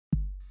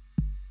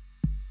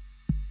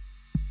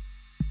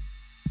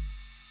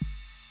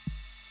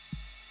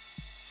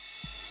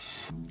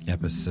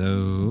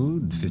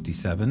Episode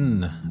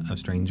 57 of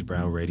Strange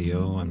Brow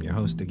Radio. I'm your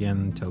host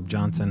again, Tobe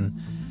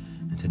Johnson,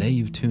 and today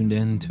you've tuned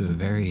in to a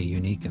very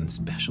unique and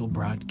special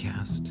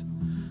broadcast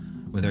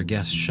with our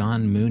guest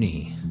Sean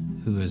Mooney,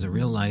 who is a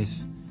real-life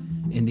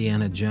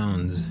Indiana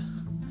Jones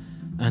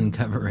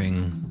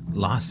uncovering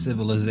lost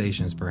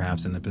civilizations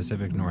perhaps in the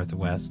Pacific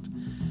Northwest,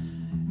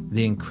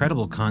 the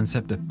incredible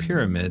concept of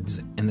pyramids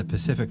in the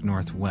Pacific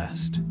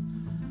Northwest.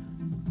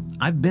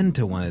 I've been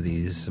to one of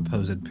these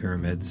supposed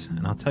pyramids,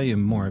 and I'll tell you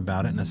more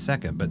about it in a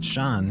second, but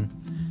Sean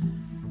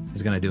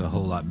is going to do a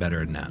whole lot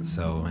better than that,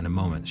 so in a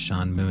moment,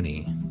 Sean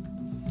Mooney.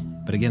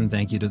 But again,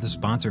 thank you to the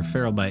sponsor,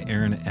 Feral by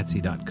Aaron at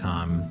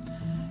Etsy.com.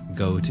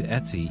 Go to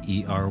Etsy,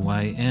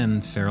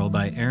 E-R-Y-N, Feral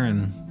by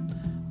Aaron.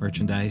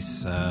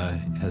 Merchandise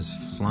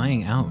is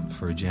flying out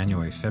for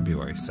January,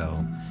 February,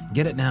 so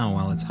get it now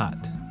while it's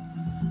hot.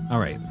 All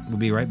right, we'll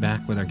be right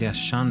back with our guest,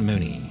 Sean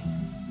Mooney.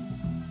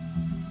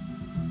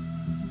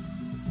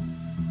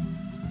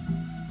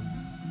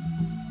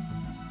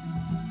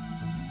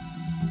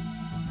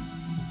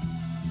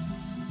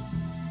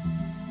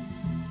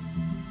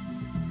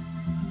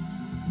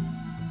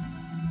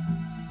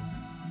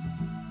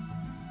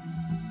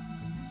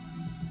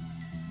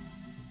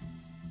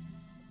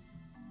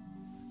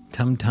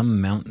 Tumtum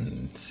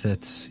Mountain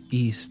sits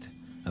east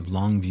of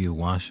Longview,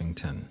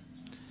 Washington.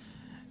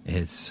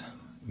 It's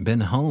been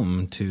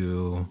home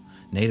to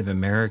Native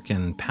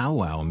American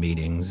powwow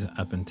meetings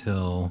up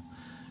until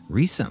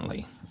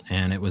recently,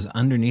 and it was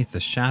underneath the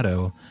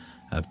shadow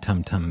of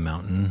Tumtum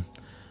Mountain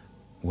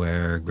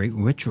where great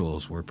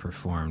rituals were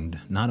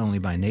performed, not only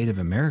by Native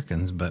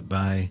Americans, but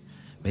by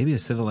maybe a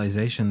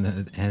civilization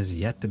that has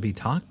yet to be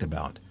talked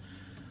about.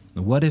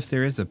 What if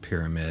there is a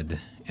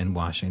pyramid in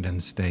Washington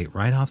State,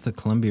 right off the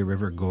Columbia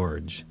River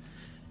Gorge,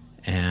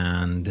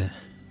 and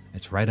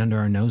it's right under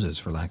our noses,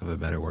 for lack of a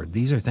better word?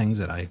 These are things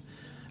that I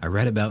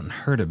read about and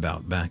heard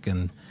about back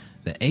in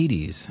the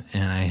 80s,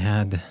 and I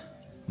had,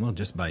 well,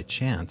 just by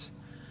chance,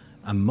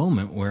 a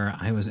moment where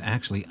I was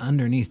actually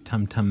underneath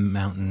Tumtum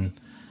Mountain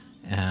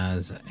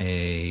as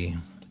a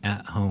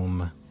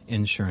at-home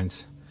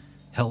insurance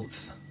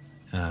health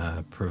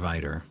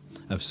provider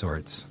of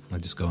sorts. I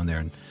just go in there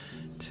and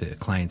to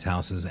clients'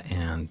 houses,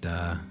 and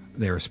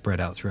they were spread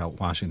out throughout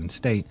Washington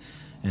State,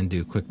 and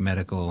do quick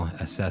medical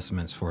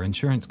assessments for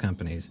insurance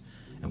companies.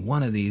 And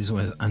one of these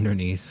was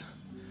underneath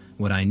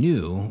what I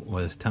knew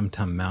was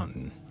Tumtum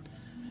Mountain.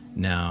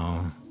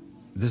 Now,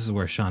 this is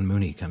where Sean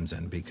Mooney comes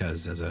in,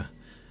 because as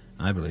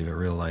I believe, a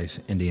real-life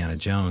Indiana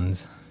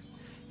Jones,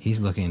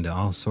 he's looking into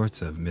all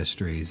sorts of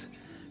mysteries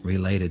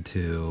related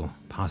to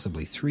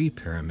possibly 3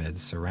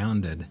 pyramids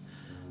surrounded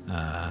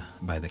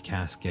by the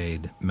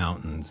Cascade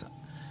Mountains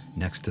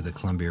next to the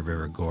Columbia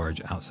River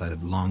Gorge outside of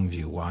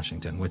Longview,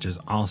 Washington, which is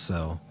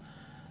also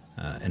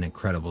an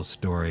incredible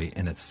story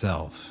in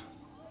itself.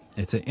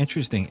 It's an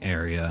interesting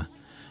area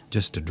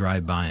just to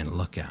drive by and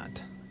look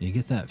at. You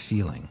get that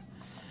feeling.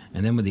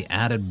 And then with the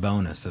added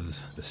bonus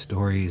of the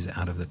stories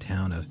out of the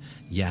town of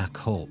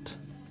Yakult,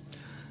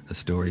 the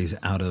stories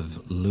out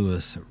of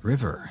Lewis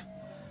River,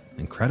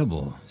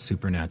 incredible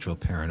supernatural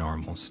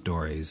paranormal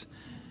stories.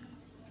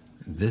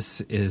 This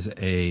is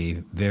a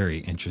very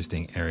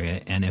interesting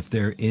area, and if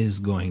there is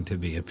going to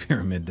be a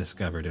pyramid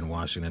discovered in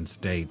Washington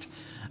State,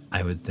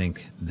 I would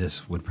think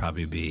this would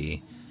probably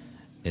be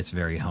its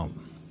very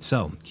home.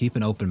 So keep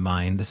an open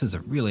mind. This is a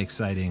really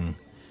exciting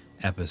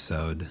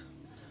episode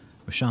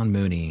with Sean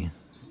Mooney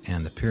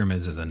and the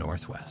Pyramids of the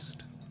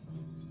Northwest.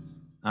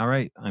 All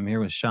right, I'm here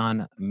with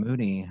Sean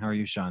Mooney. How are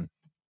you, Sean?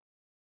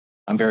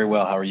 I'm very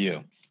well. How are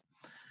you?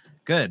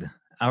 Good.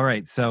 All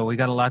right, so we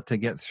got a lot to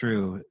get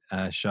through,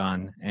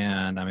 Sean,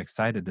 and I'm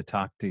excited to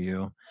talk to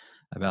you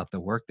about the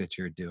work that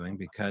you're doing,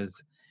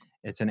 because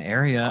it's an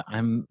area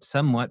I'm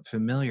somewhat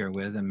familiar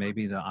with, and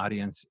maybe the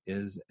audience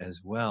is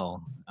as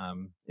well.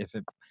 If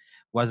it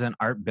wasn't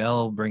Art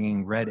Bell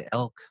bringing Red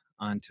Elk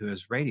onto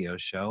his radio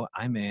show,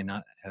 I may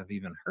not have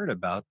even heard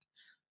about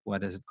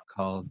what is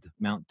called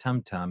Mount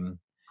Tumtum,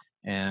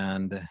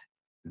 and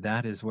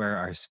that is where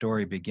our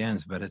story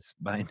begins, but it's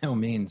by no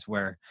means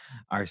where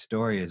our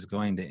story is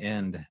going to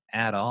end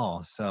at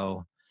all.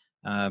 So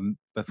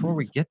before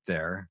we get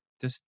there,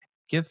 just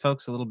give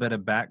folks a little bit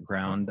of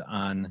background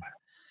on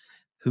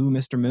who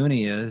Mr.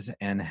 Mooney is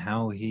and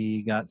how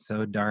he got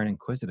so darn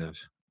inquisitive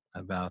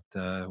about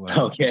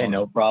okay,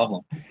 no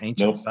problem.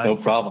 Ancient sites. No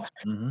problem.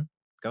 Mm-hmm.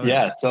 Go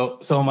ahead. Yeah,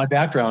 so my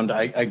background,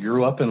 I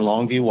grew up in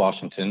Longview,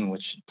 Washington,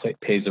 which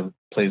plays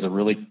a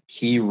really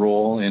key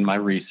role in my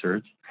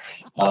research.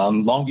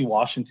 Longview,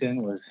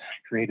 Washington was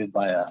created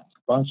by a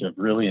bunch of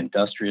really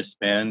industrious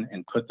men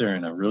and put there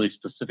in a really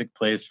specific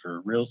place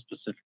for real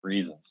specific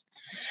reasons.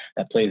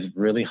 That plays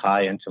really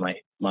high into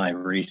my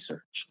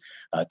research.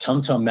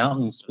 Tumtum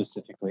Mountain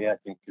specifically, I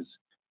think, is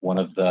one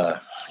of the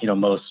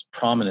most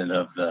prominent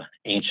of the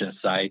ancient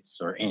sites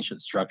or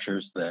ancient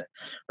structures that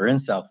are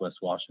in Southwest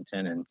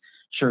Washington. And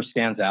sure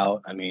stands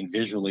out. I mean,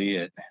 visually,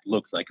 it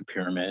looks like a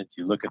pyramid.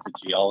 You look at the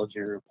geology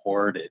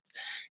report,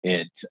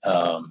 it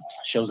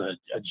shows a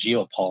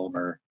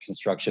geopolymer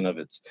construction of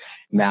its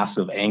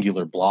massive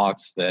angular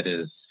blocks that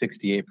is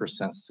 68%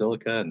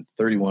 silica and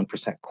 31%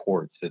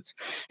 quartz.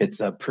 It's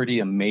a pretty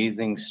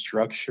amazing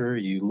structure.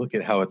 You look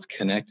at how it's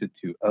connected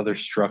to other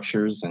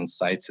structures and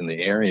sites in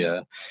the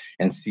area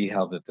and see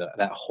how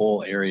that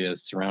whole area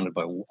is surrounded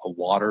by a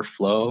water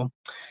flow.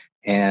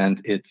 And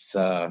it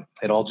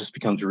all just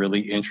becomes really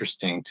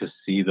interesting to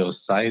see those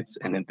sites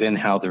and then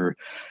how they're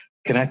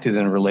connected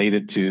and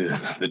related to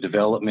the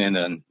development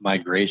and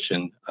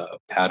migration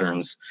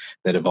patterns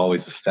that have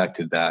always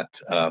affected that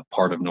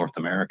part of North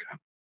America.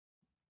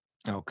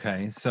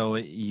 Okay, so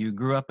you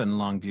grew up in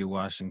Longview,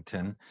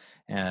 Washington,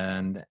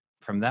 and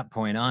from that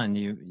point on,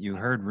 you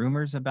heard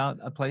rumors about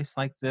a place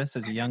like this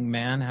as a young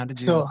man. How did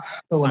you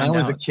So when I find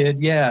was out?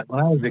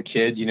 a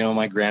kid,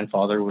 my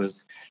grandfather was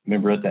a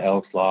member at the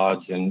Elks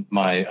Lodge, and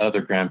my other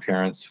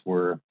grandparents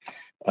were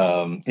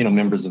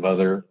members of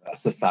other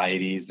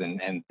societies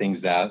and things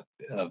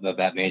of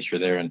that nature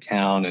there in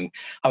town. And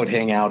I would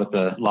hang out at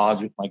the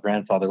lodge with my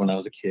grandfather when I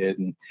was a kid,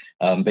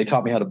 and they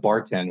taught me how to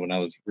bartend when I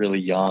was really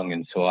young.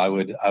 And so I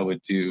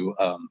would do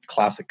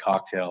classic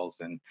cocktails,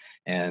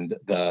 and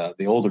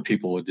the older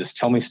people would just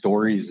tell me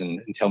stories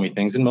and tell me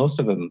things. And most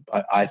of them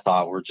I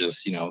thought were just,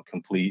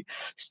 complete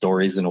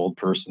stories an old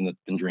person that's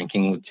been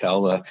drinking would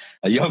tell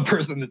a young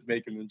person that's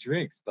making the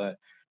drinks. But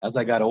as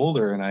I got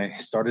older and I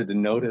started to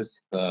notice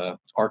the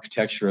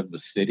architecture of the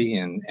city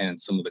and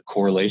some of the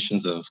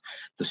correlations of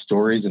the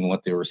stories and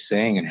what they were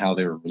saying and how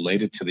they were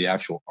related to the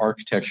actual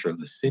architecture of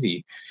the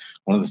city,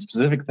 one of the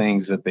specific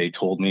things that they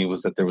told me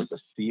was that there was a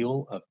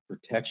seal of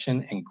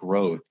protection and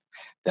growth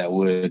that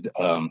would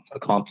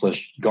accomplish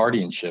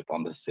guardianship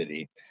on the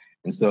city.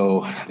 And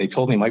so they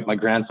told me my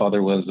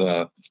grandfather was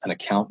an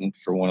accountant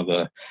for one of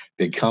the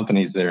big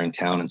companies there in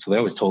town. And so they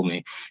always told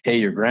me, hey,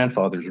 your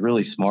grandfather's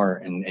really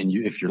smart. And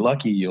if you're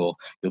lucky, you'll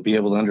be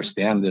able to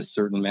understand this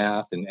certain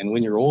math. And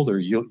when you're older,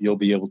 you'll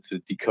be able to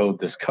decode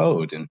this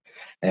code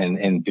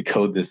and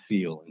decode this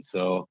seal. And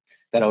so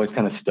that always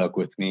kind of stuck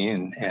with me.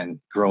 And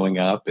growing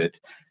up,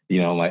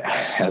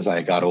 as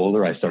I got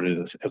older, I started,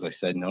 as I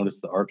said, notice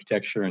the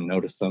architecture and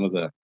notice some of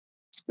the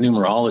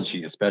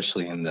numerology,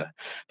 especially in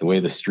the way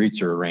the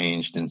streets are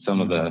arranged, and some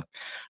of the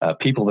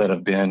people that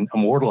have been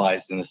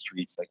immortalized in the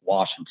streets, like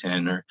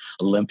Washington or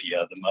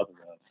Olympia, the mother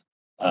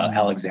of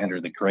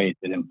Alexander the Great,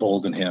 that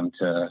emboldened him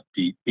to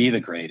be the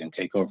great and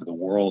take over the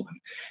world, and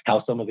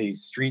how some of these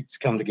streets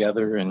come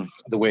together and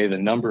the way the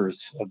numbers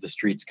of the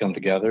streets come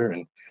together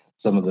and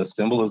some of the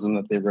symbolism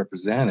that they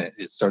represent.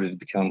 It started to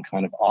become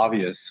kind of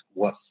obvious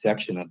what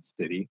section of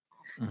the city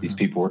these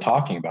people were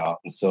talking about.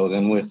 And so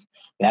then with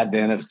the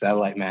advent of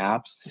satellite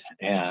maps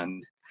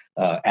and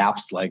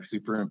apps like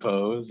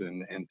Superimpose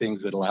and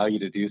things that allow you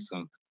to do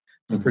some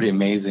pretty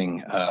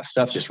amazing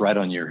stuff just right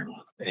on your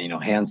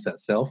handset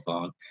cell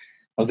phone,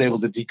 I was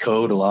able to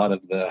decode a lot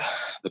of the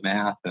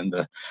math and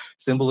the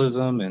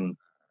symbolism, and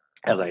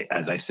as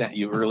I sent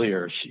you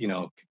earlier,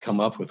 come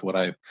up with what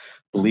I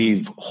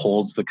believe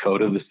holds the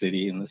code of the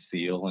city and the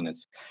seal, and its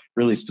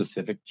really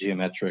specific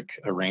geometric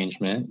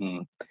arrangement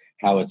and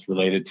how it's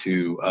related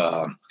to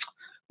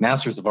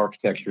masters of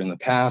architecture in the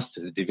past,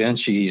 Da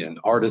Vinci and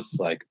artists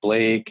like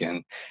Blake,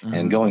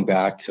 and going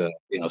back to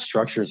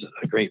structures,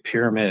 a Great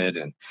Pyramid,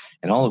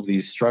 and all of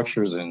these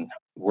structures and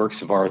works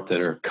of art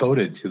that are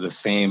coded to the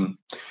same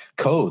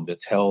code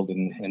that's held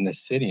in this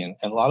city, and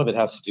a lot of it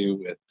has to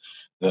do with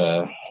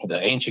the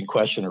ancient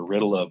question or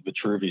riddle of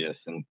Vitruvius,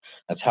 and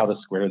that's how to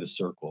square the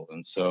circle.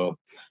 And so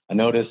I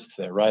noticed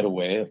that right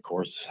away, of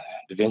course,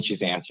 Da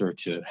Vinci's answer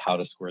to how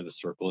to square the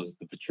circle is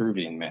the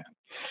Vitruvian Man.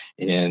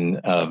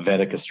 In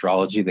Vedic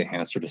astrology, the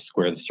answer to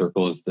square the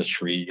circle is the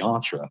Sri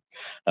Yantra.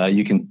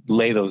 You can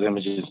lay those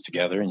images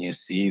together and you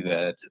see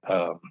that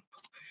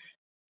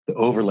the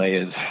overlay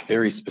is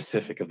very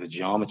specific of the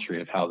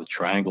geometry of how the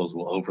triangles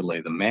will overlay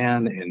the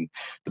man and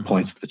the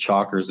points of the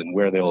chakras and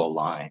where they'll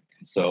align.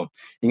 So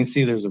you can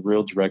see there's a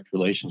real direct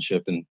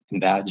relationship in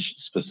that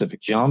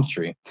specific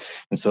geometry.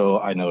 And so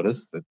I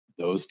noticed that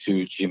those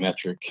two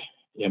geometric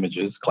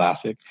images,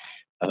 classic,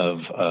 of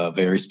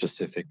very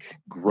specific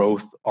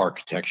growth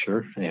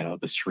architecture,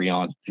 the Sri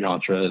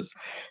Yantra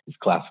is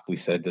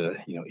classically said to,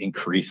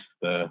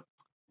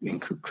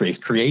 increase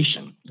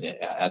creation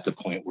at the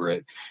point where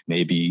it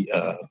may be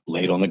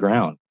laid on the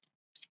ground.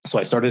 So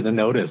I started to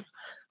notice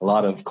a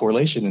lot of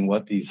correlation in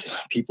what these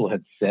people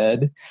had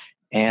said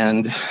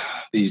and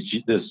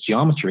this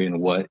geometry and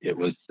what it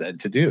was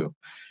said to do.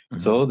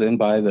 So then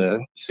by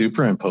the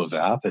Superimpose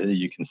app,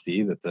 you can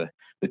see that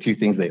the two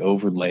things they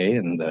overlay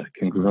and the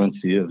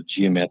congruency of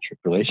geometric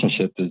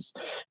relationship is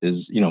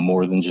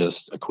more than just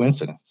a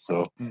coincidence.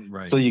 So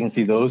you can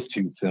see those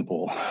two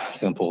simple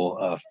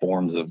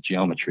forms of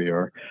geometry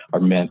are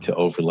meant to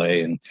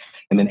overlay and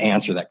then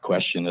answer that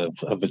question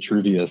of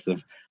Vitruvius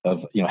of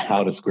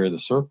how to square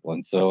the circle.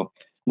 And so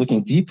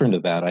looking deeper into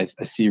that, I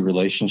see a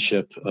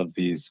relationship of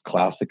these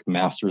classic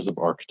masters of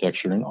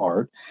architecture and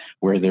art,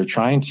 where they're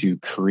trying to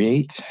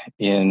create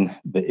in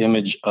the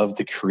image of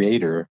the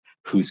creator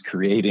who's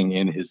creating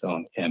in his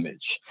own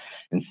image.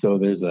 And so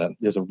there's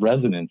a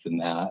resonance in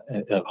that,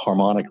 a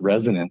harmonic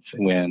resonance,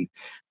 when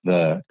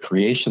the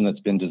creation that's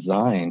been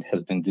designed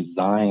has been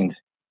designed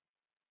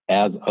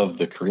as of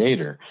the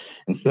creator.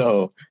 And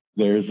so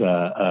there's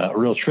a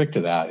real trick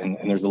to that. And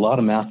there's a lot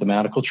of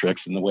mathematical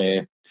tricks in the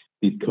way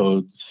these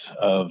codes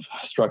of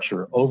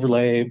structure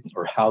overlay,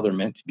 or how they're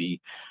meant to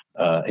be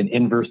an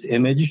inverse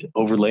image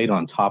overlaid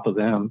on top of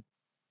them,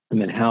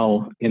 and then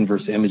how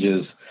inverse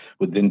images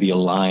would then be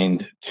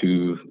aligned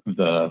to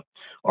the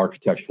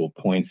architectural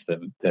points that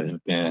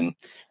have been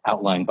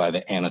outlined by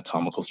the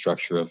anatomical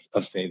structure of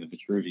say, the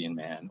Vitruvian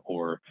Man,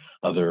 or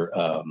other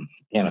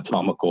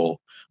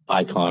anatomical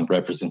icon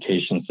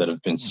representations that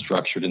have been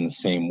structured in the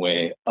same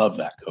way of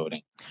that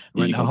coding.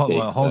 Right, now,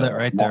 hold it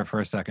right there for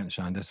a second,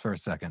 Sean, just for a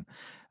second.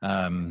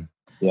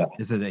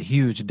 This is a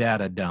huge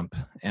data dump,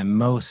 and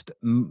most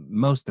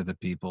of the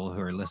people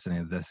who are listening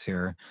to this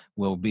here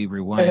will be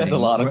rewinding.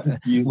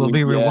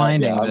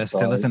 This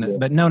to listen to.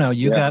 But no,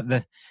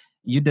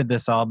 you did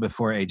this all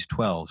before age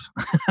 12.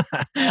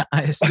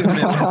 I assume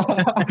it was.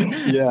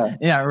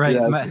 Yeah,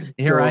 right.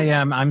 Here I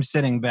am. I'm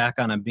sitting back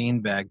on a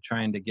beanbag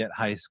trying to get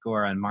high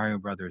score on Mario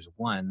Brothers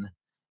 1,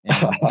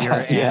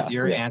 and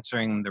you're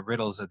answering the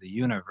riddles of the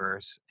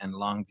universe in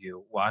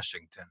Longview,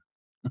 Washington.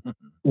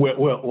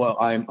 Well,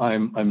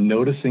 I'm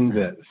noticing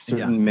that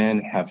certain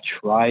men have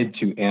tried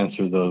to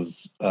answer those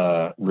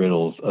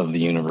riddles of the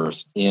universe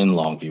in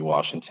Longview,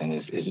 Washington.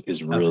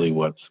 Is really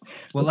what's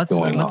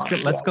going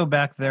on. Let's go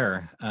back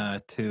there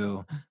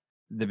to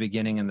the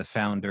beginning and the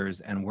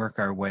founders, and work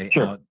our way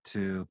out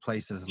to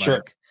places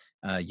like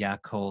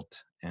Yakult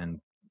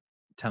and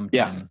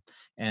Tumtum,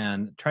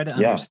 and try to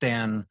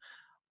understand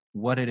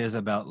what it is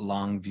about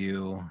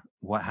Longview,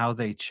 how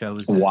they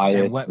chose it,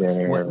 and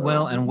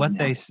what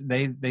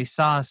they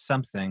saw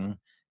something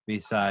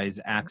besides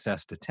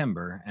access to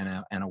timber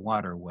and a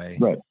waterway,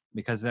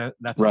 because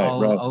that's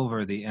all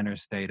over the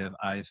interstate of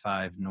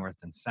I-5 north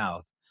and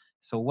south.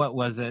 So what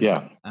was it?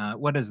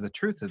 What is the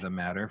truth of the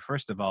matter,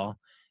 first of all,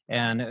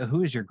 and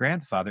who is your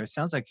grandfather? It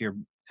sounds like your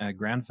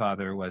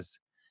grandfather was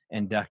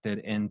inducted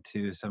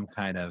into some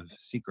kind of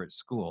secret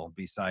school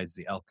besides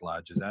the Elk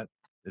Lodge.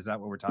 Is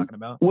that what we're talking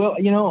about? Well,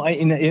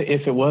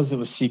 if it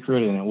was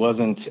secret, and it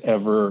wasn't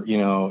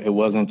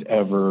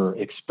ever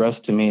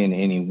expressed to me in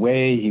any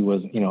way. He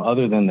was,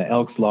 other than the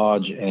Elks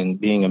Lodge and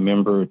being a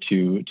member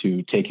to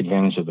take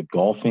advantage of the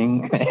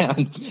golfing,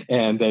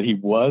 and that he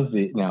was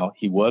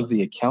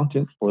the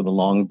accountant for the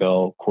Long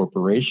Bell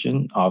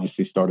Corporation,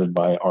 obviously started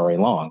by R.A.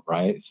 Long,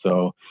 right?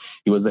 So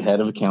he was the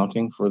head of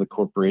accounting for the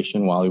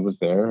corporation while he was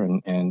there,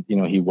 and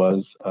he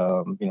was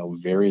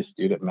very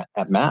astute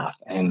at math,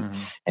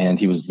 and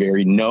he was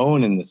very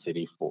known in the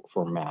city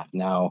for math.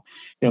 Now,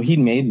 he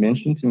made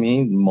mention to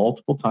me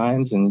multiple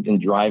times in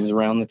drives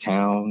around the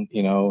town,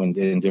 and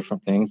in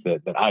different things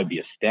that I'd be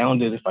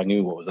astounded if I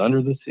knew what was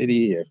under the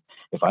city,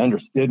 if I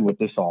understood what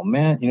this all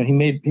meant. He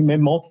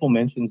made multiple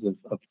mentions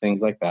of things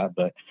like that,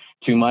 but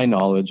to my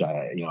knowledge,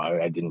 I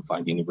didn't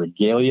find any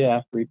regalia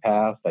after he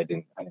passed. I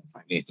didn't find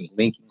anything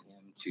linking him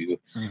to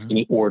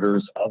any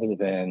orders other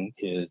than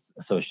his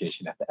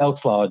association at the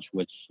Elks Lodge,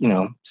 which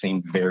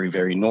seemed very,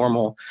 very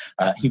normal.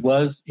 He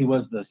was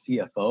the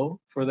CFO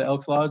for the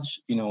Elks Lodge,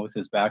 with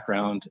his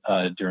background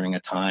during a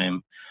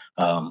time.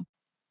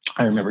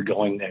 I remember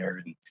going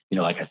there, and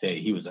like I say,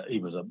 he was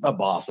a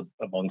boss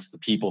amongst the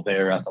people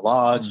there at the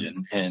lodge,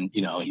 and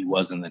he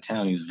was in the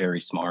town. He was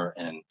very smart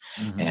and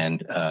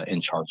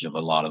in charge of a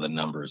lot of the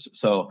numbers.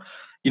 So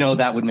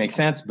that would make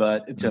sense,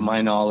 but to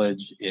my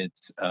knowledge, it's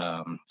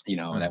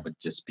that would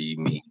just be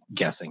me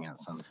guessing at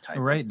some type.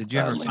 Right? Did you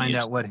ever find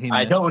out what he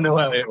meant? I don't know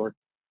how it works.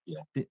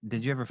 Yeah.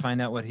 Did you ever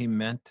find out what he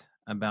meant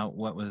about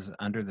what was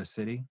under the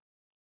city?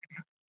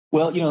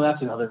 Well,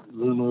 that's another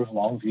rumor of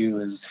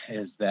Longview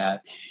is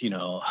that,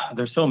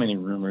 there's so many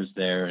rumors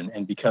there,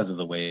 and because of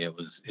the way it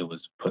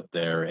was put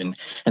there, and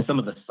some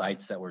of the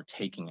sites that were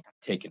taken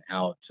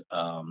out,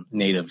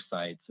 native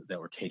sites that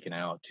were taken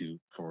out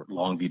for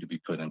Longview to be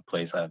put in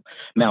place.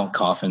 Mount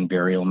Coffin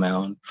Burial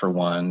Mound, for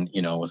one,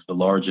 was the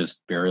largest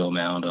burial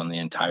mound on the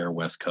entire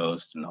West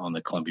Coast and on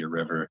the Columbia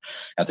River.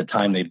 At the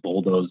time they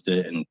bulldozed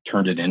it and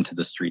turned it into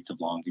the streets of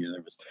Longview,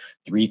 there was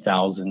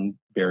 3,000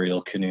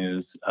 burial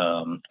canoes.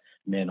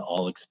 Men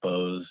all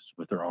exposed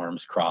with their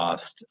arms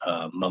crossed,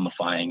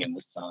 mummifying in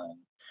the sun.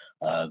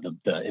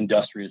 The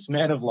industrious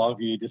men of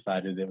Longview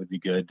decided it would be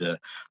good to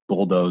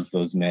bulldoze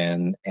those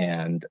men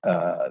and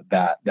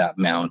that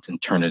mount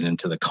and turn it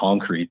into the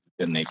concrete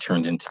that then they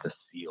turned into the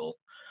seal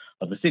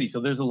of the city. So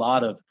there's a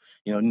lot of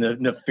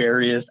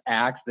nefarious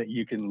acts that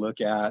you can look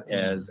at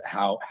as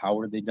how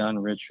are they done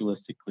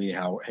ritualistically,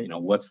 how,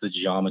 what's the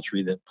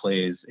geometry that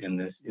plays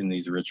in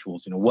these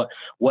rituals,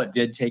 what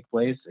did take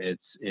place.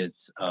 It's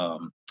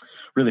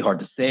really hard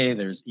to say.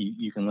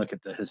 You can look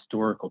at the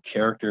historical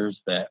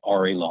characters that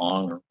R.A.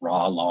 Long or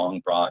Ra Long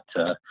brought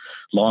to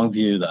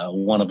Longview.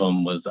 One of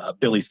them was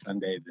Billy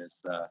Sunday, this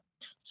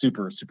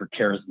super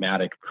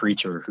charismatic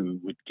preacher who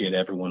would get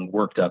everyone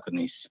worked up in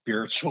these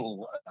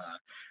spiritual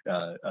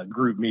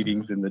group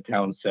meetings in the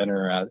town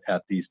center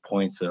at these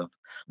points of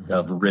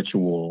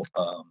ritual,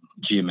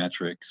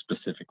 geometric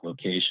specific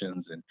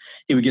locations, and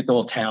he would get the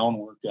whole town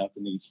worked up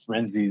in these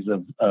frenzies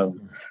of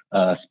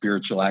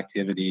spiritual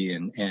activity,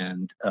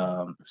 and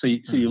so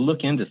you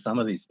look into some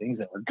of these things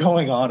that were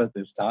going on at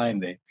this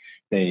time.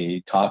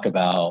 They talk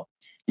about,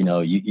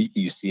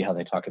 you see how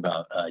they talk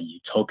about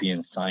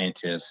utopian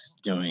scientists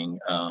doing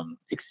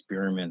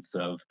experiments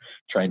of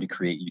trying to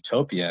create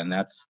utopia, and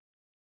that's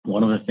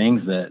one of the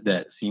things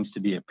that seems to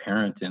be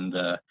apparent in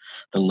the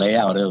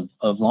layout of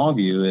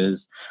Longview is,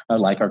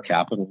 like our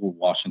capital,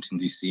 Washington,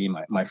 D.C.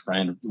 My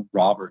friend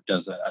Robert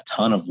does a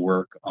ton of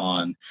work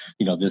on,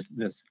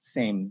 this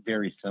same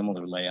very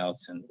similar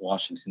layouts in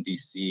Washington,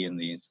 D.C. and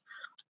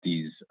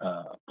these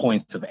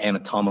points of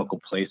anatomical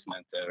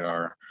placement that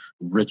are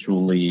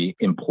ritually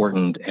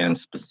important and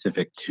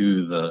specific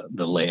to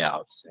the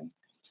layouts. And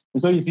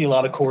so you see a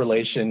lot of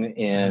correlation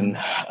in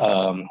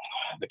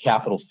the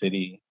capital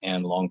city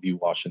and Longview,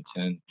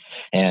 Washington,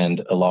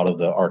 and a lot of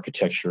the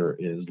architecture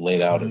is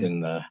laid out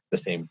in the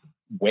same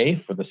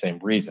way for the same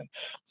reason.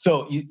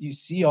 So you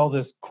see all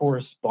this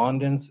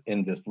correspondence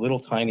in this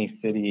little tiny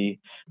city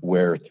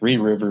where three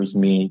rivers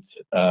meet.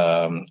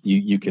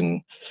 You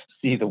can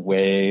see the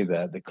way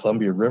that the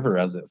Columbia River,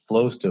 as it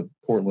flows to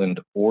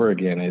Portland,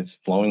 Oregon, is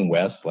flowing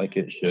west like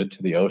it should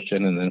to the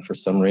ocean. And then for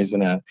some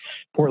reason at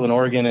Portland,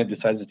 Oregon, it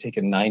decides to take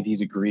a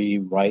 90-degree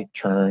right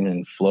turn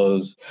and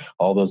flows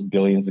all those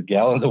billions of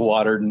gallons of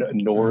water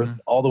north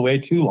all the way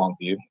to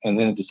Longview. And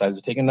then it decides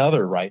to take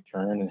another right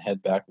turn and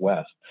head back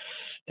west.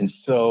 And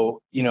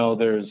so,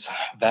 there's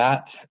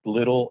that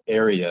little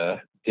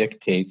area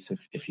dictates,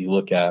 if you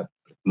look at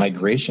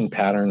migration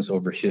patterns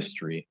over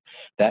history,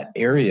 that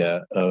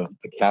area of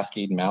the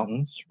Cascade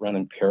Mountains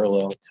running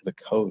parallel to the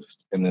coast,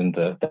 and then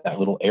that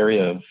little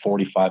area of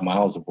 45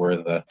 miles of where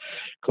the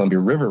Columbia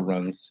River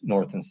runs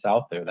north and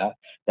south there,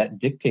 that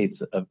dictates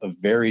a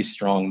very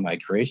strong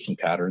migration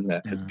pattern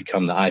that has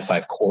become the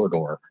I-5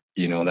 corridor.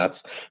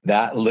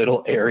 That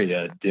little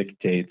area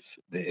dictates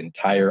the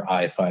entire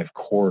I-5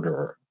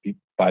 corridor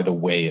by the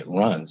way it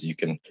runs. You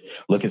can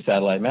look at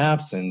satellite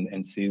maps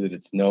and see that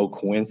it's no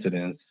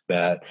coincidence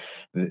that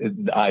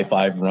the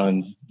I-5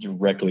 runs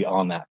directly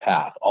on that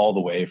path all the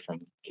way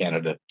from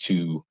Canada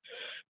to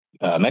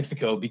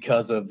Mexico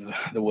because of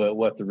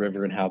what the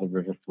river and how the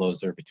river flows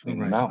there between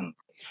the mountains.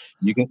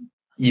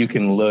 You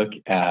can look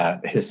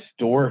at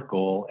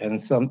historical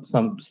and some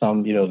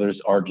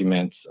there's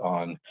arguments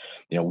on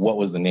what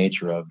was the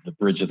nature of the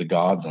Bridge of the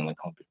Gods on the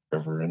Columbia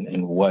River and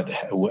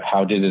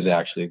how did it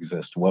actually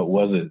exist? What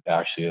was it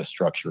actually a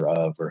structure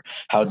of, or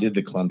how did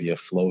the Columbia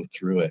flow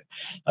through it?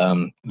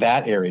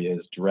 That area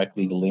is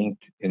directly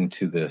linked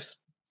into this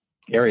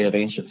area of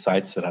ancient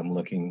sites that I'm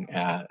looking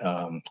at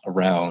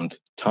around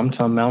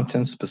Tumtum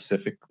Mountain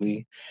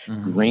specifically,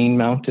 Green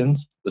Mountain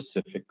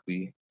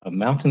specifically, a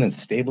mountain in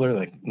Stabler,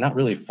 like not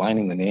really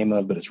finding the name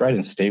of, but it's right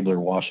in Stabler,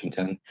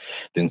 Washington,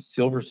 then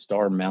Silver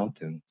Star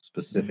Mountain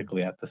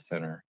specifically at the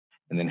center,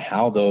 and then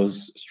how those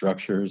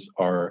structures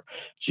are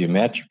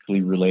geometrically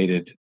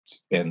related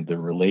and the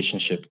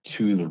relationship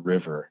to the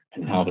river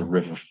and how the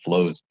river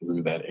flows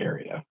through that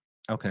area.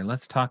 Okay,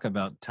 let's talk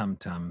about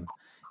Tumtum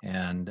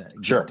and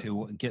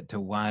get to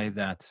why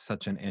that's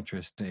such an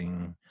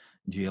interesting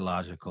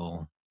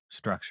geological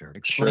structure.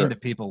 Explain to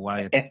people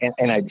why it's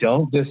and I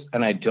don't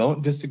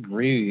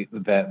disagree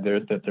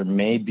that there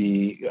may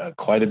be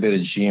quite a bit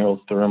of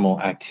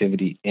geothermal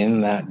activity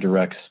in that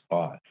direct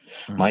spot.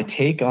 My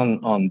take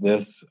on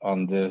this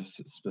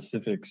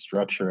specific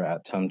structure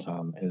at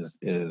Tumtum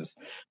is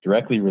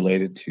directly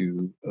related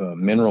to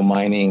mineral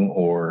mining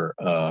or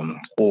the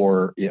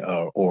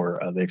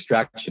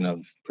extraction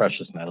of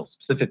precious metals,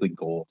 specifically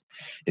gold.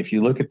 If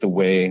you look at the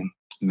way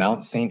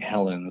Mount St.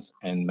 Helens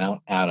and Mount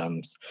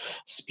Adams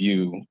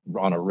spew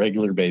on a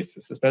regular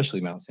basis, especially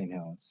Mount St.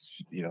 Helens,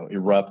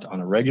 erupt on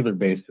a regular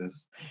basis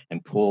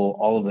and pull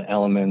all of the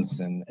elements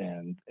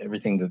and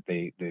everything that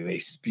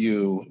they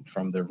spew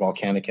from their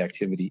volcanic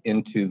activity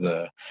into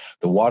the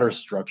water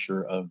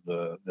structure of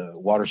the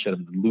watershed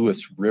of the Lewis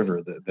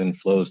River that then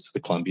flows to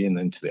the Columbia and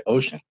then to the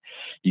ocean.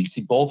 You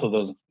see both of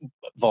those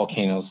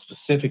volcanoes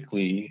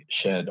specifically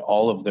shed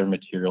all of their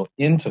material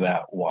into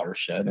that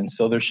watershed, and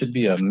so there should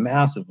be a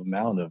massive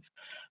amount of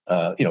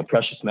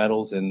precious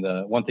metals. And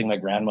the one thing my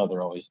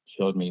grandmother always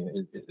showed me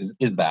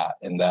is that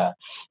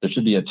there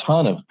should be a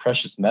ton of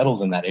precious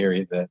metals in that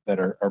area that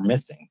are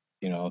missing.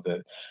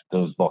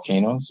 Those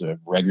volcanoes have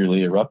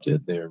regularly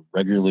erupted. They're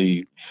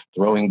regularly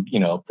throwing,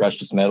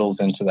 precious metals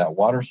into that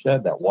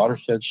watershed. That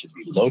watershed should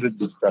be loaded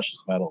with precious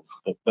metals,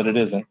 but it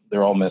isn't.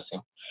 They're all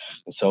missing.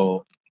 And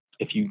so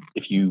if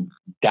you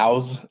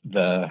douse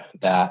the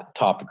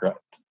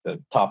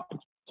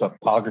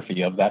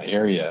topography of that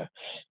area,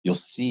 you'll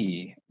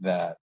see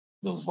that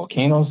those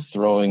volcanoes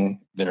throwing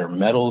their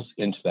metals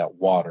into that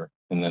water,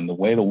 and then the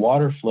way the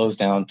water flows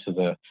down to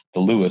the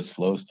Lewis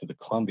flows to the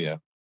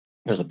Columbia,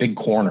 there's a big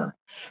corner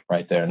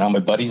right there. Now my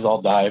buddies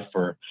all dive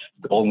for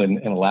gold in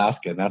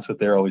Alaska, and that's what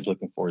they're always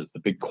looking for, is the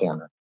big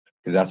corner,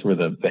 because that's where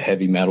the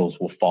heavy metals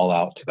will fall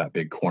out to that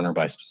big corner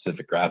by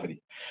specific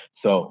gravity.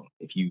 So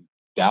if you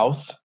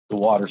douse the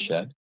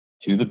watershed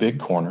to the big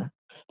corner,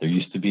 there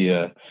used to be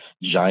a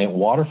giant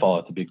waterfall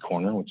at the big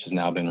corner, which has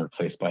now been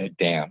replaced by a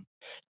dam.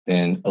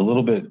 Then a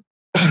little bit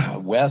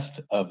west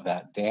of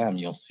that dam,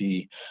 you'll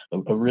see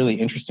a really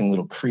interesting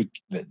little creek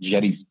that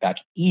jetties back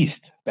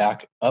east,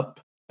 back up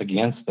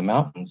against the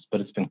mountains,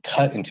 but it's been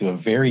cut into a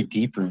very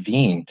deep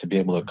ravine to be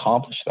able to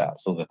accomplish that,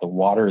 so that the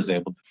water is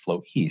able to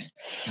flow east.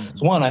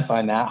 So one, I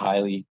find that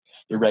highly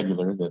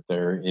irregular, that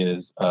there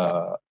is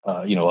a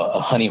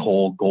honey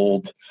hole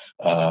gold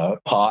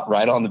pot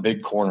right on the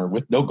big corner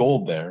with no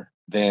gold there.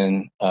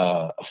 Then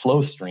a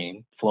flow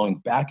stream flowing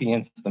back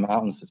against the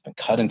mountains has been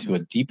cut into a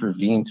deep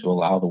ravine to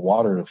allow the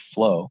water to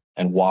flow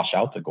and wash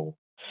out the gold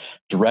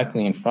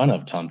directly in front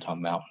of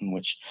Tumtum Mountain,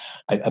 which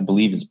I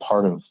believe is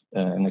part of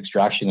an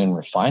extraction and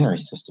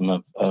refinery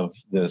system of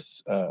this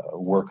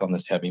work on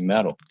this heavy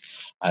metal.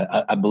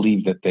 I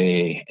believe that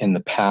they, in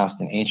the past,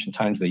 in ancient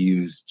times, they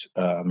used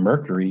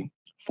mercury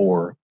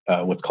for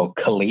what's called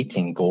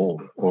chelating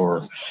gold,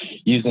 or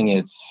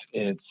using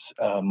its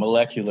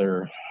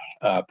molecular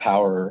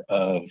power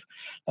of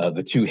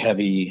the two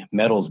heavy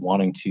metals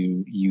wanting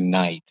to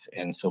unite.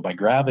 And so by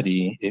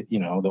gravity,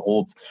 the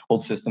old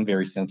system,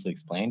 very simply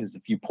explained, is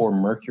if you pour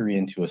mercury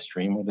into a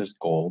stream where there's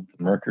gold,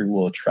 the mercury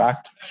will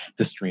attract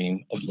the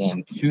stream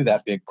again to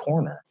that big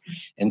corner.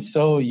 And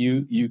so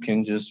you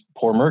can just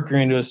pour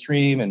mercury into a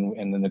stream,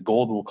 and then the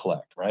gold will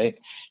collect, right?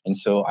 And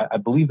so I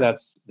believe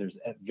there's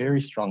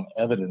very strong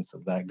evidence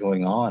of that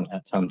going on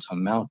at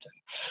Tumtum Mountain.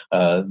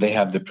 They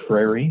have the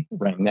prairie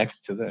right next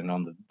to them,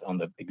 and on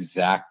the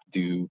exact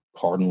due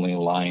cardinally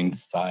aligned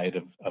side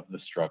of the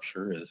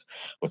structure is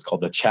what's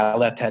called the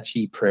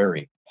Chalatachi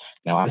Prairie.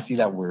 Now I see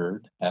that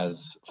word as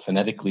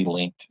phonetically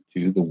linked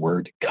to the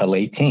word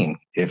chelating.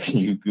 If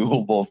you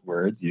Google both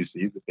words, you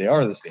see that they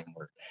are the same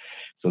word.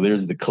 So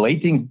there's the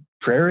chelating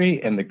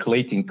prairie and the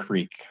chelating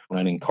creek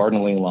running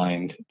cardinally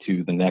aligned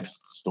to the next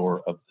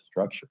store of the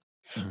structure.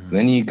 Mm-hmm.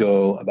 Then you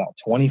go about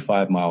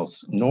 25 miles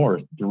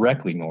north,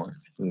 directly north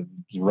to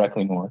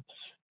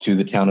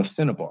the town of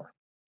Cinnabar,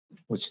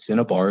 which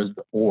Cinnabar is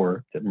the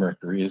ore that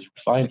mercury is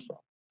refined from.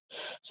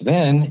 So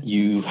then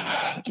you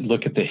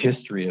look at the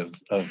history of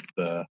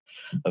the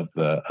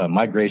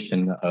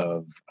migration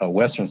of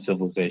Western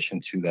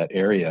civilization to that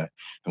area.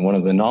 And one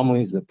of the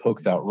anomalies that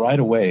pokes out right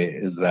away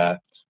is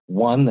that,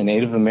 one, the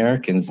Native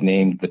Americans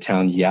named the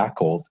town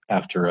Yacold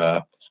after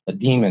a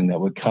demon that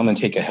would come and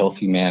take a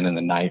healthy man in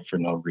the night for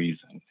no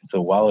reason.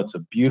 So while it's a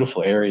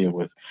beautiful area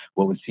with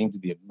what would seem to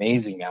be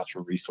amazing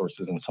natural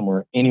resources and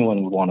somewhere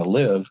anyone would want to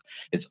live,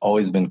 it's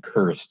always been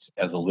cursed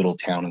as a little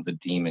town of the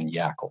demon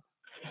Yacold.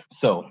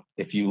 So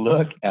if you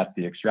look at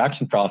the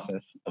extraction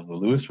process of the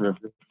Lewis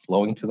River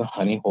flowing to the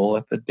honey hole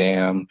at the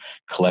dam,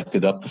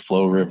 collected up the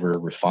Flow River,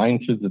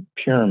 refined through the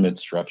pyramid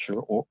structure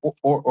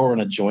or an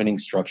adjoining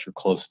structure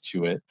close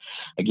to it,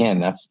 again,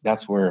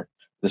 that's where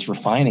this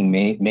refining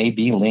may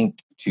be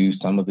linked to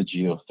some of the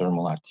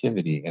geothermal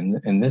activity,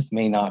 and this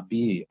may not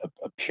be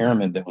a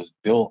pyramid that was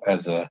built as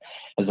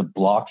a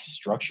block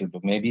structure,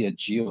 but maybe a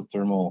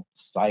geothermal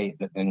site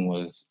that then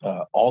was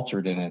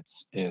altered in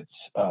its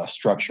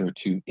structure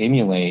to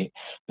emulate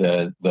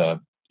the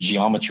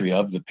geometry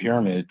of the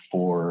pyramid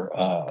for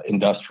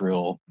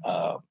industrial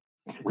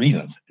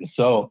reasons. And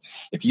so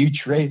if you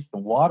trace the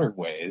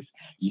waterways,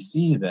 you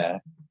see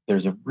that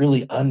there's a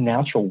really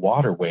unnatural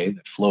waterway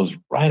that flows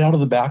right out of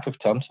the back of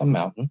Tumtum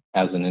Mountain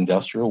as an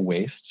industrial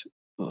waste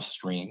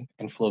stream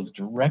and flows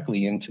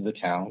directly into the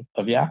town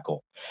of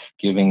Yacold,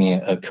 giving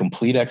a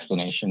complete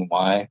explanation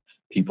why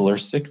people are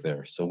sick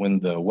there. So when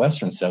the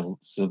Western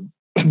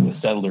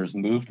settlers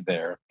moved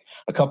there,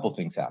 a couple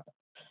things happened.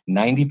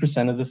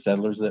 90% of the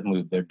settlers that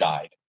moved there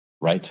died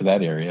right to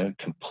that area,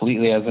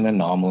 completely as an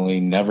anomaly,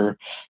 never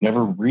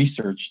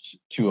researched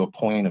to a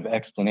point of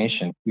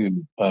explanation,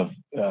 to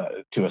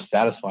a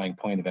satisfying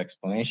point of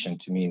explanation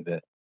to me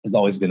that has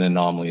always been an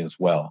anomaly as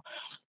well.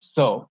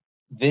 So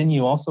then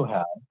you also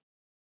have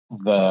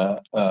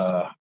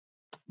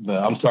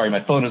I'm sorry,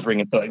 my phone was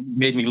ringing, so it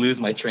made me lose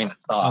my train of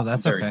thought. Oh,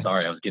 that's I'm very okay.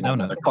 sorry. I was getting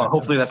another call. That's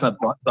Hopefully that's not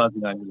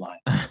buzzing on your line.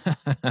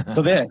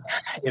 So then,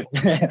 if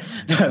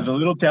the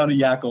little town of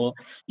Yacold,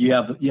 you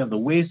have the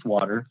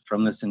wastewater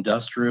from this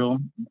industrial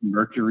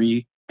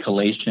mercury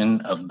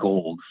chelation of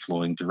gold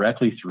flowing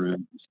directly through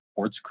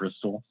quartz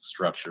crystal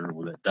structure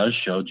that does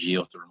show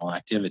geothermal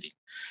activity.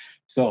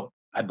 So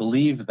I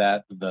believe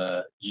that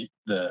the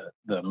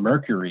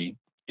mercury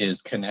is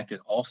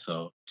connected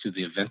also to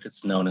the event that's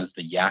known as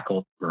the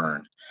Yacold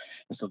burn.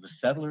 And so the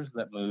settlers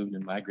that moved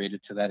and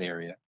migrated to that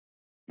area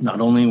not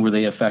only were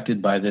they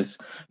affected by this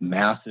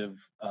massive,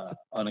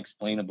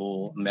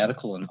 unexplainable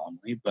medical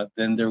anomaly, but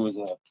then there was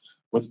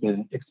what's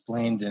been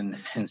explained in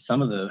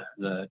some of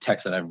the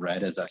texts that I've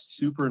read as a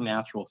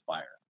supernatural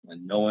fire.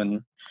 And no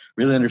one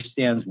really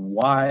understands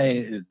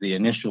why the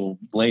initial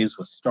blaze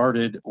was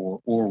started or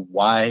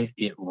why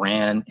it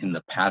ran in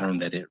the pattern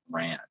that it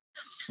ran.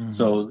 Mm-hmm.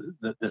 So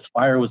this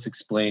fire was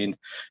explained.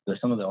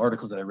 Some of the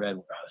articles that I read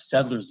were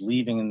settlers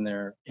leaving in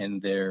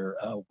their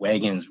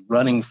wagons,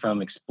 running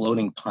from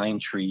exploding pine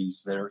trees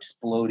that are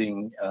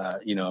exploding,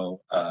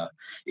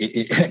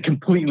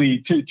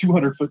 completely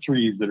 200-foot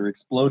trees that are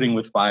exploding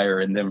with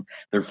fire, and then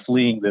they're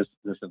fleeing this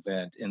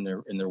event in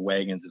their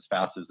wagons as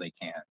fast as they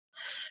can.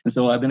 And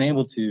so I've been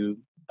able to,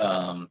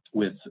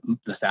 with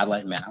the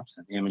satellite maps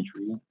and the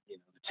imagery, the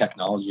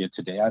technology of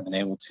today, I've been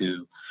able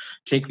to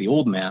take the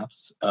old maps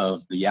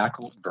of the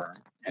Yakult burn,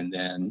 and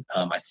then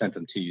I sent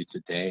them to you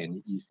today,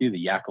 and you see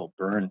the Yakult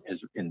burn is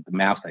in the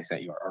maps I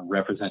sent you are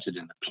represented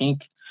in the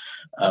pink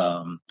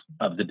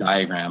of the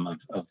diagram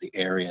of the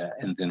area,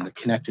 and then the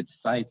connected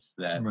sites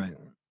that right.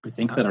 I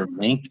think that are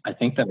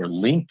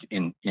linked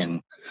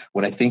in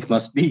what I think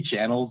must be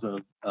channels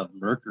of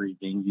mercury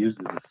being used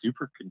as a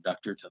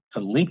superconductor to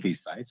link these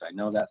sites. I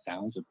know that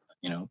sounds,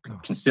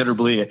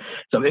 considerably,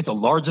 so it's a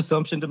large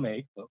assumption to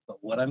make, but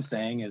what I'm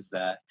saying is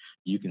that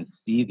you can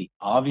see the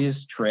obvious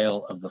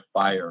trail of the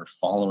fire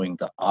following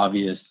the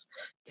obvious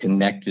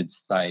connected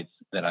sites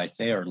that I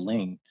say are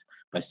linked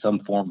by some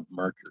form of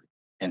mercury.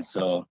 And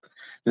so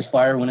this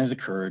fire, when it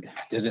occurred,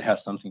 did it have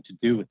something to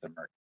do with the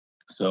mercury?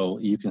 So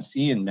you can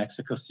see in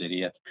Mexico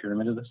City at the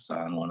Pyramid of the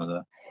Sun, one of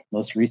the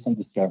most recent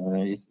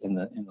discoveries in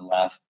the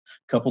last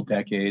couple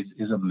decades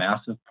is a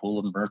massive pool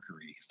of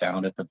mercury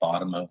found at the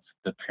bottom of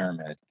the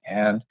pyramid,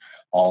 and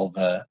all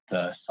the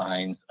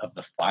signs of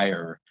the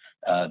fire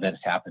that has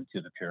happened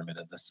to the Pyramid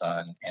of the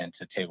Sun and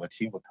to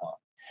Teotihuacan.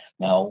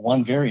 Now,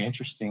 one very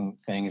interesting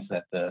thing is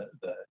that the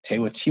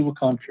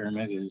Teotihuacan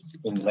pyramid is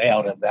in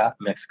layout of that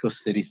Mexico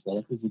City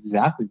site is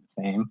exactly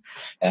the same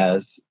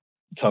as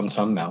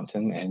Tumtum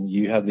Mountain, and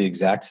you have the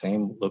exact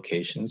same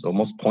locations,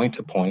 almost point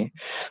to point.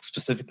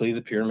 Specifically,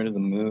 the Pyramid of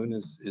the Moon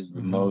is the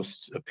mm-hmm. most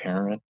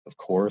apparent, of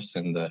course,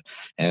 and the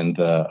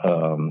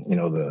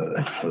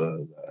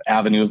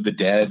Avenue of the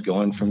Dead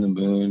going from the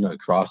moon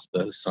across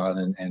the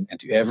sun, and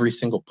to every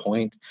single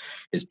point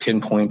is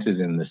pinpointed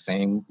in the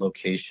same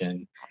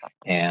location,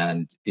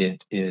 and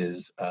it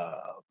is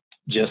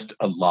just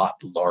a lot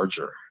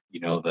larger.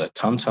 The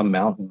Tumtum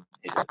Mountain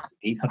is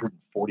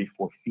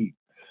 844 feet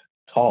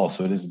tall,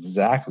 so it is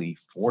exactly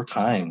 4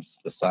 times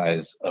the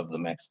size of the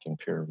Mexican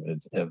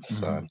Pyramid of the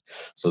Sun.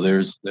 So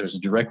there's a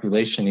direct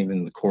relation,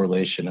 even the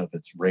correlation of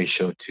its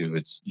ratio to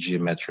its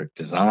geometric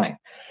design.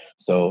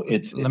 So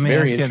it's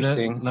very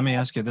interesting. Let me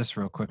ask you this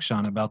real quick,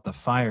 Sean, about the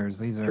fires.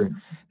 These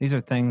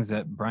are things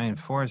that Brian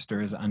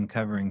Forrester is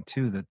uncovering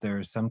too, that there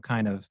is some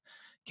kind of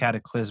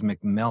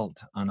cataclysmic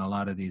melt on a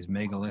lot of these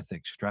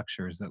megalithic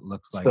structures that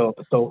looks like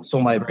so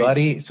my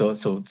buddy,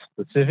 so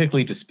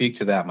specifically to speak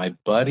to that, my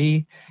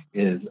buddy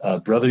is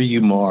Brother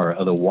Umar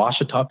of the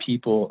Washita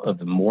people of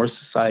the Moor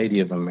Society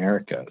of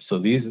America. So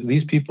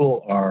these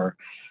people are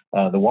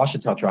the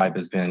Washita tribe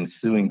has been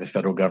suing the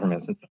federal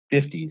government since the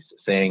 50s,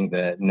 saying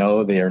that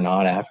no, they are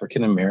not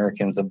African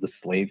Americans of the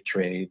slave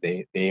trade.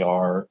 They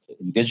are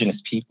indigenous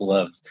people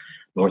of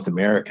North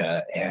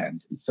America.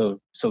 And so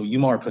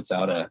Umar puts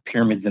out a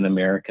Pyramids in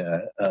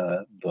America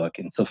book.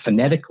 And so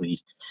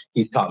phonetically,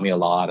 he's taught me a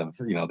lot of,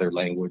 their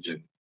language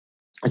and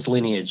its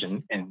lineage.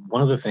 And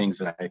one of the things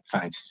that I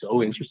find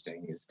so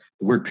interesting is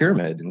the word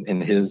pyramid,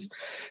 and his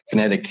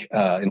phonetic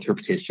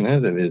interpretation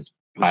of it is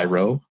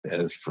pyro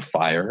as for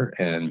fire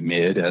and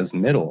mid as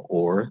middle,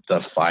 or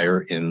the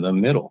fire in the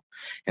middle.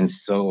 And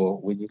so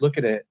when you look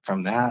at it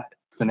from that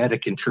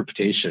phonetic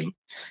interpretation,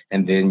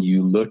 and then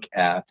you look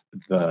at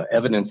the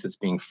evidence that's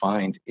being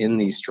found in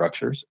these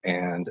structures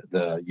and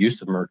the use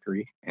of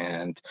mercury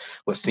and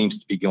what seems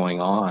to be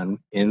going on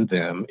in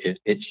them,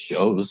 it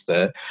shows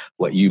that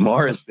what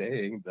Umar is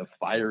saying, the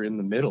fire in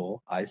the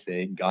middle, I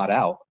say, got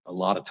out a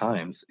lot of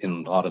times in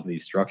a lot of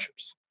these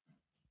structures.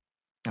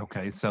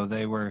 Okay, so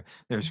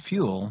there's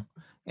fuel,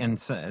 and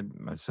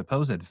I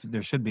suppose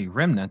there should be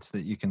remnants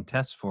that you can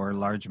test for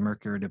large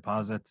mercury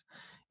deposits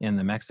in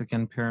the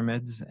Mexican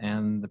pyramids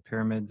and the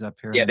pyramids up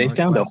here. Yeah, they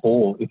found a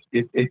whole.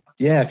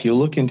 If you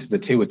look into the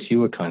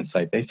Teotihuacan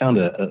site, they found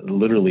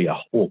literally a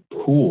whole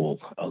pool,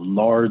 a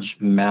large,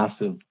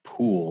 massive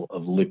pool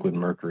of liquid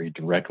mercury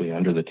directly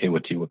under the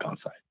Teotihuacan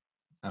site.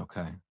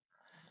 Okay,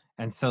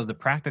 and so the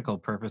practical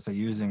purpose of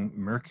using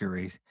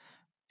mercury,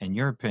 in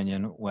your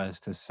opinion,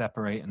 was to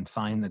separate and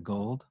find the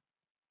gold?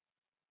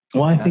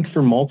 Well, I think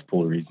for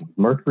multiple reasons.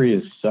 Mercury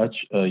is such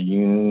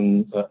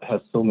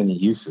has so many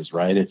uses,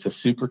 right? It's a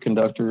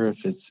superconductor.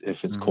 If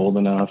it's cold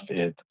enough,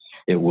 it's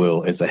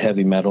a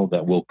heavy metal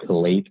that will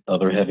chelate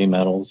other heavy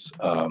metals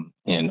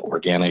in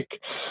organic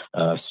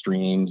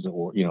streams,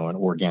 or in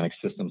organic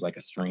systems like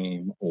a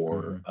stream,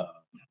 or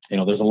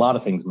there's a lot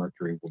of things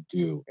mercury will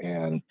do,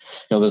 and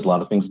there's a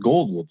lot of things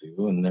gold will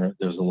do, and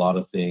there's a lot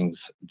of things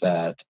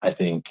that I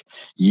think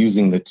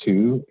using the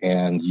two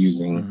and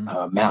using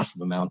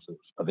massive amounts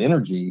of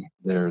energy,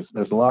 there's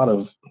a lot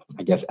of,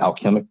 I guess,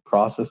 alchemic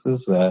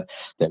processes that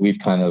we've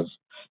kind of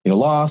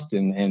lost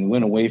and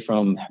went away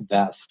from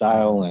that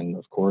style. And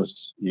of course,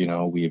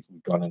 we've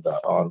gone into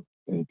on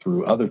and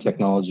through other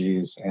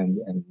technologies, and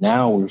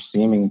now we're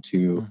seeing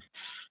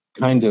a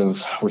kind of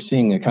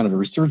a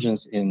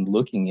resurgence in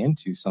looking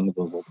into some of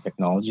those old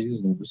technologies,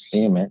 and we're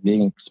seeing it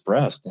being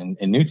expressed in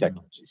new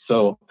technologies.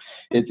 So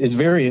it's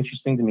very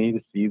interesting to me to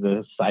see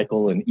the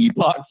cycle and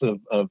epochs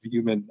of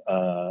human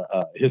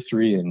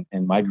history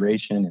and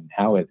migration, and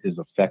how it is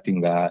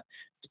affecting that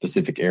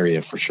specific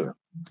area for sure.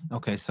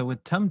 Okay, so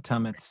with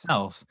Tumtum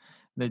itself,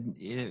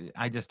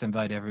 I just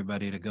invite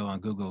everybody to go on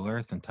Google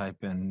Earth and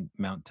type in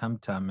Mount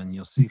Tumtum, and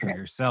you'll see for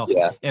yourself.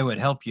 Yeah. It would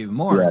help you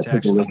more to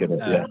actually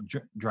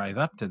drive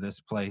up to this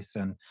place.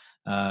 And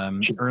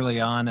early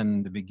on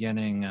in the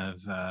beginning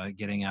of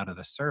getting out of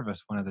the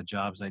service, one of the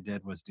jobs I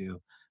did was do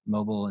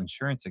mobile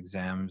insurance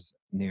exams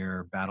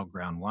near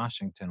Battleground,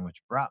 Washington,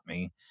 which brought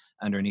me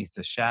underneath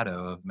the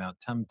shadow of Mount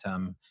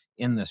Tumtum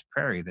in this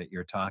prairie that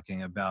you're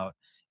talking about.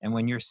 And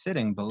when you're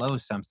sitting below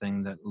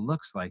something that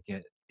looks like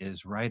it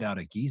is right out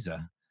of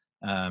Giza,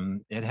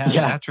 it has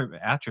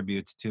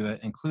attributes to it,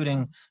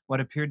 including what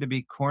appeared to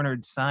be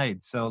cornered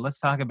sides. So let's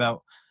talk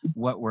about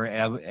what we're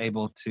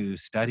able to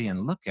study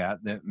and look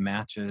at that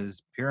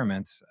matches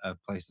pyramids of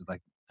places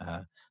like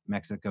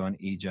Mexico and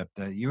Egypt.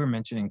 You were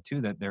mentioning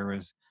too that there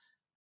was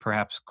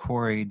perhaps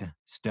quarried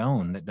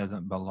stone that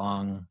doesn't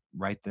belong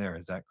right there.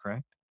 Is that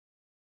correct?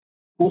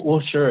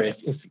 Well, sure.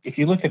 If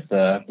you look at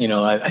the,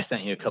 I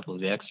sent you a couple of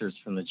the excerpts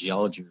from the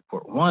geology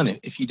report. One,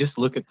 if you just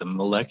look at the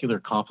molecular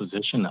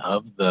composition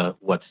of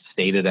what's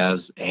stated as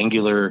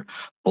angular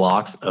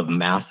blocks of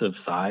massive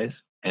size,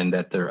 and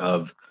that they're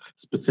of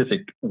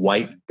specific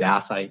white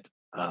dacite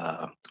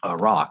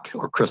rock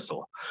or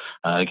crystal.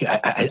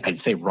 I'd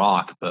say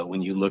rock, but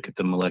when you look at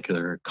the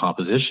molecular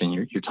composition,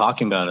 you're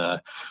talking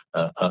about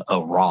a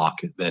rock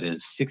that is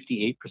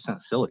 68%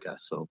 silica,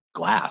 so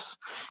glass.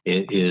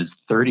 It is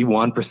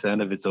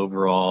 31% of its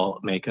overall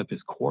makeup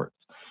is quartz.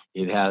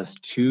 It has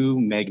two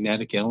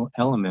magnetic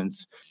elements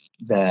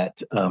that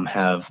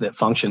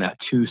function at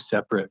two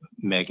separate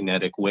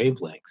magnetic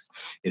wavelengths.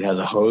 It has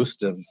a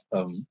host of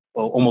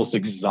almost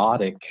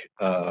exotic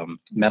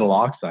metal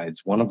oxides.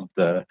 One of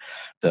the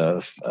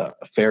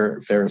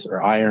ferrous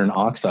or iron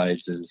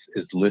oxides is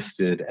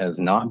listed as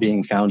not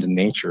being found in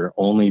nature,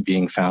 only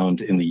being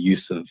found in the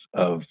use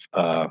of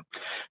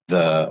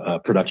the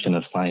production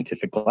of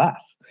scientific glass.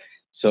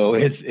 So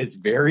it's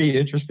very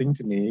interesting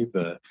to me,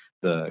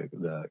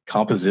 the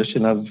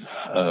composition of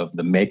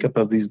the makeup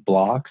of these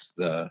blocks.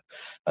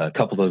 A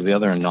couple of the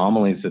other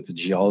anomalies that the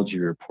geology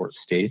report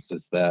states is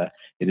that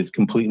it is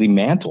completely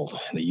mantled.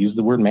 They use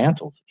the word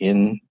mantled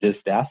in this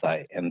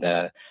dacite, and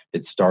that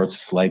it starts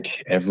like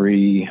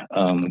every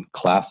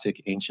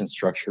classic ancient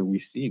structure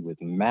we see,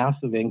 with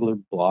massive angular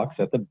blocks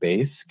at the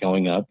base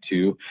going up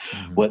to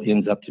what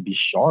ends up to be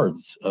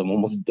shards of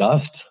almost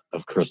dust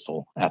of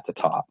crystal at the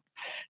top.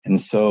 And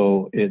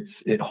so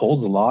it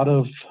holds a lot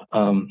of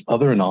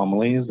other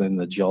anomalies. In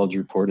the geology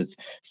report, it's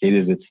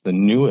stated it's the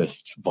newest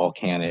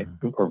volcanic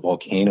or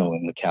volcano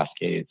in the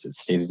Cascades. It's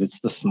stated it's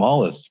the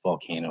smallest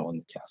volcano in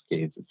the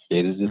Cascades. It's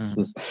stated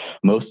it's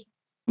the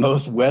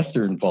most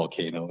western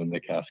volcano in the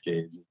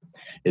Cascades.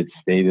 It's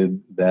stated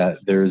that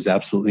there's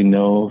absolutely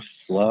no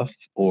slough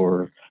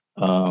or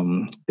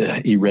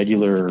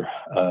irregular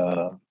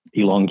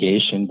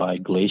elongation by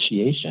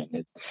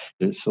glaciation.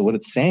 So what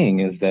it's saying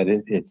is that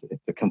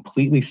it's a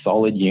completely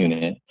solid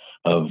unit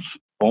of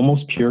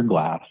almost pure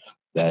glass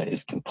that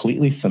is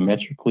completely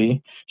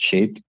symmetrically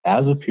shaped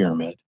as a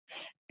pyramid,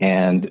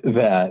 and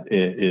that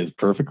it is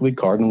perfectly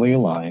cardinally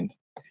aligned,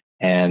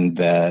 and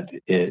that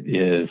it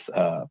is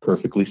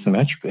perfectly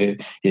symmetrical.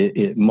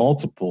 It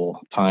multiple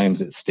times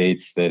it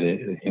states that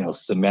it,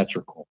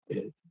 symmetrical,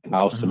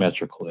 how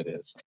symmetrical it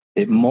is.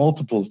 It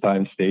multiple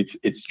times states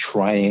its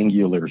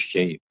triangular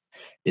shape.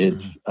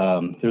 It's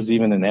there's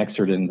even an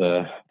excerpt in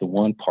the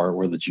one part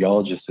where the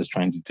geologist is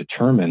trying to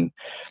determine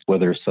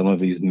whether some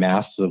of these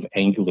massive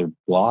angular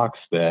blocks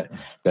that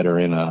are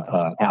in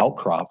a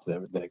outcrop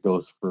that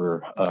goes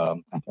for I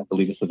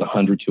believe it says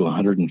 100 to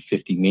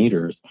 150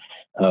 meters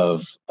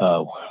of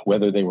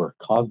whether they were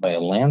caused by a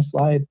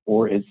landslide,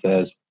 or it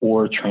says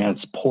or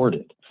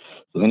transported.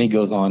 So then he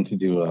goes on to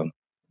do a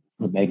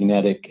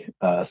magnetic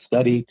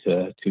study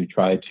to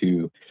try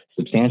to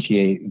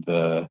substantiate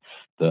the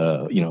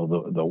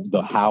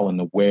how and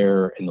the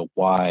where and the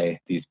why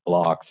these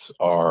blocks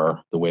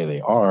are the way they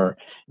are.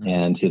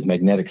 And his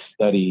magnetic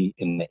study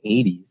in the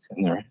 80s,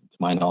 and there, to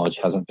my knowledge,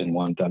 hasn't been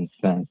one done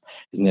since.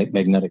 His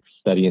magnetic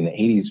study in the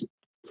 80s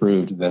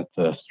proved that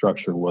the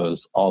structure was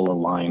all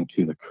aligned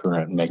to the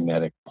current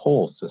magnetic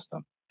pole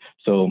system.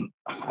 So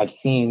I've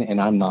seen,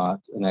 and I'm not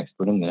an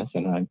expert in this,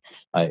 and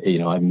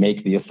I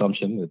make the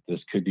assumption that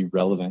this could be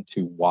relevant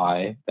to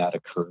why that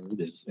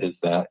occurred, is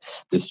that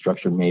this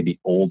structure may be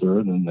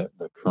older than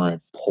the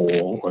current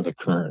pole or the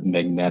current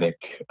magnetic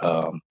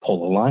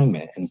pole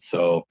alignment. And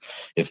so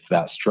if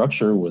that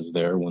structure was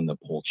there when the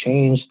pole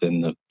changed,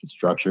 then the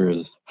structure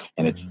is,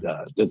 and its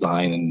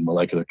design and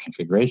molecular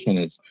configuration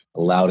has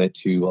allowed it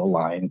to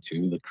align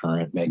to the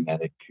current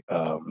magnetic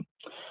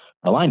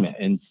alignment.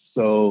 And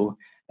so,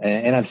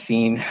 and I've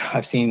seen,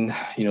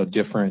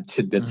 different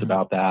tidbits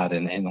about that.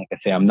 And like I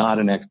say, I'm not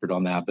an expert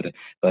on that, but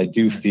I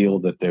do feel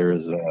that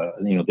there's,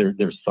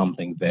 there's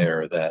something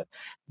there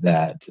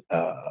that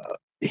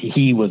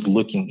he was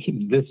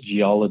looking, this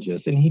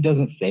geologist, and he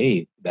doesn't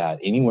say that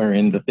anywhere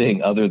in the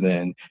thing other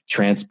than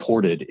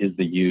transported is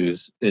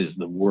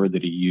the word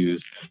that he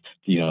used,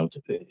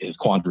 his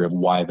quandary of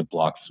why the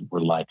blocks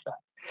were like that.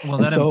 Well,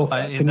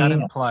 that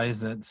implies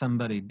that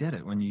somebody did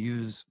it when you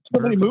use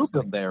somebody moved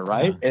them there,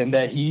 right? Yeah. And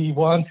that he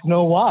wants to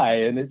know why.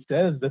 And it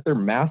says that they're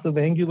massive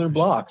angular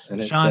blocks.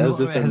 And Sean,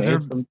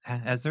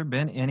 has there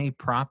been any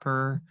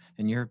proper,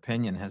 in your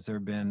opinion, has there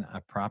been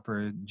a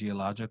proper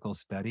geological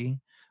study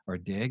or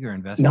dig or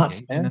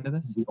investigation into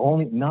this?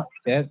 Not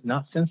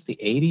since the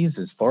 80s,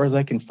 as far as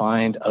I can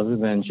find, other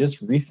than just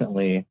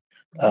recently.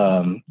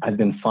 I've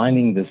been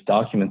finding this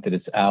document that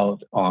it's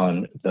out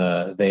on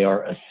they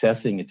are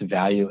assessing its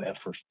value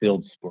for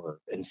fieldspar.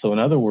 And so in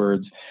other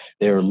words,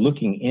 they're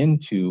looking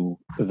into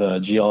the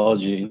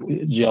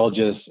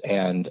geologists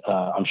and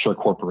I'm sure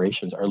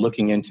corporations are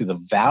looking into the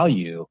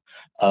value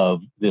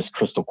of this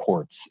crystal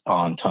quartz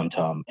on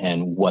Tumtum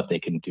and what they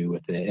can do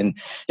with it. And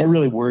it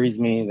really worries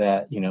me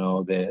that,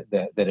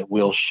 that it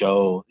will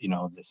show,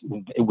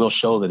 it will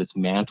show that it's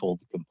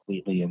mantled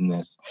completely in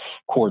this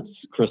quartz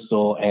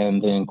crystal,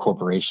 and then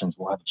corporations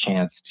will have a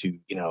chance to,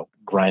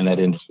 grind that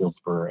into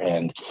fieldspar,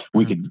 and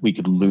we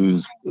could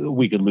lose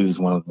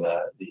one of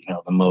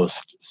the most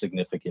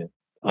significant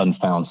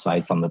unfound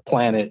sites on the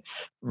planet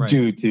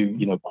due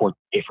to quartz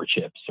wafer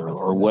chips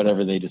or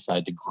whatever they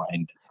decide to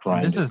grind.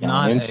 This is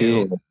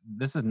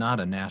not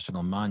a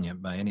national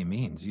monument by any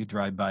means. You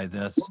drive by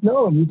this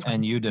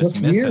and you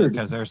dismiss it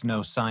because there's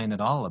no sign at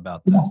all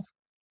about this.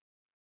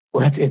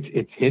 Well,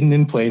 it's hidden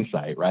in plain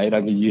sight, right? I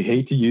mean, you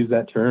hate to use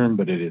that term,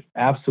 but it is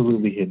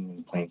absolutely hidden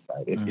in plain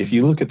sight. If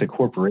you look at the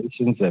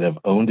corporations that have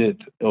owned it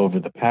over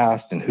the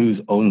past and who's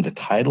owned the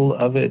title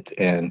of it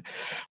and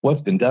what's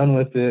been done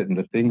with it and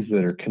the things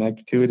that are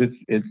connected to it,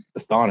 it's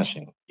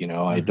astonishing.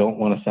 I don't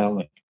want to sound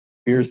like a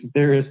conspiracy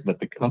theorist, but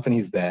the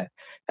companies that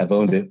have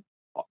owned it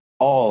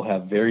all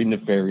have very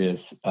nefarious,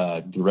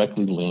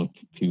 directly linked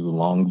to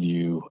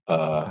Longview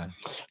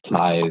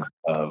ties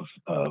of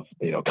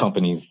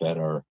companies that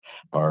are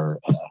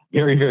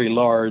very, very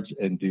large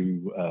and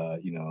do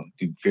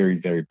very,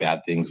 very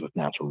bad things with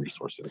natural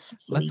resources. So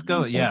let's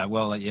go. Yeah,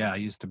 well, I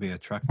used to be a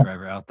truck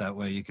driver out that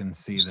way. You can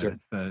see that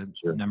it's the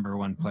number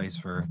one place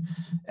for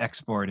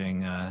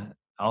exporting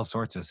all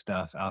sorts of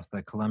stuff off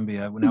the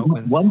Columbia.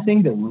 One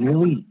thing that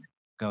really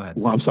Go ahead.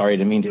 Well, I'm sorry, I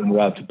didn't mean to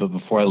interrupt, but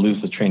before I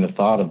lose the train of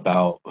thought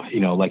about,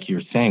 like you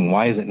were saying,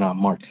 why is it not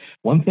marked?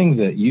 One thing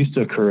that used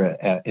to occur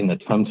in the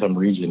Tumtum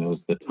region was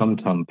the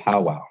Tumtum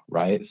powwow,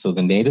 right? So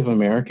the Native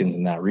Americans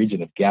in that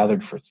region have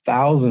gathered for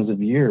thousands of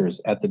years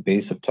at the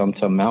base of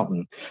Tumtum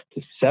Mountain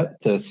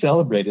to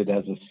celebrate it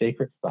as a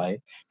sacred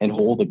site and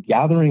hold a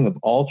gathering of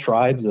all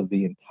tribes of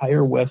the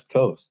entire West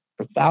Coast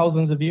for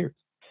thousands of years.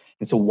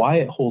 And so why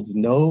it holds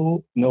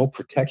no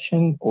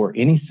protection or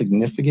any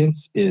significance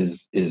is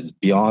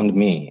beyond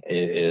me.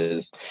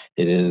 It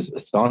is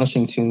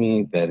astonishing to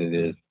me that it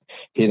is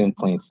hidden in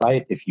plain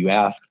sight. If you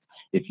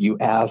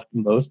ask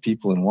most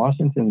people in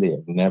Washington, they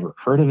have never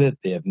heard of it.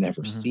 They have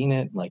never seen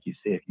it. Like you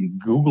say, if you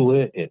Google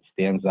it, it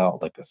stands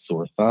out like a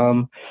sore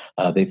thumb.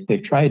 They've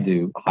tried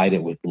to hide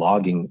it with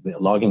logging. The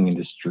logging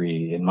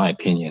industry, in my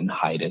opinion,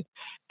 hide it.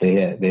 They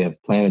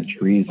have planted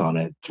trees on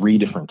it 3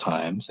 different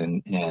times,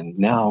 and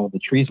now the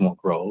trees won't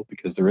grow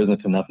because there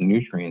isn't enough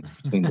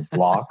nutrients between the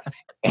blocks.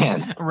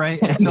 And right,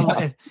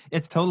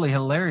 it's totally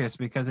hilarious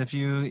because I've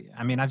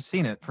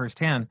seen it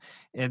firsthand.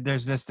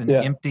 There's just an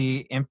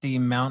empty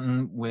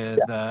mountain with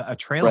a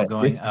trail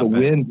going up.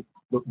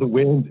 The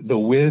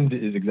wind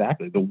is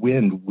exactly, the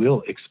wind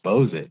will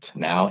expose it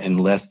now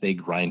unless they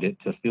grind it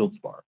to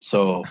fieldspar.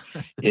 So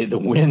the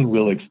wind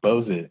will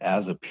expose it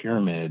as a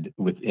pyramid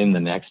within the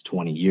next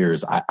 20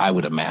 years. I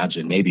would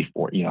imagine maybe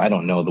 40, I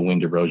don't know the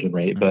wind erosion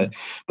rate, but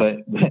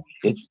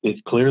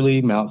it's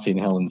clearly Mount St.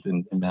 Helens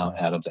and Mount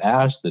Adams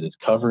ash that is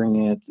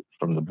covering it,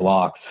 from the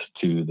blocks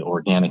to the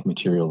organic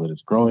material that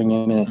is growing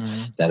in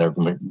it. That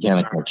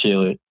organic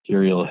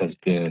material has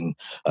been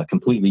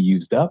completely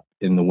used up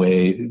in the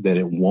way that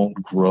it won't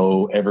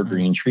grow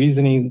evergreen trees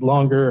any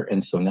longer.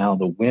 And so now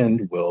the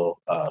wind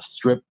will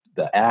strip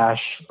the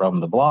ash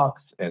from the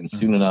blocks, and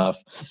soon enough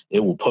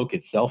it will poke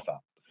itself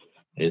out.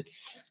 It's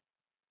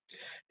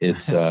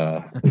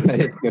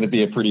going to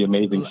be a pretty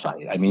amazing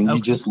sight. I mean,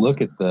 you just look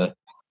at the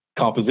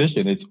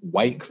composition. It's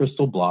white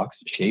crystal blocks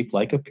shaped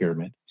like a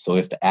pyramid. So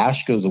if the ash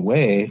goes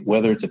away,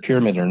 whether it's a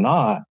pyramid or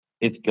not,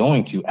 it's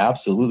going to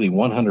absolutely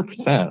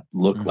 100%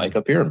 look like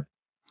a pyramid.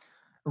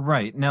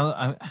 Right.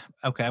 Now,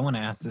 okay, I want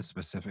to ask this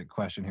specific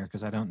question here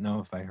because I don't know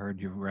if I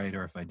heard you right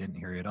or if I didn't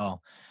hear you at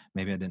all.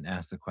 Maybe I didn't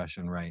ask the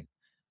question right,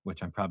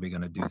 which I'm probably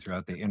going to do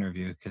throughout the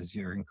interview because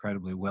you're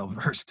incredibly well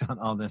versed on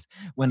all this.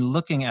 When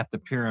looking at the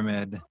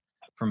pyramid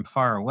from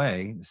far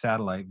away,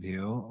 satellite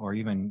view, or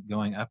even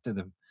going up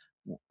to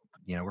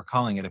we're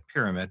calling it a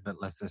pyramid, but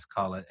let's just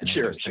call it an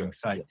interesting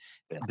site.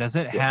 Yeah. Does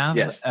it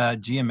have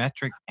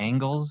geometric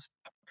angles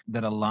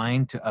that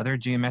align to other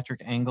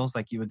geometric angles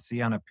like you would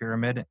see on a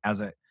pyramid as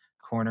it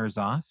corners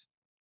off?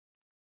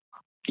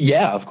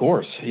 Yeah, of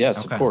course. Yes,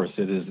 Okay. of course.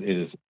 It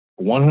is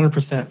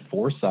 100%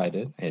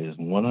 four-sided. It is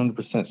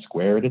 100%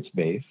 square at its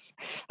base.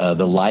 The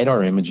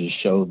LiDAR images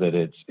show that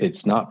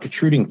it's not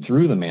protruding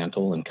through the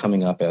mantle and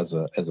coming up as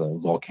a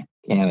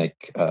volcanic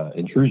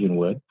intrusion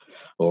would,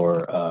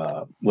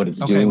 or what it's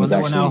doing. Well, is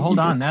actually, now hold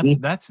on.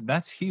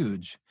 That's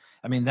huge.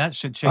 I mean, that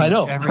should change I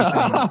know.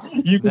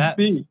 everything. You can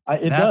see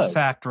it that does.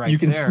 fact right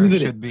there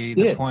should be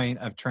the point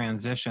of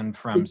transition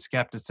from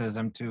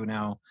skepticism to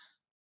now,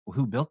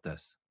 who built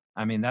this?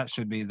 I mean, that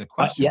should be the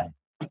question. Yeah.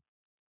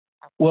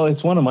 Well,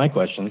 it's one of my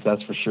questions,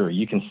 that's for sure.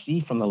 You can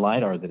see from the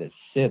LiDAR that it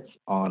sits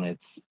on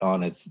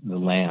the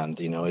land.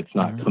 It's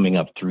not coming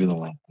up through the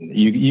land.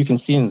 You can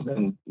see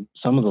in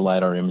some of the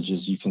LiDAR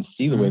images, you can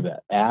see the way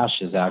that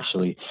ash is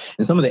actually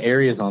in some of the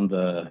areas on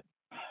the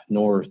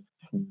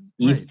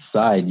northeast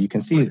side. You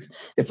can see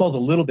it falls a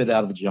little bit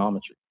out of the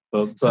geometry.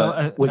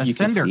 So a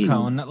cinder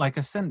cone,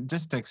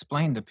 just to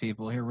explain to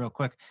people here real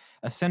quick,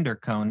 a cinder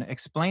cone,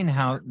 explain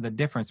how the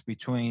difference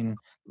between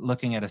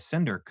looking at a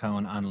cinder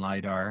cone on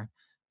LiDAR,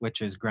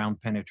 which is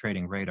ground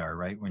penetrating radar,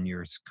 right? When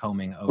you're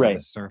combing over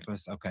the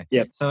surface. Okay.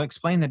 Yep. So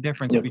explain the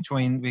difference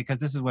between, because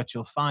this is what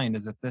you'll find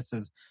is that this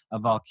is a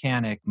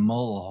volcanic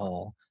mole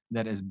hole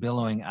that is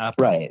billowing up.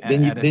 Right.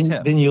 Then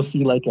you'll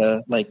see like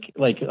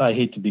I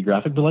hate to be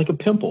graphic, but like a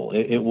pimple.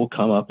 It will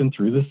come up and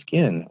through the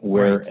skin.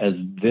 Whereas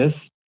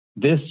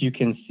this you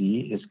can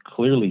see is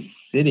clearly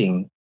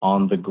sitting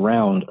on the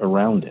ground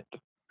around it.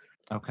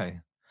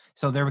 Okay.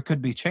 So there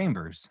could be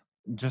chambers,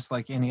 just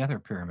like any other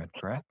pyramid,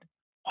 correct?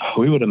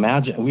 We would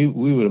imagine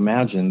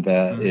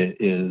that it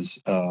is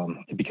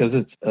because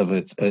it's of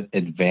its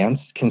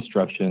advanced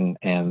construction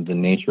and the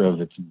nature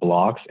of its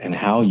blocks and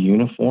how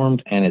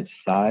uniformed and its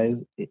size,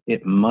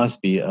 it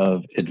must be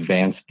of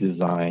advanced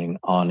design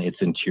on its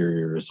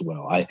interior as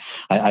well.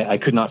 I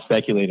could not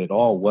speculate at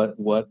all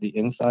what the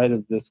inside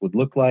of this would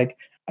look like.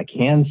 I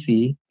can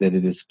see that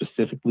it is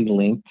specifically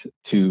linked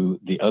to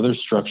the other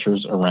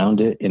structures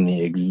around it in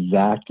the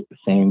exact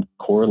same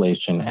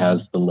correlation as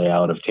the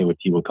layout of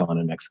Teotihuacan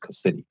in Mexico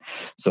City.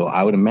 So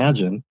I would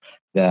imagine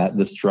that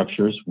the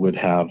structures would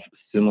have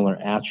similar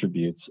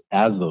attributes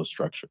as those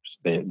structures.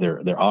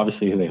 They're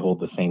obviously, they hold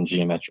the same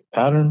geometric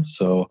pattern.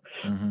 So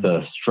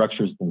the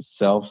structures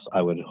themselves,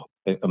 I would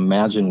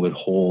imagine, would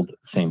hold the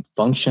same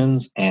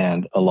functions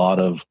and a lot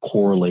of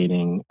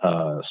correlating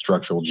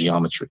structural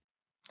geometry.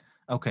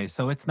 Okay,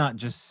 so it's not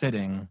just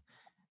sitting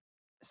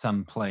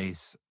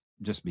someplace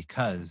just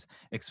because.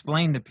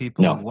 Explain to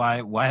people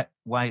why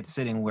it's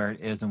sitting where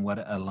it is and what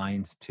it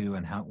aligns to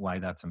and why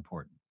that's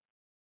important.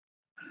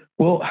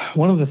 Well,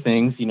 one of the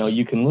things,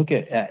 you can look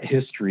at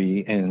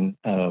history and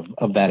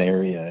of that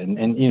area,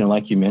 and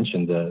like you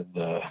mentioned,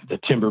 the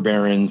timber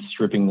barons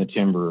stripping the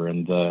timber,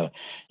 and the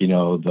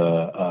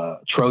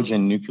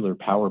Trojan nuclear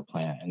power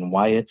plant, and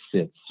why it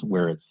sits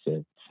where it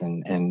sits,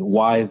 and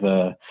why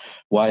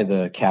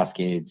the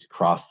Cascades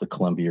cross the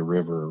Columbia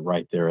River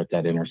right there at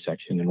that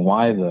intersection, and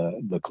why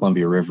the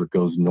Columbia River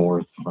goes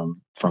north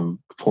from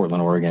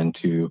Portland, Oregon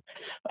to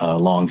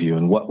Longview,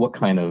 and what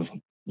kind of,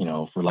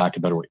 for lack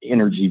of a better word,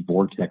 energy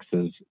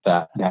vortexes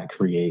that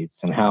creates,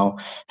 and how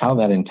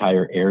that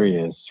entire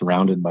area is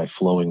surrounded by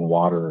flowing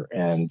water,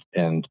 and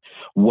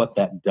what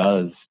that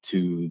does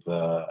to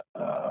the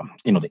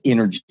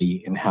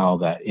energy, and how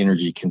that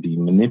energy can be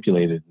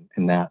manipulated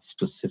in that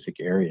specific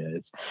area.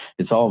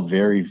 It's all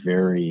very,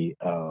 very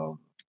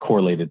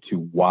correlated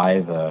to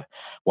why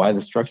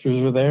the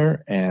structures are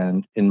there.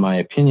 And in my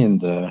opinion,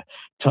 the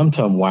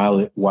Tumtum,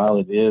 while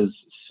it is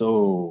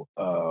so,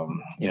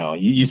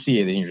 you see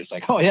it and you're just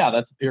like, oh yeah,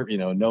 that's a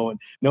pyramid.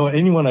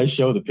 Anyone I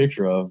show the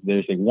picture of,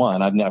 they say,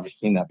 one, I've never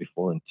seen that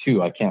before, and two,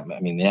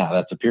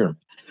 that's a pyramid.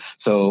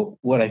 So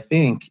what I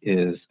think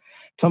is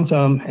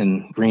Tumtum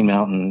and Green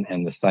Mountain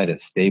and the site at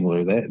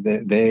Stabler,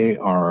 they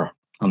are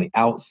on the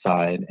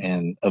outside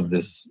and of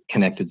this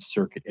connected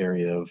circuit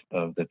area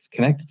of that's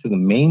connected to the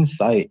main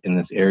site in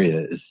this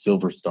area is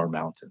Silver Star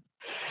Mountain.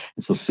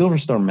 And so Silver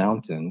Star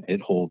Mountain,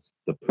 it holds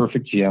the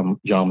perfect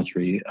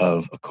geometry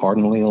of a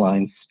cardinally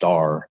aligned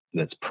star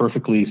that's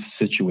perfectly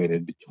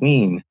situated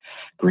between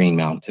Green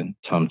Mountain,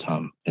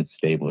 Tumtum, and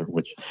Stabler,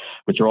 which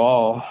are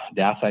all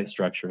dacite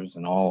structures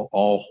and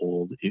all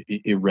hold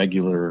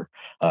irregular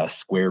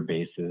square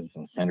bases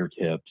and center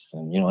tips,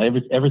 and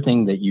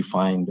everything that you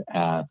find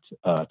at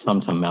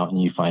Tumtum Mountain,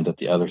 you find at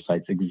the other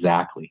sites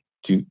exactly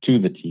to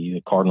the T,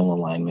 the cardinal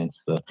alignments,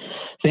 the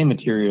same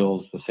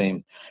materials, the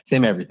same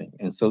everything.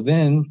 And so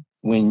then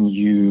when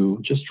you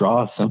just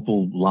draw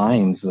simple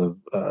lines of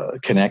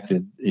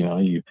connected,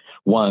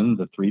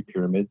 the three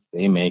pyramids,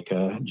 they make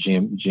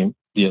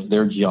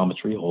their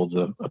geometry holds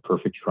a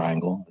perfect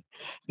triangle.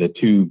 The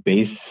two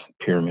base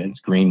pyramids,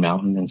 Green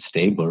Mountain and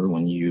Stabler,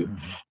 when you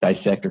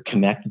dissect or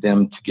connect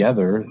them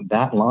together,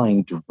 that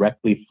line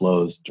directly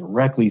flows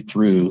directly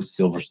through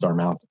Silver Star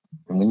Mountain.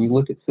 And when you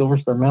look at Silver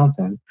Star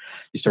Mountain,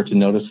 you start to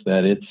notice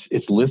that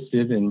it's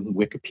listed in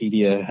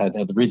Wikipedia.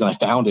 The reason I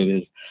found it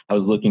is I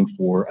was looking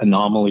for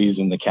anomalies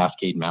in the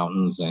Cascade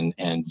Mountains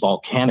and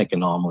volcanic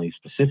anomalies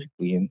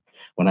specifically. And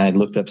when I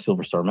looked up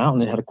Silver Star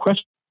Mountain, it had a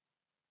question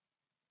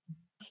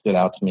stood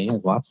out to me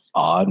as lots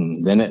odd.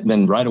 And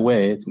then right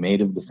away, it's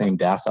made of the same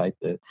dacite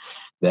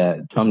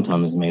that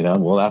Tumtum is made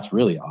of. Well, that's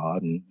really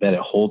odd, and that it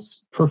holds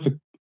perfect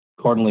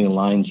cardinally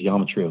aligned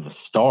geometry of a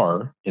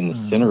star in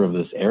the center of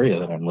this area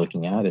that I'm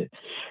looking at. It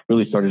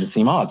really started to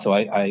seem odd. So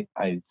I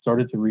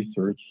started to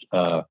research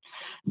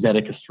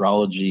Vedic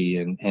astrology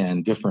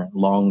and different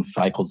long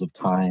cycles of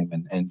time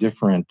and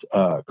different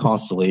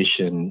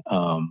constellation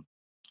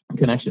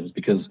connections,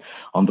 because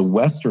on the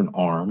western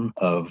arm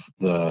of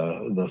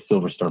the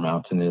Silver Star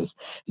Mountain is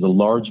a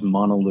large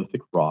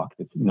monolithic rock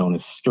that's known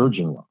as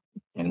Sturgeon Rock.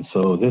 And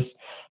so this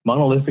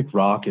monolithic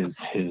rock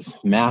is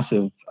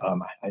massive.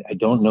 I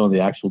don't know the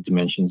actual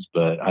dimensions,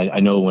 but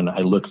I know when I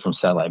look from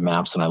satellite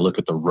maps and I look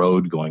at the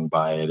road going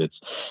by it, it's,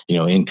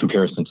 in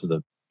comparison to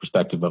the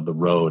perspective of the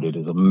road, it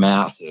is a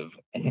massive,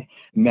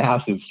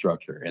 massive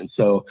structure. And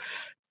so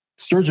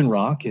Sturgeon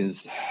Rock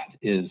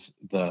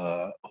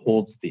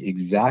holds the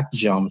exact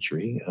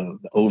geometry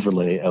of the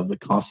overlay of the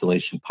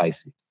constellation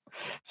Pisces.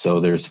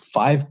 So there's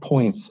 5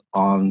 points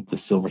on the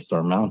Silver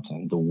Star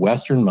Mountain, the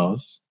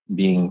westernmost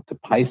being the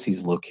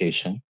Pisces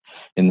location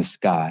in the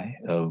sky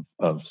of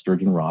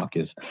Sturgeon Rock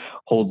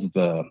holds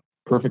the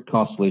perfect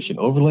constellation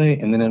overlay,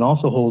 and then it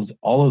also holds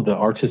all of the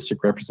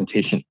artistic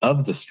representation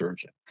of the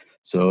sturgeon.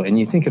 So, and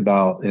you think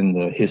about in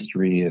the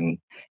history and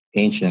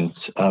ancient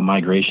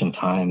migration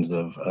times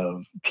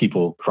of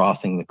people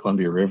crossing the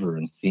Columbia River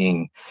and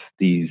seeing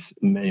these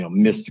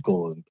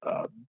mystical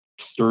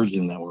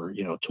sturgeon that were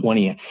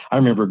 20. I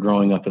remember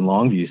growing up in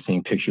Longview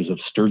seeing pictures of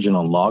sturgeon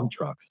on log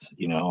trucks.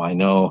 I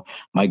know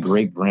my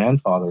great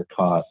grandfather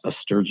caught a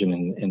sturgeon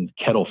in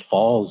Kettle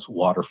Falls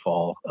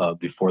waterfall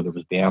before there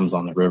was dams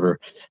on the river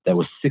that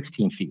was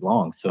 16 feet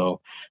long.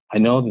 So I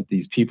know that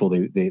these people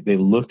they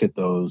looked at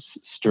those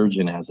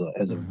sturgeon as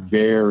a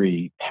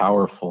very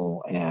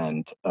powerful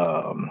and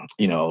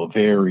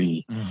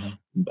very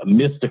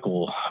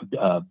mystical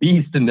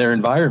beast in their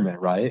environment,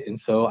 right? And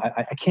so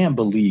I can't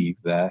believe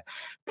that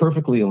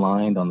perfectly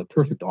aligned on the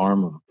perfect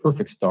arm of a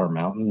perfect star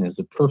mountain is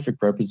a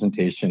perfect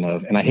representation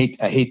of, and I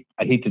hate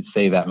to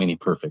say that many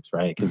perfects,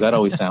 right? Because that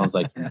always sounds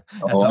like,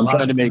 I'm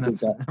trying to make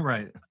this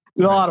right.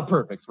 There's a lot of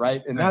perfects,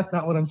 right? And that's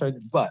not what I'm trying to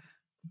do. But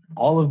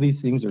all of these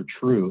things are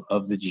true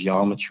of the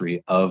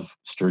geometry of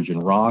Sturgeon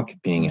Rock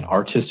being an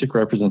artistic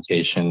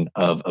representation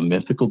of a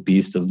mythical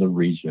beast of the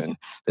region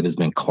that has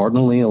been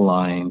cardinally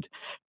aligned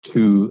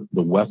to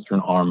the western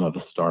arm of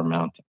a star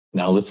mountain.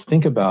 Now let's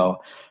think about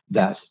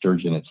that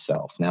sturgeon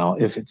itself. Now,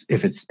 if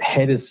its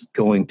head is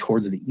going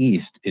towards the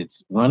east, it's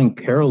running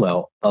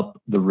parallel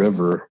up the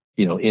river,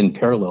 in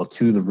parallel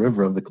to the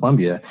river of the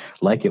Columbia,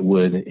 like it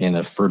would in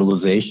a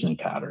fertilization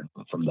pattern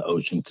from the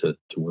ocean to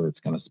where it's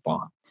going to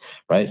spawn,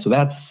 right? So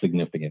that's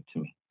significant to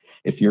me.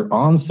 If you're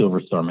on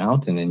Silver Star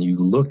Mountain and you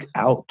look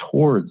out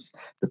towards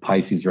the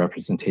Pisces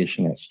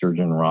representation at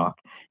Sturgeon Rock,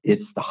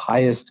 it's the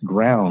highest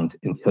ground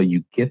until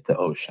you get to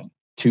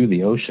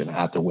the ocean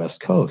at the west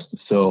coast.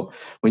 So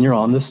when you're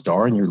on the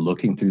star and you're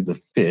looking through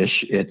the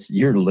fish,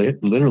 you're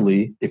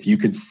literally, if you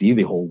could see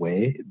the whole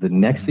way, the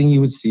next thing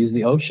you would see is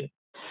the ocean.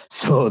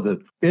 So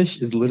the fish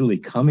is literally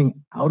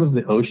coming out of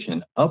the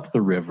ocean, up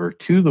the river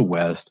to the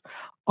west,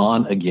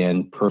 on,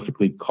 again,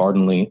 perfectly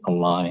cardinally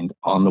aligned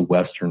on the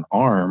western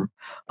arm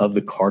of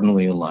the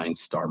cardinally aligned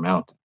star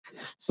mountain.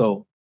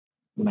 So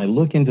when I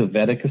look into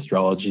Vedic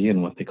astrology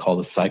and what they call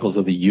the cycles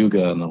of the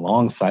Yuga and the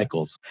long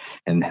cycles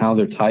and how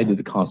they're tied to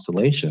the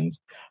constellations,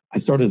 I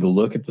started to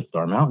look at the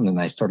star mountain and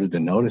I started to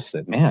notice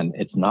that, man,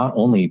 it's not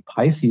only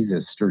Pisces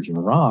as Sturgeon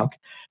Rock,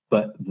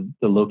 but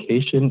the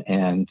location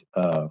and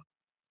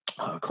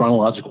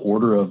chronological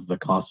order of the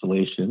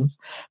constellations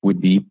would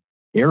be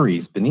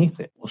Aries beneath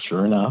it. Well,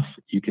 sure enough,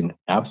 you can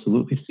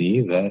absolutely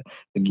see that,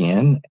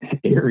 again,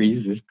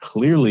 Aries is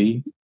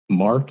clearly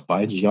marked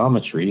by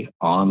geometry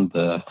on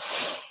the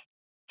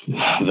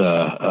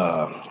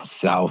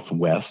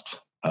southwest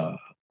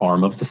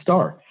arm of the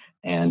star.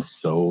 And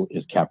so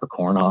is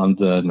Capricorn on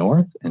the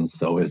north, and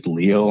so is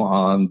Leo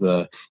on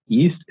the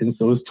east, and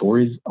so is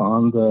Taurus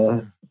on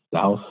the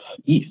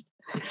southeast.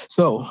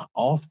 So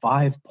all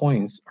 5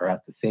 points are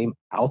at the same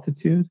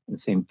altitude, the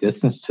same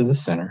distance to the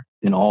center,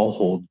 and all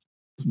hold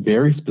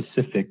very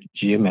specific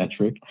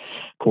geometric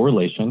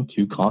correlation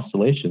to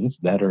constellations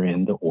that are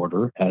in the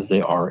order as they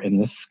are in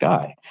the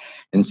sky.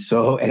 And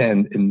so,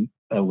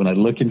 when I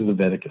look into the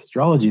Vedic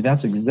astrology,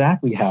 that's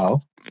exactly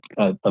how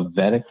a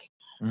Vedic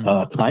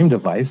time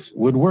device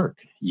would work.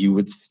 You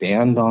would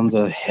stand on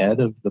the head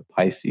of the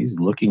Pisces,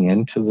 looking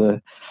into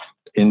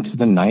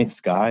the night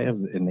sky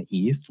in the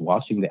east,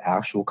 watching the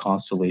actual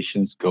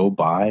constellations go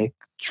by,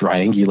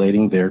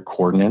 triangulating their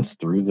coordinates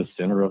through the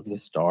center of the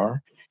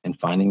star, and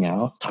finding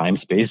out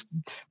time-space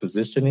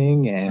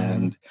positioning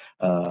and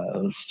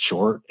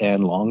short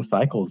and long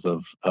cycles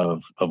of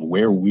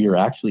where we are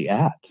actually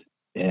at.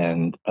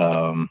 And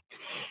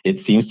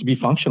it seems to be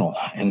functional.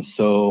 And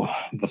so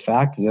the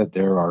fact that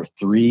there are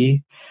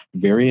 3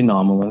 very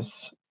anomalous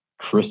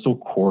crystal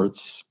quartz,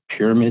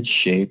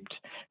 pyramid-shaped,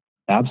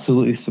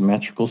 absolutely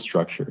symmetrical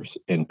structures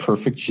in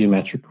perfect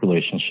geometric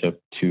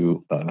relationship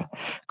to a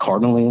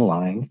cardinally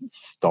aligned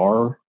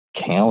star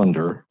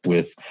calendar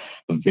with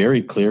a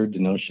very clear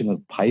denotion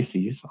of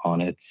Pisces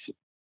on its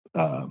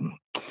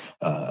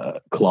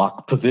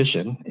clock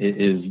position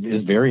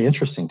is very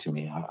interesting to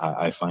me.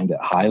 I find it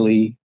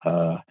highly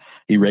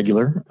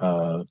irregular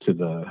to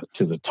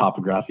the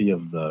topography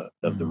of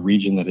the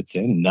region that it's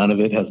in. None of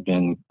it has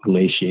been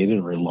glaciated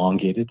or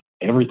elongated.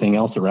 Everything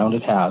else around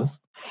it has,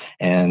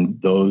 and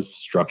those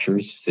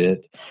structures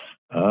sit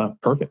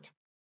perfect.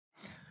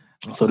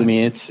 So to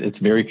me, it's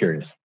very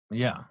curious.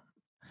 Yeah,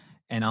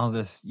 and all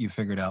this you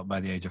figured out by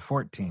the age of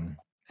 14.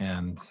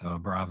 And so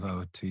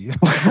bravo to you.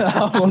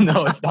 Oh,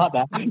 no, it's not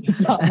that. It's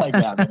not like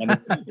that, man.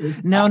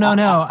 No.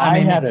 I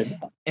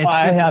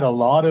had a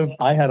lot of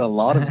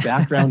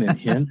background and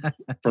hints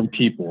from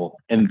people.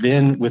 And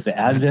then with the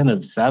advent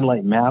of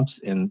satellite maps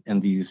and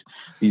these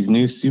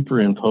new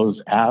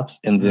superimposed apps,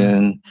 and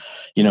then,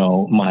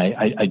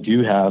 I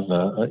do have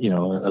a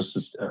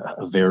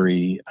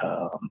very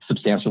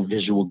substantial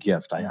visual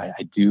gift. I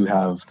do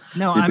have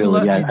the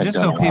ability. Just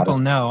so people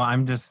know,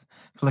 I'm just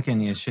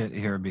flicking you shit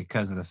here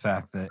because of the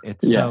fact that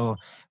it's so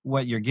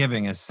what you're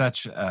giving is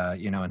such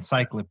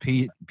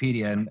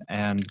encyclopedia,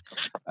 and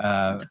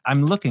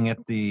I'm looking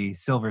at the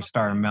Silver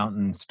Star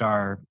Mountain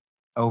star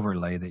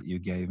overlay that you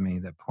gave me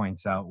that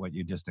points out what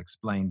you just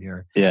explained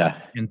here. Yeah,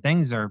 and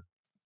things are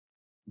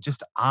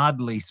just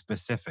oddly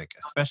specific,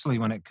 especially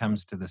when it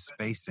comes to the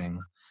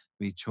spacing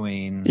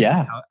between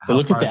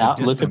look at the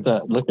altitude.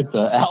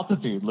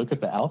 Look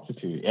at the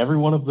altitude. Every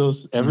one of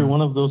those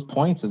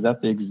points is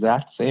at the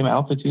exact same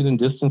altitude and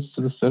distance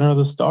to the center of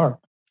the star.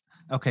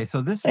 Okay,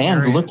 so this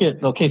area...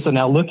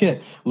 now look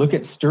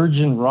at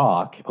Sturgeon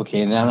Rock.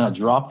 Okay, and now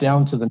drop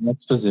down to the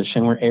next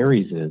position where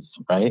Aries is,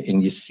 right?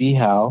 And you see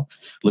how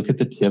look at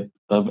the tip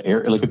of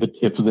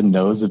the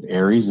nose of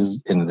Aries is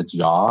in the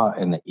jaw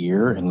and the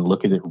ear, and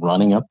look at it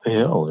running up the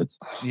hill.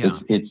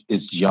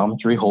 Its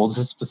geometry holds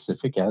as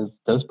specific as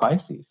does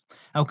Pisces.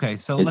 Okay,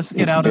 so let's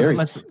get out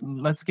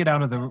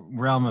of the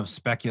realm of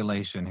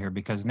speculation here,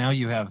 because now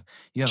you have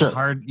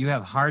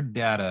hard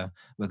data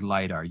with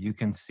LiDAR. You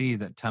can see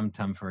that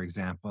Tumtum, for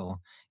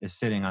example, is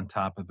sitting on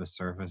top of a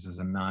surface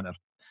and not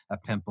a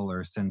pimple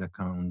or a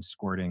cinder-cone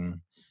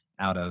squirting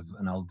out of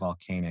an old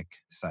volcanic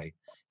site.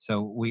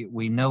 So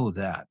we know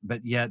that,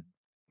 but yet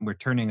we're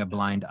turning a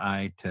blind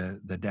eye to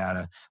the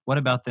data. What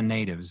about the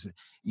natives?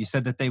 You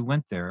said that they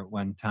went there at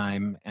one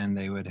time and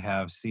they would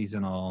have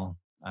seasonal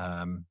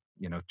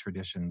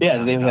traditions.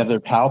 Yeah, they would have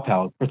their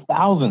powwows for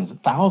thousands.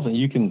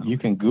 You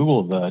can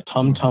Google the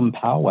Tumtum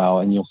powwow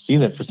and you'll see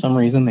that for some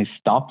reason they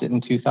stopped it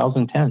in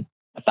 2010.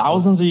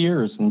 Thousands of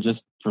years, and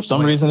just for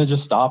some reason it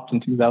just stopped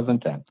in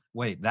 2010.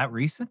 Wait, that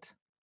recent?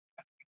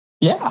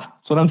 Yeah,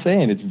 that's what I'm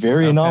saying. It's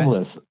very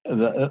anomalous.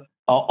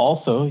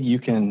 Also, you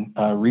can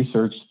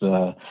research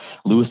the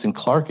Lewis and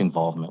Clark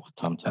involvement with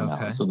Tumtum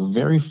Mountain. So the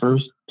very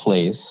first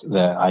place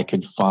that I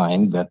could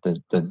find that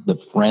the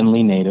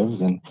friendly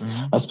natives, and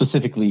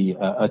specifically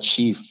a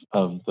chief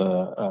of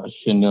the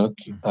Chinook,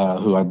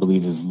 who I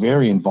believe is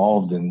very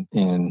involved in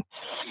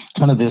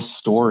kind of this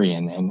story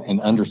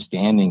and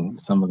understanding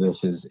some of this,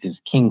 is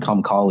King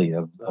Kamkali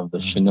of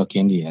the Chinook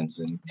Indians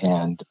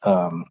and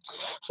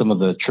some of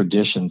the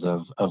traditions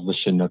of the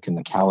Chinook and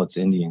the Cowlitz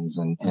Indians,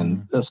 and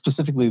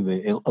specifically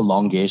the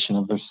elongation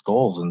of their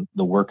skulls, and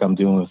the work I'm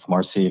doing with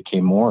Marcia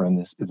K. Moore and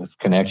this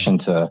connection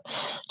to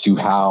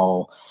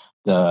how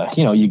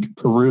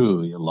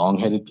Peru,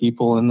 long-headed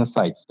people in the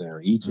sites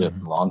there,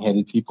 Egypt,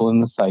 long-headed people in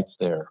the sites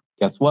there.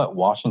 Guess what?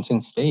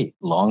 Washington State,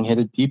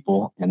 long-headed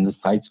people and the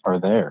sites are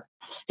there.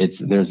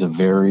 There's a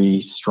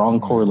very strong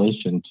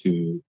correlation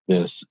to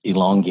this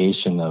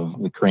elongation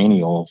of the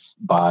cranials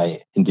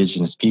by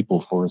indigenous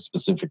people for a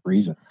specific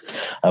reason.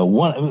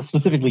 One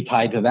specifically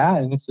tied to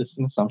that, and it's just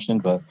an assumption,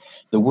 but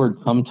the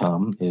word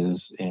tum-tum is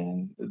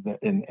in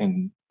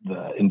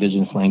the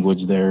indigenous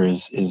language there is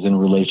in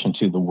relation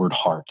to the word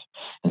heart.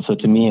 And so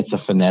to me, it's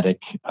a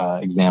phonetic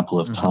example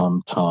of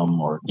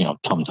tum-tum, or,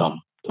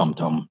 tum-tum,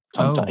 tum-tum,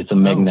 tum-tum. It's a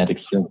magnetic,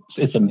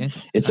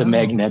 it's a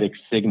magnetic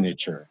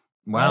signature.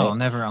 Wow,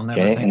 right? I'll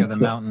never think of the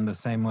mountain the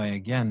same way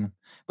again.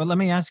 But let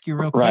me ask you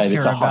real quick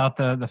here about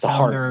the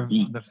founder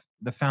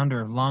the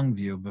founder of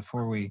Longview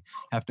before we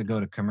have to go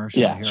to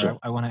commercial here. Sure.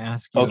 I want to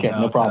ask you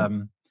about no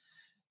problem.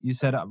 You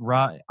said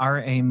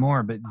R.A.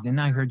 Moore, but then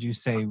I heard you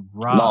say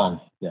Ra. Long,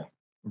 yeah.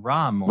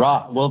 Ra Moore.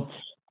 Ra, well,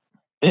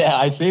 Yeah,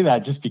 I say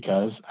that just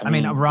because. I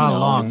mean, You raw know,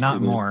 long, not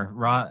it is. more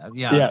raw.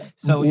 Yeah. Yeah,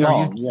 So are you,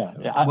 long.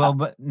 Yeah. well,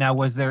 but now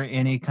was there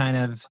any kind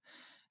of Is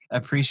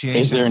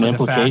appreciation there an for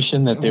the fact,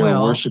 implication that they were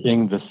well,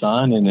 worshiping the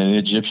sun in an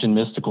Egyptian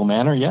mystical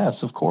manner? Yes,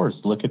 of course.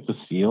 Look at the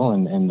seal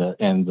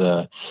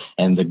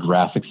and the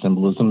graphic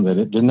symbolism that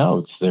it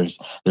denotes. There's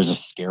a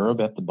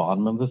scarab at the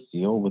bottom of the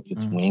seal with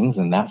its wings,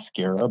 and that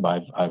scarab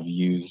I've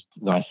used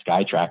my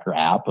Sky Tracker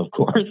app, of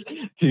course,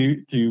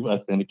 to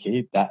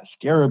authenticate. That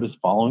scarab is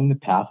following the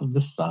path of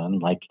the sun.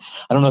 Like,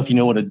 I don't know if you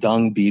know what a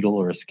dung beetle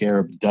or a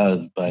scarab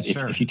does, but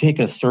sure. if you take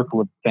a circle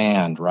of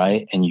sand,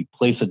 right, and you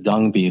place a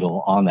dung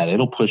beetle on that,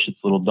 it'll push its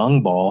little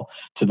dung ball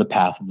to the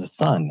path of the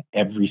sun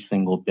every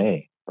single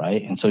day,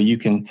 right? And so you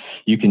can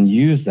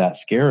use that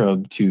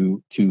scarab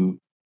to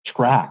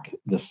track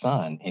the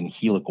sun in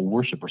helical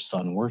worship or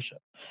sun worship.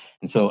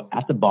 And so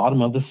at the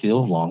bottom of the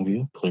seal of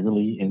Longview,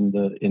 clearly in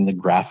the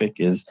graphic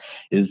is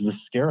the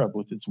scarab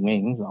with its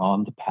wings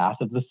on the path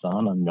of the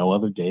sun on no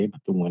other day but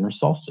the winter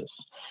solstice.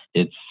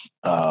 It's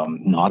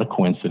not a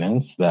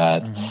coincidence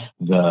that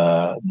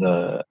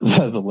the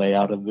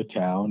layout of the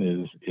town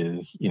is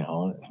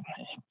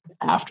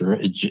after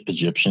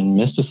Egyptian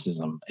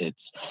mysticism.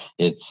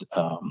 It's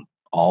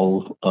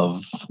all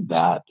of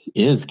that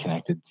is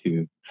connected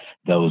to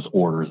those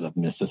orders of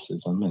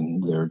mysticism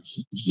and their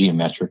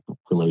geometric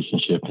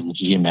relationship and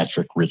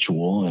geometric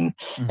ritual and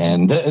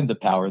the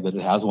power that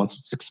it has once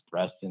it's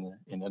expressed in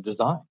a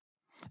design.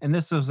 And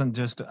this wasn't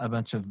just a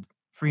bunch of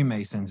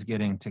Freemasons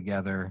getting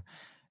together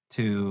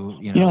to,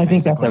 I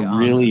think that's a basically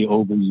really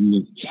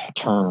overused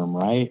term,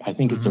 right? I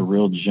think it's a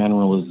real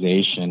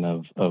generalization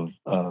of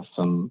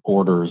some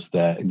orders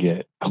that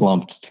get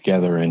clumped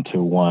together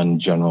into one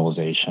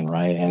generalization,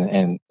 right?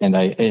 And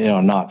I,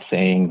 I'm not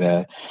saying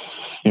that,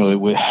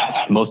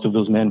 most of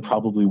those men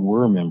probably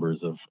were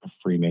members of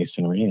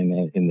Freemasonry,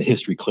 and the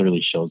history clearly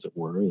shows it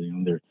were.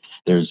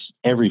 There's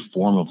every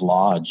form of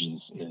lodge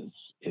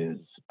is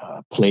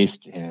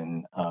placed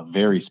in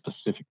very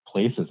specific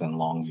places in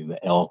Longview.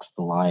 The elks,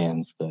 the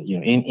lions,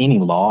 in any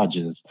lodge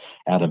is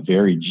at a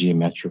very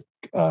geometric,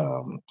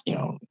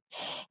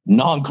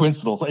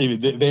 non-coincidental.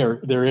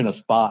 They're in a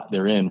spot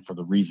they're in for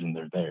the reason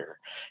they're there.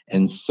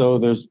 And so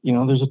there's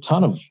a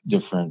ton of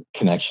different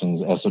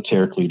connections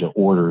esoterically to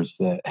orders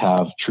that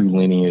have true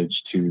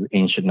lineage to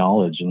ancient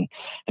knowledge. And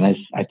I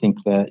think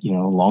that,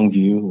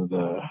 Longview,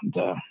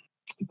 the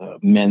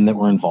men that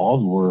were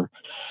involved were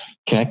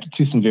connected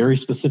to some very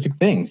specific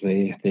things.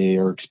 They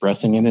are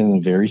expressing it in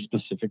a very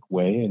specific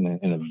way,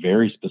 in a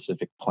very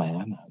specific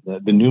plan.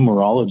 The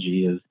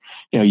numerology is,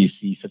 you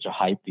see such a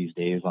hype these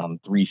days on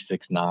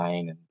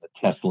 369 and the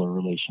Tesla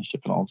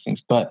relationship and all those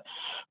things. But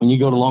when you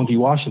go to Longview,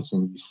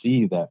 Washington, you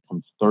see that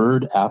from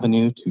 3rd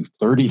Avenue to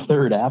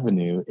 33rd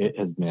Avenue, it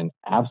has been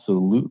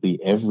absolutely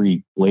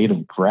every blade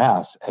of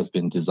grass has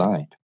been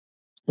designed.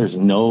 There's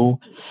no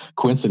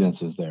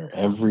coincidences there.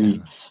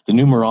 The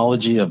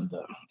numerology of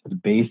the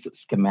base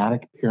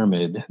schematic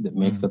pyramid that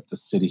makes up the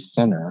city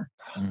center,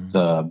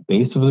 the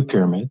base of the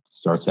pyramid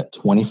starts at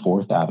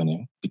 24th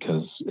Avenue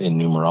because in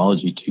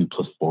numerology, 2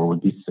 + 4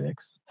 would be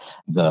 6.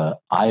 The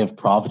Eye of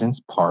Providence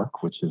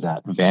Park, which is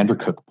at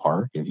Vandercook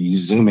Park. If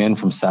you zoom in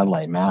from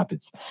satellite map,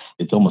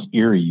 it's almost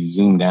eerie. You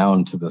zoom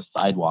down to the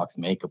sidewalks,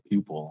 make a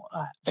pupil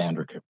at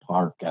Vandercook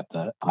Park at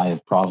the Eye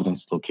of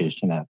Providence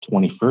location at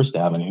 21st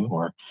Avenue,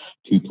 or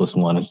 2 +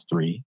 1 is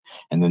 3.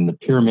 And then the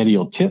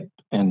pyramidal tip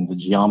and the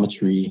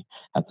geometry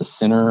at the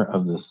center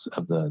of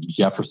the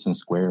Jefferson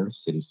Square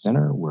City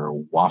Center, where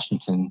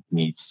Washington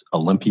meets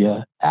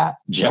Olympia at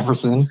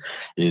Jefferson,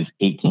 is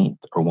 18th,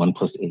 or 1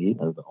 + 8,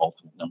 or the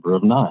ultimate number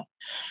of 9.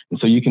 And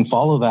so you can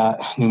follow that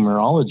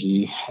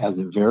numerology as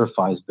it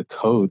verifies the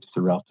code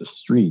throughout the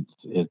streets.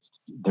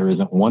 There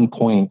isn't one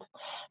point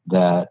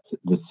that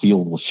the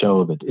seal will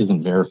show that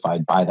isn't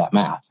verified by that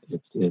math.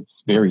 It's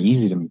very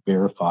easy to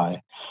verify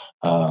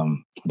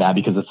that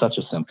because it's such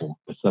a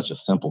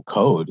simple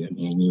code. I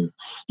mean,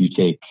 you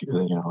take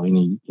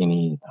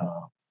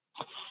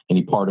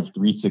any part of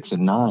 3, 6,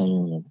 and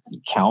 9,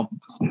 you count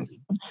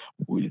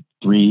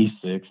 3,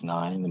 6,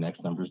 9. The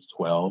next number is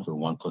 12, or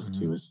 1 +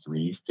 2 is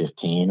 3.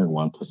 15, or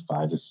 1 +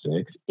 5 is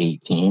 6.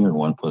 18, or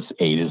 1 +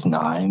 8 is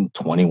 9.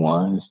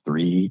 21 is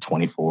 3.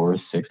 24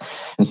 is 6,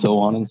 and so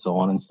on and so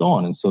on and so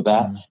on. And so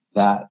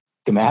that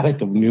schematic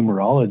of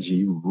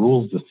numerology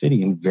rules the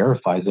city and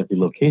verifies every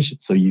location.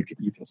 So you can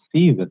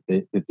see that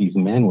these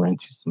men were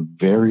into some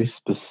very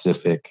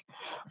specific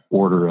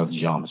order of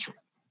geometry.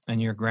 And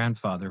your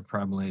grandfather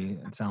probably,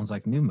 it sounds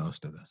like, knew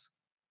most of this.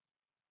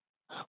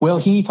 Well,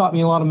 he taught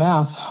me a lot of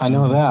math. I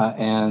know that,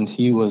 and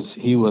he was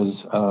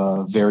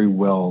very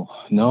well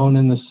known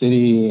in the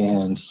city,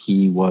 and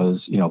he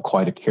was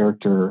quite a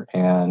character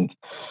and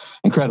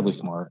incredibly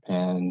smart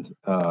and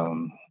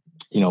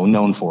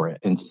known for it.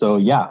 And so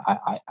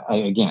I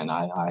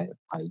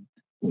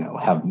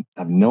have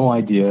no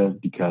idea,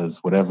 because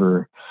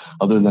whatever,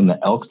 other than the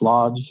Elks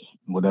Lodge,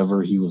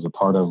 whatever he was a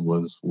part of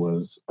was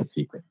a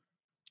secret.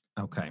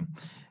 Okay.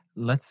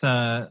 Let's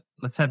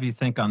have you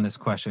think on this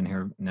question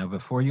here. Now,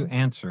 before you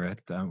answer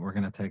it, we're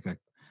going to take a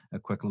a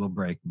quick little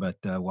break. But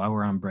while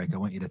we're on break, I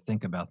want you to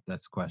think about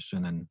this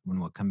question, and when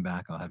we'll come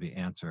back, I'll have you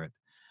answer it.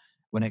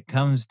 When it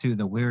comes to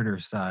the weirder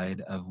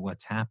side of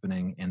what's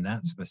happening in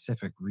that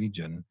specific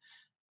region,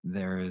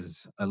 there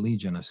is a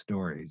legion of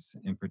stories,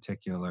 in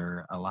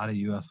particular, a lot of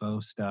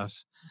UFO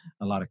stuff,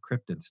 a lot of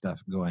cryptid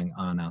stuff going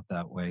on out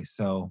that way.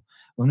 So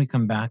when we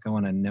come back, I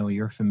want to know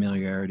your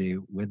familiarity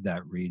with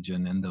that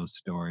region and those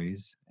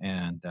stories,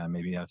 and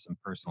maybe you have some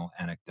personal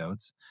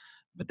anecdotes.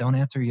 But don't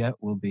answer yet.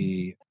 We'll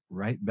be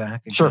right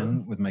back Sure.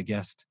 again with my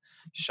guest,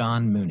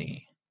 Sean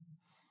Mooney.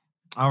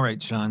 All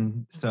right,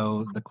 Sean.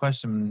 So the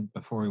question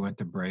before we went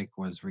to break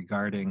was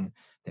regarding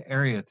the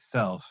area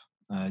itself.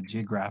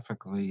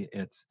 Geographically,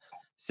 it's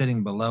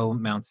sitting below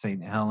Mount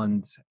St.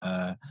 Helens,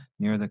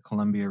 near the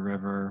Columbia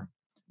River,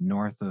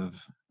 north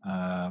of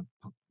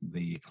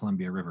the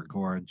Columbia River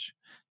Gorge,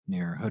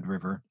 near Hood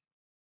River,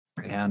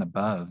 and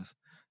above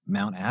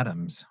Mount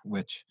Adams,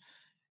 which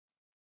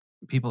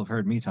people have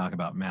heard me talk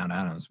about Mount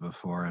Adams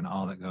before and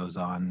all that goes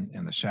on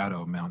in the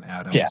shadow of Mount Yeah,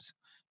 Adams.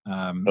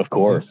 of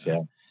course. Yeah.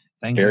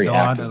 Things that Very go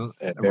active. on,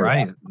 Very right?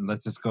 active.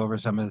 Let's just go over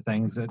some of the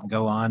things that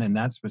go on in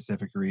that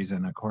specific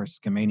reason. Of course,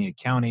 Skamania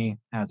County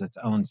has its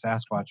own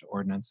Sasquatch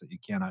ordinance that you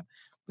cannot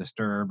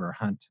disturb or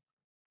hunt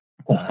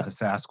a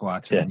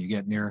Sasquatch. And Yeah. then you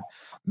get near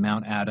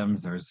Mount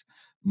Adams, there's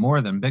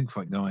more than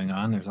Bigfoot going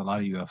on. There's a lot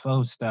of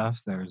UFO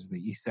stuff. There's the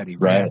East City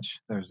Right.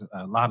 Ranch. There's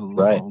a lot of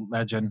Right. local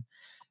legend.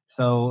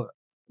 So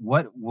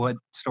what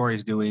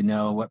stories do we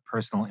know? What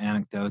personal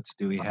anecdotes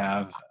do we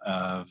have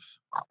of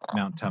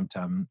Mount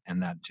Tumtum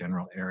and that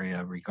general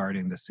area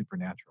regarding the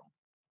supernatural?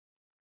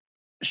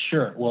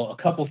 Sure. Well, a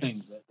couple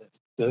things that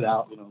stood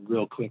out,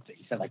 real quick that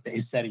you said, like the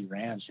Isetti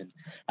Ranch, and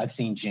I've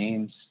seen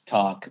James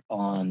talk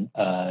on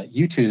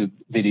YouTube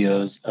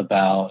videos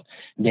about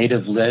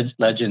native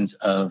legends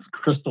of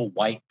crystal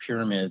white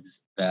pyramids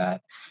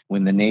that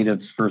when the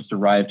natives first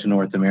arrived to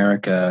North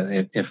America,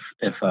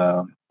 if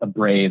a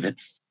brave had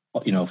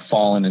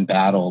fallen in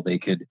battle, they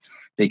could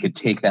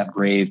take that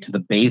brave to the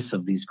base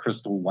of these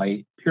crystal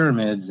white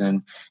pyramids,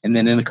 and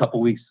then in a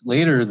couple weeks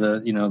later,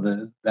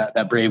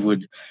 that brave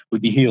would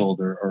be healed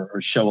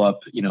or show up,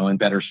 in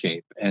better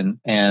shape. And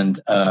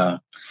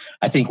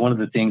I think one of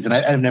the things, and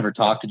I've never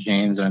talked to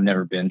James, and I've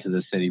never been to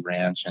the city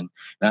ranch, and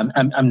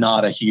I'm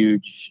not a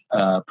huge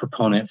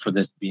proponent for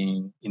this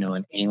being,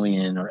 an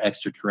alien or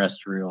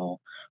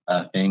extraterrestrial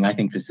thing. I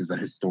think this is a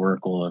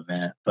historical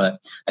event, but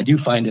I do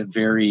find it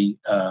very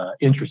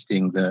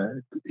interesting,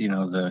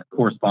 the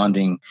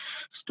corresponding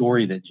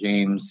story that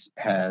James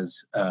has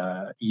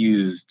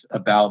used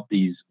about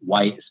these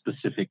white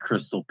specific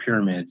crystal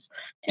pyramids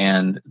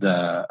and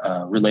the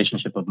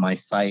relationship of my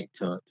site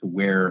to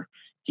where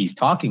he's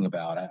talking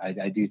about.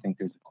 I do think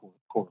there's a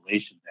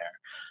correlation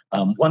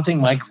there. One thing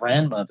my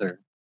grandmother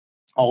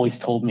always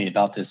told me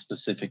about this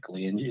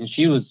specifically, and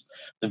she was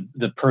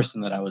the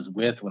person that I was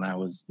with when I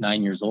was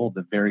 9 years old.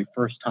 The very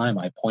first time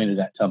I pointed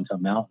at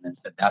Tumtum Mountain and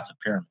said, "That's a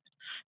pyramid."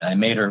 And I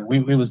made her.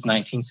 It was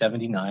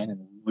 1979,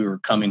 and we were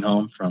coming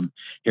home from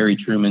Harry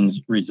Truman's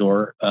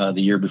resort the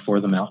year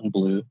before the mountain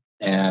blew.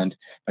 And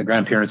my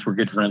grandparents were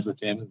good friends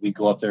with him. We'd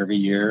go up there every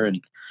year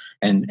and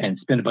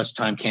spend a bunch of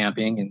time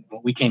camping. And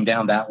we came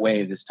down that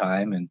way this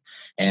time.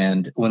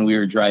 And when we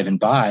were driving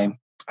by,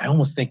 I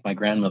almost think my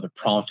grandmother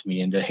prompted me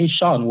into, "Hey,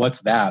 Sean, what's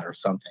that?" or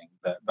something.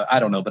 But I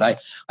don't know. But I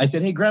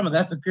said, "Hey, Grandma,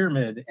 that's a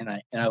pyramid." And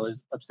I was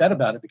upset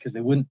about it because they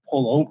wouldn't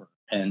pull over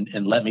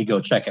and let me go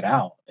check it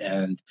out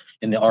and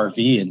in the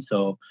RV. And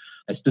so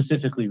I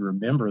specifically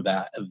remember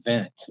that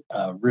event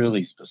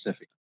really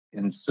specifically.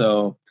 And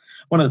so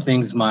one of the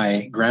things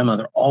my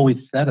grandmother always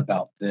said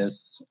about this,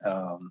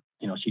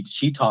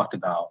 she talked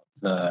about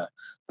the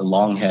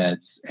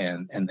longheads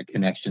and the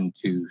connection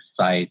to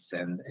sites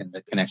and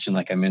the connection,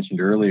 like I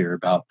mentioned earlier,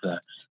 about the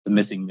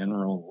missing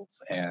minerals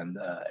and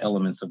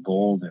elements of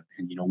gold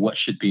and what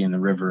should be in the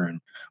river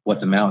and what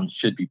the mountains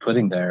should be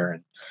putting there.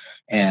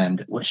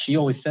 And what she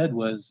always said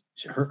was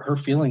her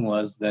feeling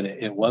was that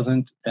it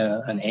wasn't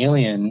an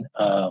alien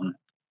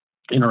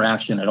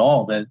interaction at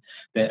all,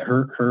 that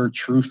her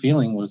true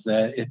feeling was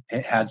that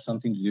it had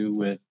something to do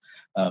with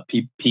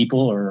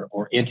people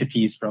or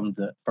entities from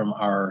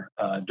our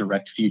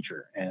direct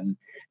future. And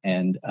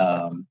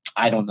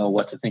I don't know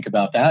what to think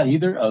about that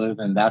either, other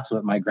than that's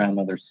what my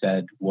grandmother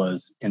said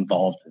was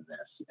involved in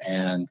this.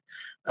 And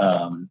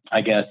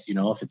I guess,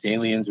 if it's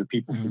aliens or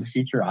people from the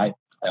future, I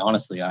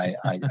honestly, I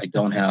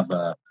don't have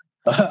an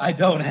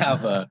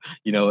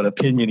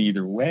opinion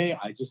either way.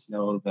 I just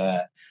know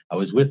that I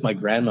was with my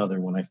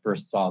grandmother when I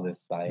first saw this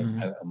site.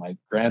 My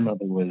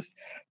grandmother was,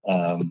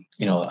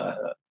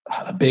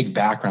 a big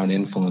background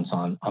influence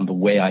on the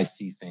way I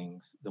see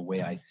things, the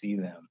way I see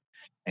them.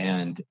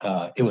 And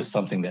it was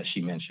something that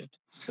she mentioned.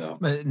 So,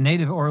 but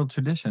native oral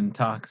tradition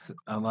talks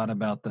a lot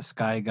about the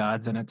sky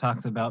gods, and it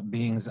talks about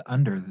beings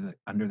under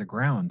the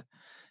ground.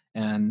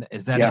 And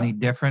is that any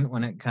different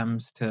when it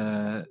comes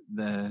to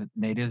the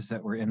natives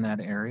that were in that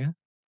area?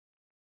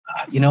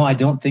 I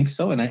don't think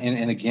so. And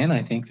again,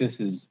 I think this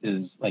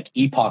is like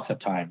epochs of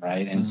time,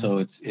 right? And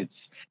so it's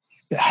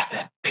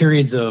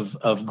periods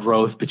of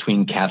growth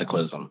between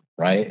cataclysm,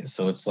 right?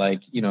 So it's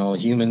like,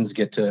 humans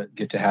get to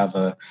have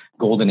a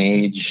golden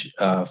age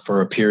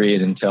for a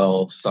period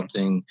until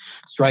something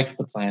strikes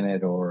the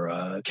planet or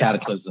a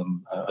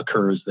cataclysm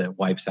occurs that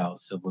wipes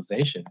out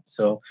civilization.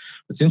 So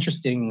what's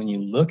interesting when you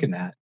look in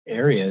that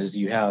area is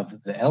you have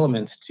the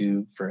elements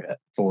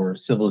for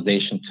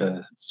civilization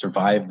to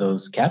survive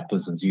those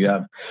cataclysms. You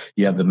have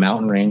the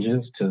mountain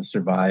ranges to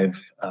survive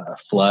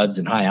floods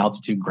and high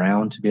altitude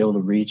ground to be able to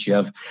reach. You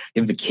have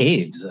the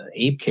caves,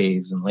 ape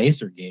caves and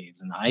lacer caves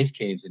and ice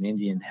caves in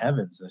Indian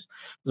heavens.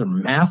 Those are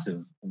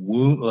massive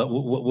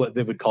what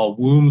they would call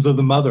wombs of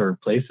the mother,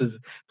 places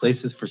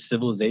for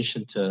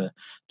civilization to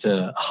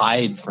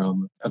hide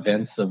from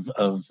events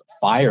of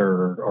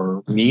fire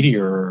or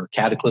meteor or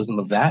cataclysm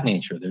of that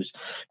nature.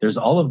 There's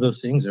all of those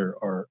things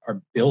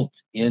are built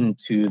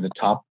into the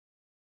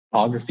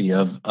topography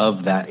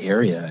of that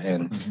area,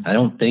 and I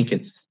don't think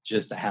it's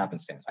just a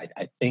happenstance.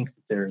 I think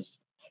there's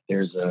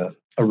a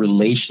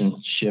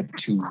relationship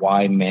to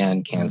why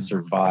man can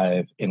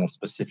survive in a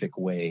specific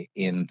way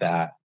in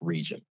that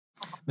region.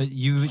 But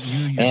you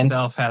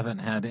yourself haven't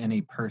had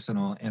any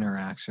personal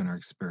interaction or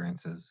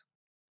experiences.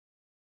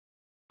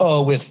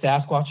 Oh, with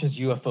Sasquatches,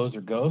 UFOs, or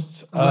ghosts?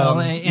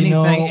 Well,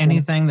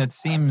 anything that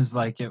seems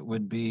like it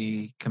would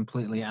be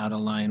completely out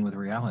of line with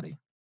reality.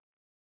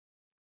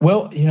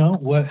 Well,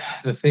 what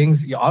the things,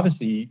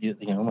 obviously,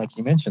 like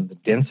you mentioned, the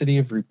density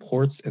of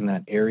reports in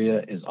that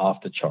area is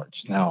off the charts.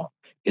 Now,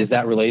 is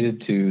that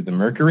related to the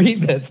mercury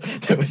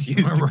that was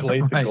used to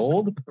collate the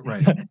gold?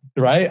 Right.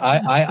 Right.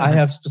 I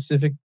have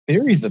specific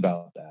theories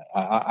about that.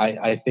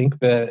 I think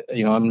that,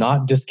 I'm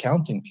not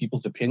discounting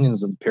people's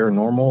opinions of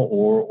paranormal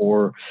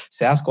or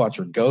Sasquatch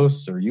or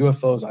ghosts or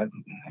UFOs.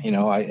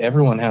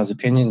 Everyone has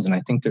opinions, and I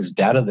think there's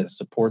data that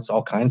supports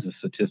all kinds of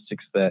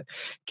statistics that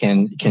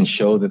can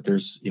show that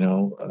there's,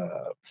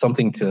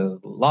 something to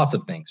lots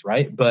of things.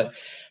 Right. But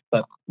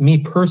me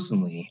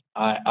personally,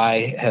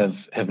 I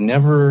have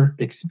never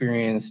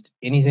experienced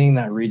anything in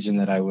that region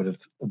that I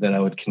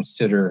would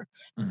consider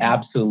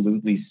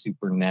absolutely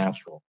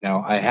supernatural.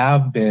 Now, I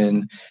have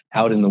been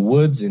out in the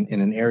woods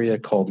in an area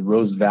called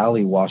Rose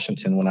Valley,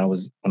 Washington. When I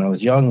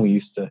was young, we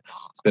used to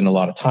spend a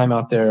lot of time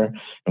out there.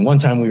 And one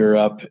time we were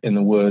up in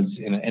the woods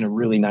in a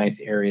really nice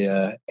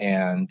area,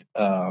 and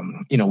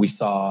we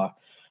saw.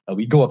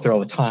 We'd go up there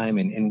all the time,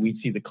 and we'd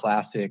see the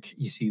classic.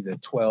 You see the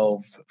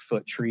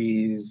 12-foot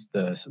trees,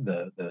 the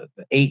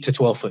 8 to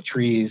 12-foot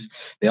trees.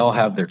 They all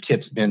have their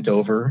tips bent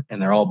over,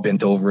 and they're all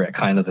bent over at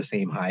kind of the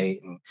same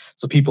height. And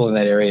so people in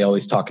that area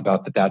always talk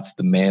about that's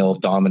the male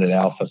dominant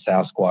alpha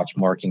Sasquatch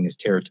marking his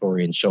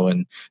territory and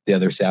showing the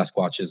other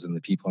Sasquatches and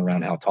the people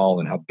around how tall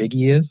and how big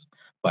he is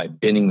by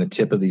bending the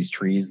tip of these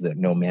trees that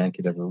no man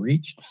could ever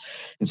reach.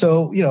 And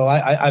so,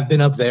 I've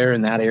been up there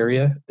in that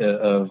area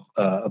of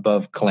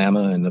above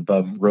Kalama and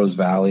above Rose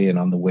Valley and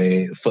on the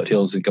way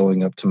foothills and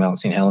going up to Mount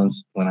St.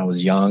 Helens when I was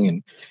young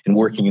and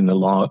working in the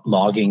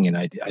logging. And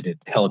I did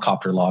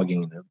helicopter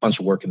logging and a bunch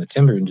of work in the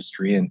timber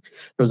industry. And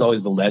there was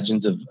always the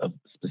legends of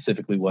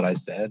specifically what I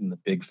said and the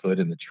Bigfoot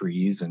and the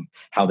trees and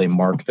how they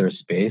mark their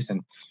space.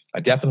 And I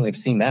definitely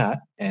have seen that.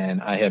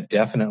 And I have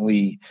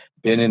definitely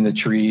been in the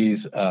trees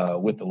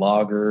with the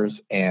loggers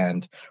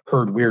and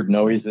heard weird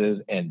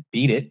noises and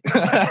beat it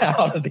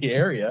out of the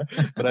area.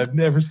 But I've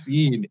never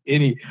seen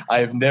anything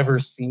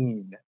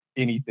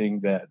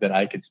that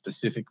I could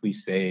specifically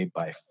say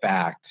by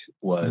fact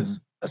was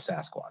a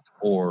Sasquatch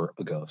or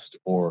a ghost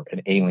or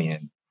an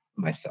alien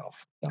myself.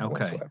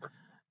 Okay. Whatsoever.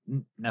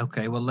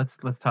 Okay, well, let's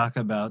talk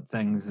about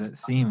things that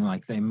seem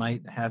like they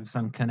might have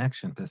some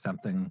connection to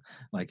something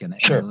like an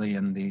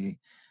alien. The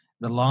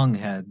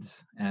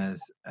longheads,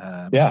 as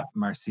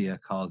Marcia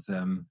calls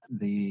them,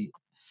 the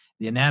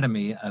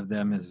anatomy of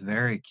them is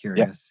very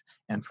curious,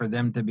 and for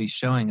them to be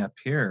showing up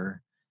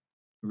here,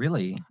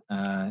 really,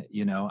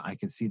 I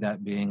could see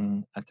that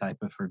being a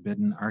type of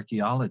forbidden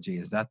archaeology.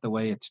 Is that the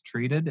way it's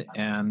treated?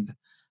 And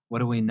what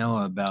do we know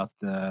about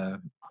the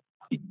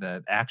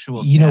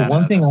actual data,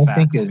 one thing the I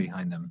facts think is,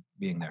 behind them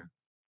being there?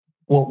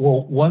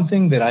 Well, one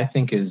thing that I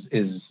think is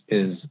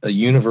a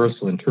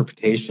universal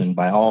interpretation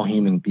by all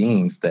human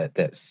beings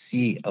that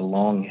see a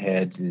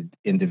long-headed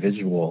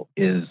individual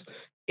is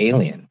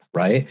alien,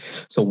 right?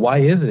 So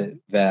why is it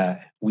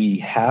that we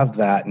have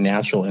that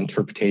natural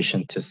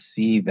interpretation to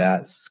see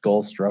that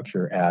skull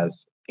structure as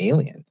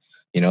alien?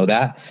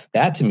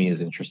 That to me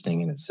is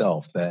interesting in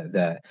itself.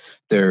 That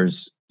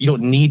you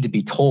don't need to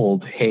be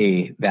told,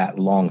 hey, that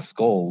long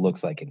skull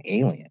looks like an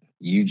alien.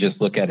 You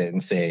just look at it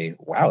and say,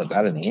 wow, is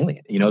that an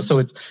alien?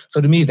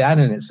 So to me, that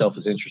in itself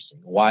is interesting.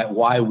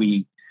 Why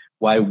we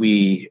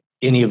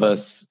any of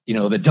us,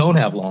 that don't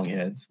have long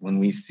heads, when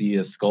we see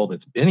a skull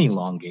that's been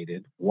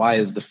elongated, why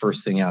is the first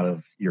thing out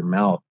of your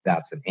mouth,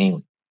 that's an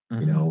alien?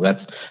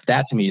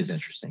 That to me is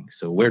interesting.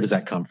 So where does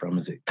that come from?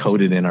 Is it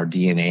coded in our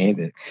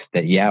DNA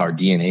that our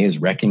DNA is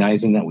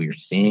recognizing that we are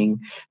seeing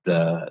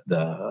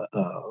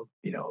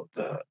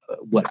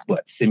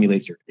what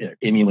simulates or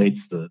emulates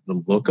the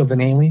look of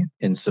an alien,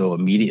 and so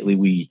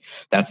immediately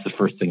that's the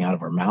first thing out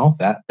of our mouth.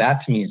 That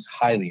to me is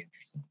highly interesting.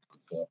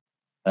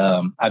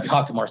 I've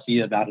talked to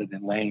Marcia about it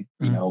in length.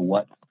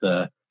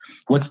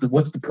 What's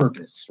the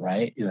purpose,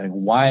 right?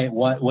 Why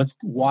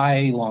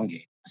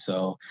elongate?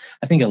 So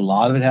I think a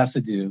lot of it has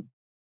to do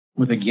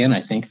with, again,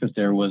 I think that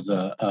there was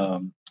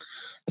a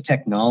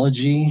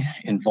technology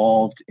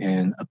involved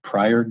in a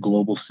prior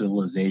global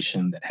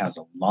civilization that has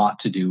a lot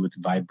to do with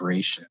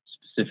vibration,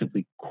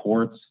 specifically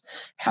quartz,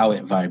 how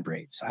it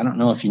vibrates. I don't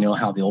know if you know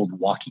how the old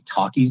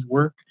walkie-talkies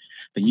work,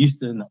 but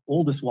in the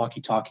oldest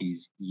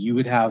walkie-talkies, you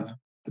would have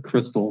a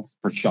crystal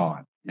for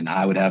Sean, and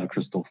I would have a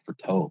crystal for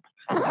Tobe.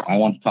 If I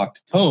want to talk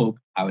to Tobe,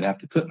 I would have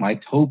to put my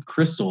Tobe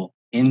crystal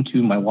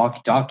into my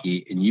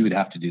walkie-talkie, and you would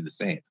have to do the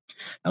same.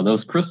 Now,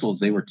 those crystals,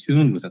 they were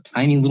tuned with a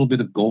tiny little bit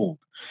of gold.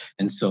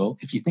 And so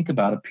if you think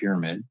about a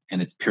pyramid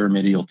and its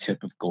pyramidal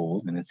tip of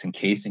gold and its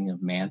encasing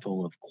of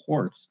mantle of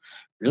quartz,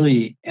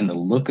 really, and the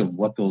look of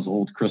what those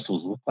old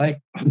crystals look like,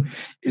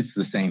 it's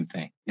the same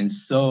thing. And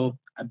so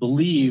I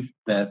believe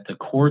that the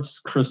quartz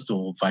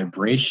crystal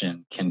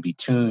vibration can be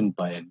tuned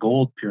by a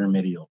gold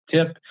pyramidal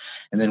tip,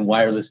 and then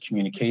wireless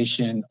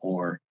communication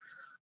or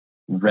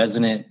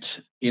resonant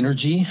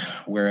energy.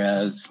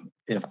 Whereas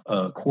if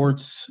a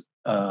quartz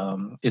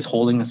is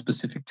holding a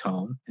specific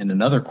tone and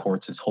another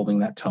quartz is holding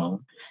that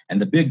tone, and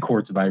the big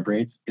quartz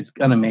vibrates, it's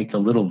going to make the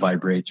little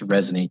vibrates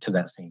resonate to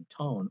that same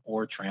tone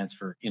or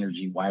transfer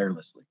energy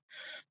wirelessly.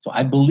 So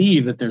I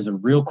believe that there's a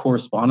real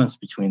correspondence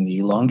between the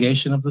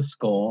elongation of the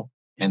skull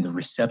and the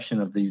reception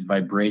of these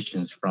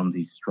vibrations from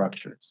these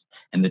structures,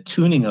 and the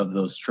tuning of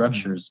those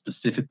structures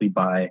specifically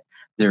by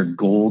their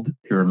gold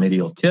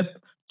pyramidal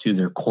tip to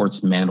their quartz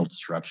mantled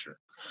structure.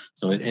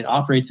 So it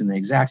operates in the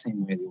exact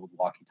same way the old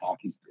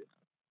walkie-talkies do.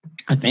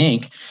 I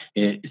think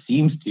it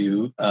seems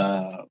to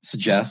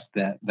suggest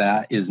that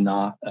that is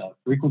not a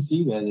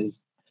frequency that is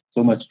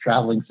so much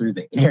traveling through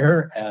the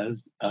air as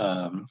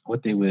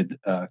what they would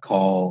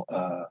call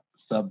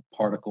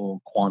subparticle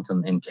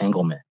quantum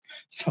entanglement.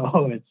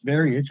 So it's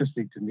very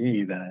interesting to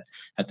me that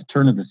at the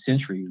turn of the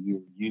century, we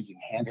were using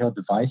handheld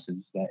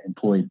devices that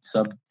employed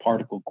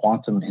subparticle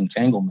quantum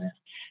entanglement,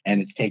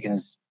 and it's taken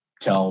us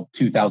till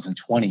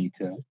 2020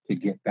 to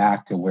get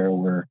back to where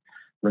we're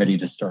ready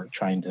to start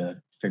trying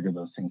to figure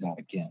those things out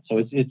again. So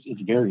it's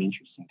very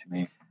interesting to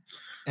me.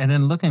 And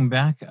then looking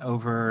back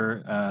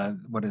over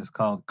what is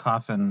called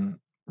Coffin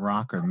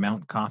Rock or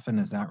Mount Coffin,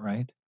 is that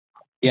right?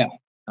 Yeah.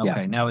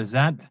 Okay. Yeah. Now,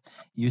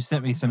 you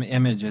sent me some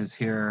images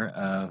here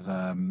of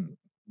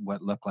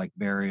what look like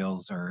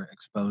burials or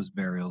exposed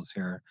burials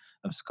here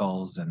of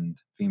skulls and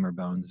femur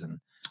bones and.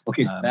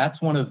 Okay,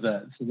 that's one of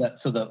the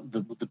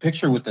the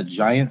picture with the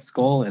giant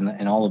skull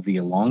and all of the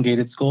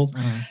elongated skulls.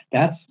 Mm-hmm.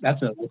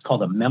 That's what's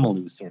called a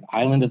Memaloose, or an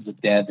island of the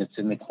dead that's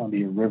in the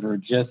Columbia River,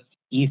 just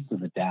east of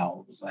the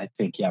Dalles, I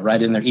think. Yeah,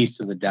 right in there,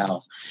 east of the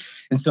Dalles.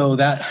 And so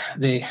that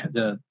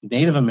the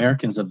Native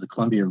Americans of the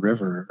Columbia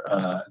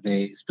River,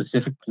 they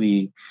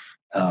specifically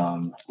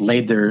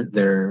laid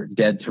their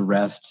dead to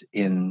rest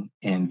in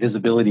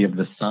visibility of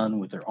the sun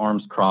with their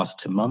arms crossed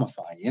to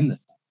mummify in the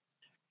sun.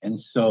 And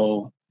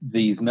so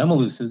these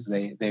Memalooses,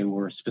 they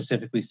were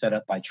specifically set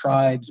up by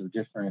tribes or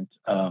different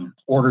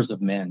orders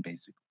of men,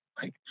 basically.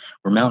 Like,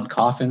 we're Mount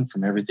Coffin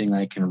from everything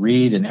I can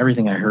read and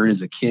everything I heard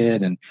as a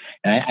kid. And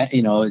I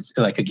it's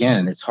like,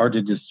 again, it's hard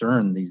to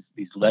discern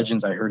these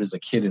legends I heard as a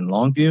kid in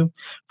Longview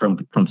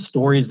from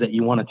stories that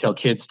you want to tell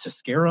kids to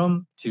scare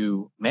them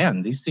to,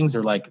 man, these things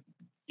are like,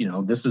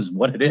 this is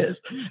what it is.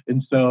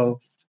 And so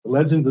the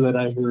legends that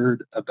I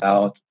heard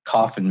about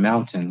Coffin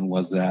Mountain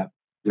was that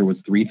there was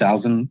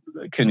 3,000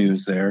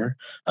 canoes there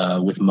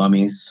with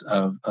mummies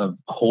of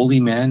holy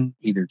men,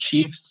 either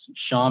chiefs,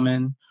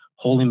 shaman,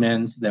 holy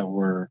men that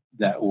were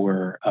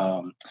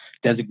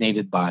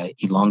designated by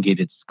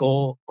elongated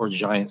skull or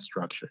giant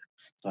structure.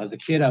 So as a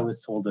kid, I was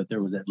told that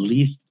there was at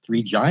least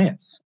 3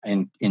 giants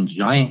in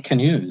giant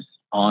canoes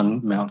on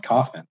Mount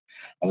Coffin.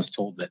 I was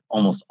told that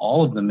almost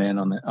all of the men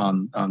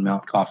on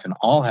Mount Coffin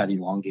all had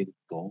elongated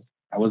skulls.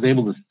 I was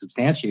able to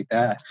substantiate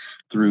that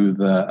through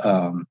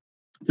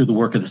the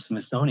work of the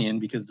Smithsonian,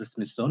 because the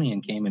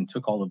Smithsonian came and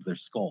took all of their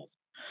skulls.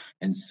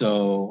 And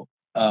so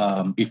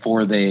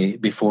before they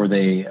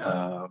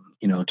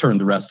turned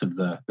the rest of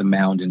the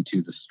mound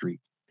into the street.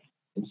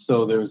 And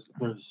so there's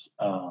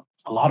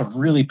a lot of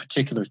really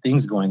particular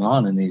things going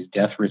on in these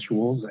death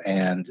rituals,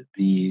 and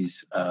these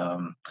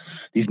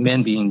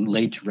men being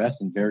laid to rest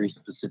in very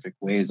specific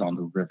ways on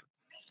the river.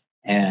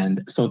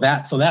 And so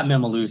that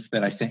Memaloose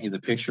that I sent you the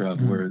picture of,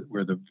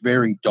 where the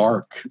very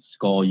dark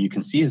skull you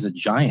can see is a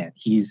giant.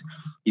 He's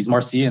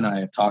Marcia and I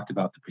have talked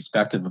about the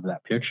perspective of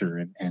that picture,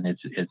 and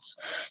it's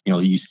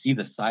you see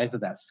the size of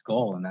that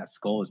skull, and that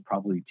skull is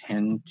probably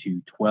 10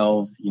 to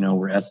 12,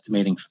 we're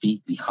estimating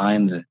feet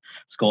behind the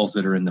skulls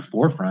that are in the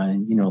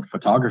forefront. And,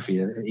 photography,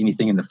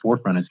 anything in the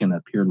forefront is going to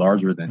appear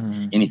larger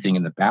than anything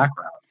in the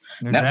background.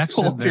 There's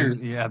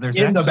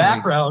the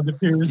background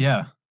appears.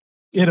 Yeah.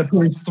 It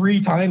appears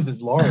 3 times as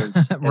large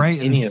right.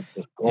 as any of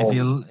the skulls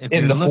if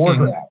you're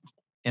looking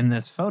in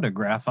this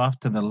photograph off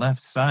to the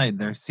left side,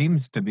 there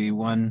seems to be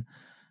one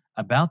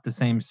about the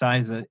same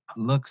size that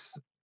looks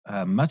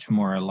much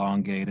more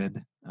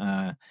elongated.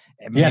 Yes,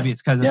 Maybe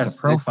it's because it's yes. a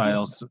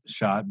profile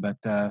shot, but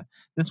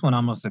this one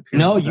almost appears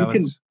No, as you though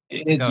can. it's.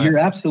 Go You're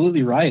ahead.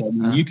 absolutely right. I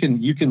mean, Uh,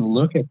 you can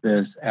look at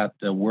this at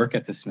the work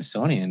at the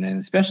Smithsonian,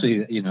 and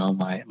especially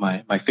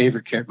my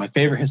favorite my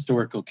favorite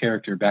historical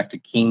character back to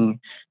King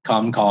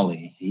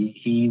Kamkali.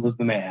 He was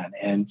the man,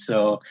 and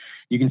so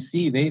you can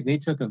see they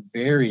took a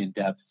very in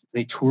depth.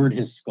 They toured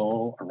his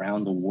skull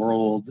around the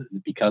world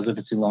because of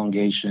its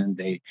elongation.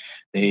 They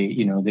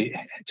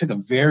took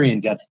a very in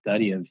depth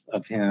study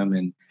of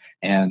him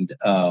and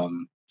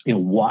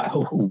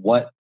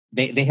what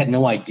they had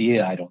no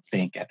idea, I don't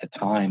think, at the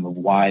time of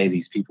why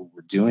these people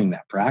were doing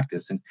that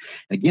practice. And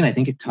again, I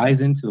think it ties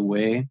into the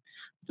way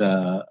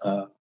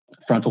the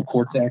frontal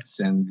cortex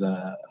and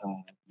the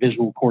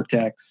visual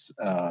cortex.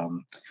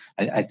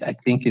 I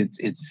think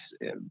it's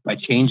by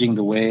changing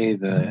the way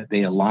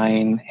they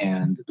align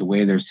and the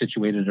way they're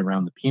situated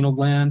around the pineal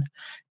gland,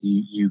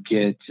 you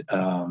get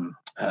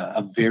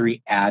a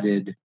very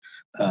added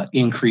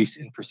increase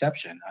in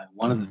perception.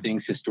 One of the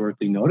things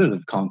historically noted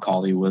of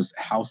Konkali was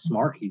how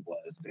smart he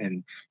was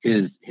and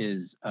his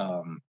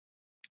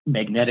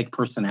magnetic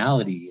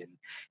personality.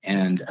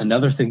 And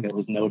another thing that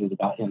was noted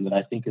about him that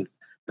I think is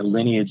the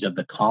lineage of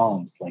the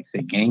Khans, like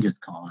say Genghis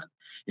Khan,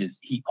 is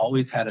he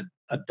always had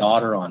a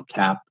daughter on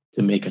tap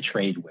to make a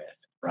trade with,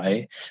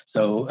 right?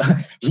 So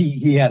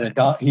he had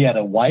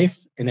a wife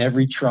in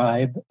every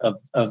tribe of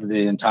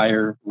the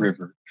entire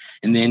river.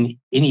 And then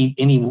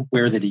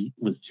anywhere that he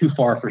was too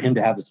far for him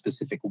to have a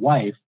specific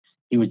wife,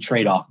 he would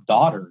trade off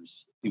daughters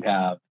to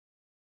have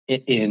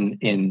in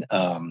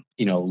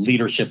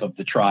leadership of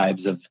the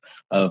tribes of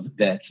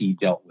that he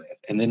dealt with.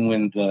 And then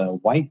when the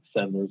white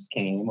settlers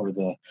came, or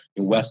the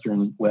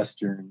western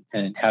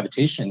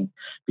habitation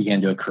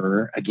began to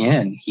occur,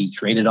 again he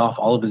traded off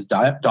all of his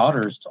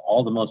daughters to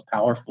all the most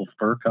powerful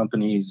fur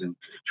companies and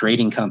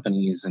trading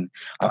companies. And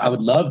I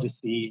would love to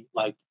see,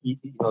 like,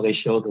 they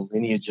show the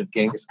lineage of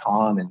Genghis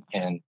Khan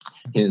and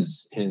his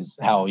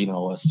how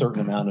a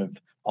certain amount of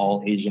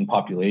all Asian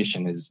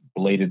population is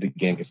related to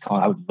Genghis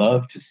Khan. I would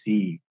love to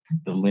see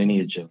the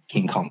lineage of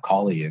King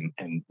Kamkali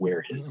and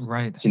where his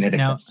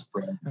genetics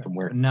spread from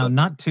where. Now,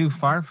 not too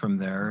far from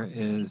there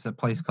is a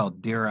place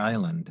called Deer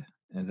Island.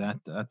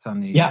 That's on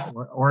the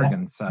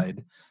Oregon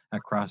side,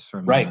 across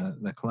from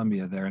the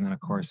Columbia there, and then of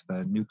course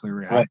the nuclear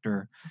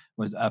reactor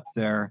was up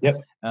there.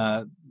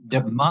 Mamaluce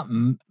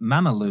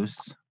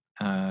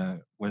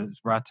was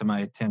brought to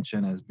my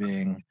attention as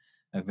being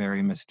a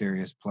very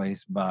mysterious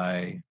place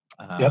by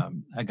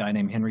a guy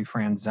named Henry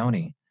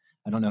Franzoni.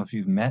 I don't know if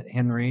you've met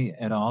Henry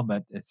at all,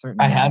 but it's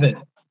certainly I haven't.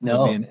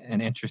 No. Would be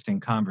an interesting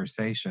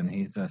conversation.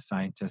 He's a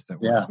scientist that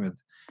works with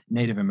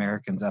Native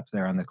Americans up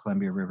there on the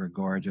Columbia River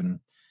Gorge, and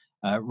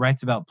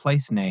writes about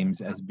place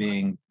names as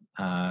being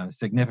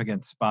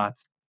significant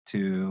spots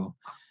to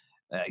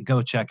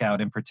go check out.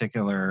 In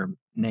particular,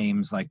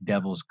 names like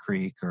Devil's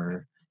Creek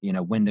or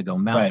Wendigo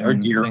Mountain, or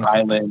Deer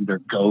Island, or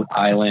Goat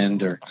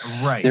Island, or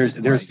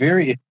There's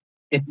very.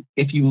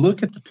 If you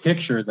look at the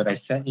picture that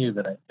I sent you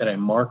that I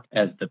marked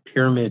as the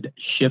pyramid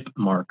ship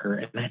marker,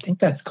 and I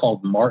think that's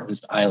called Martin's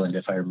Island,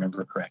 if I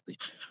remember correctly.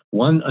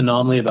 One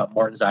anomaly about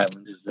Martin's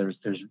Island is there's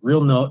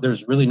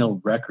really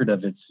no record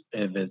of its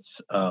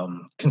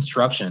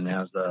construction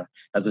as a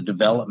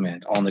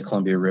development on the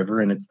Columbia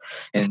River, and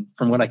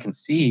from what I can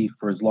see,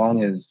 for as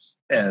long as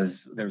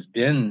there's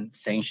been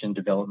sanctioned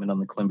development on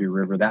the Columbia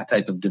River, that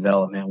type of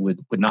development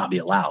would not be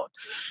allowed.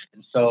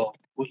 And so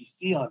what you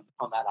see on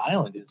that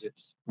island is it's,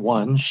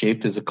 one,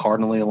 shaped as a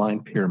cardinally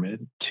aligned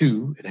pyramid.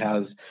 Two, it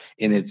has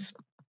in its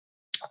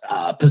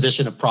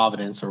position of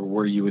providence, or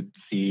where you would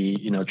see,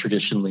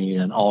 traditionally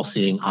an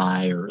all-seeing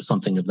eye or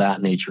something of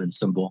that nature and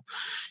symbol.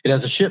 It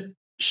has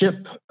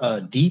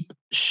a deep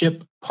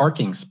ship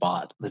parking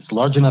spot that's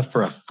large enough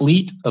for a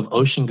fleet of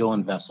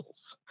ocean-going vessels.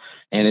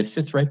 And it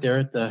sits right there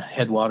at the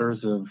headwaters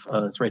of,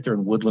 it's right there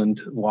in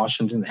Woodland,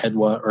 Washington,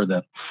 where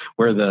the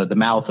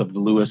mouth of the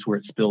Lewis, where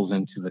it spills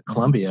into the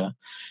Columbia.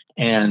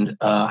 And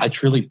I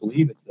truly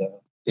believe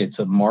it's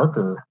a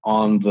marker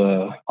on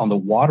the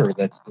water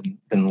that's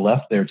been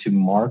left there to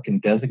mark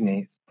and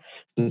designate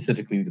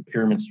specifically the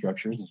pyramid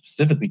structures, and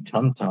specifically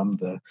Tumtum,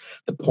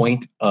 the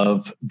point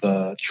of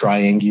the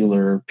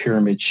triangular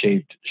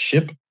pyramid-shaped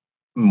ship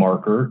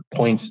marker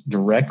points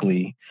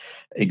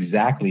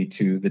exactly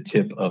to the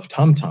tip of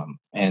Tumtum.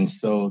 And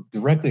so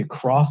directly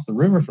across the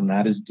river from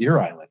that is Deer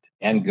Island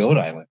and Goat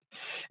Island.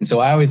 And so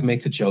I always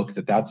make the joke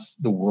that that's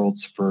the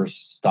world's first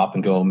stop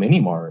and go mini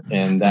mart.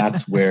 And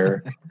that's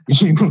where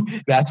you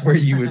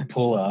would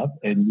pull up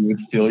and you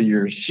would fill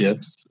your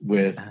ships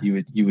with,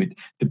 you would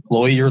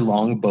deploy your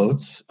long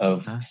boats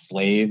of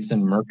slaves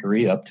and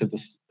mercury up to the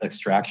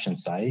extraction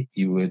site.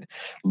 You would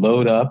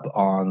load up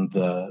on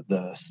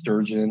the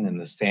sturgeon and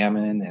the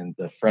salmon and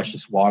the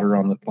freshest water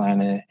on the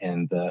planet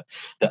and the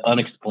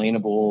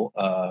unexplainable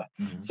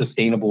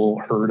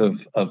sustainable herd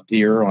of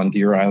deer on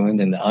Deer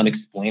Island and the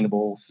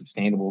unexplainable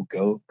sustainable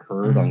goat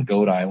herd on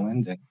Goat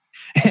Island.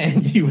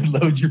 and you would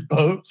load your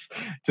boats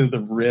to the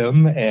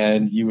rim,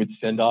 and you would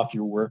send off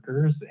your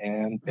workers,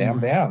 and bam,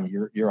 bam,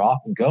 you're off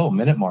and go,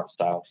 Minute March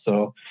style.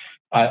 So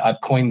I've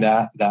coined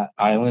that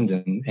island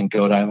and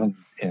Goat Island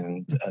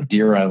and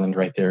Deer Island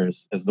right there as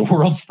the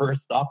world's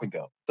first stop and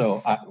go.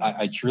 So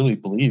I truly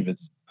believe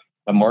it's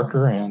a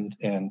marker and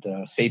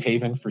safe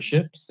haven for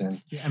ships.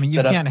 And I mean,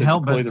 you can't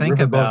help but think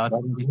about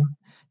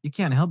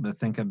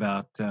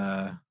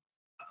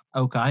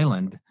Oak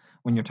Island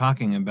when you're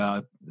talking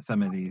about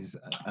some of these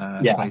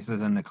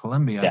places in the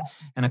Columbia. Yeah.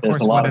 And of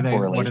course, what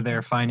are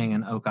they finding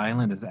in Oak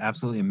Island is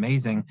absolutely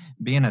amazing.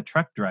 Being a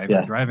truck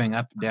driver, driving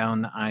up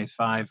down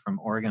I-5 from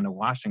Oregon to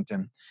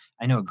Washington,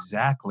 I know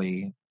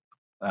exactly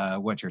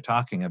what you're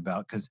talking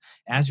about, because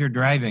as you're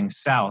driving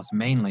south,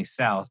 mainly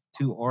south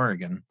to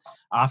Oregon,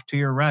 off to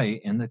your right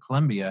in the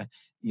Columbia,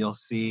 you'll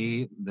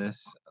see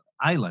this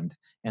island.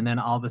 And then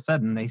all of a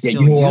sudden, they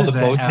still use all the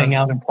boats hang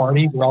out and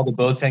party. Where all the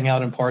boats hang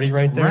out and party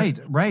right there.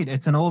 Right.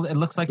 It's it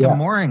looks like a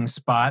mooring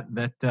spot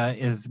that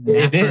is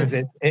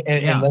natural. It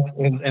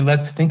is. And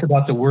let's think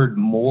about the word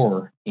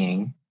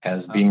mooring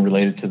as being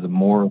related to the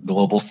Moor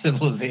global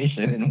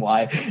civilization and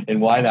why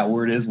that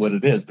word is what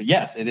it is. But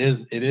yes, it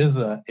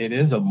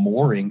is a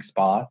mooring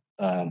spot,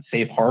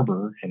 safe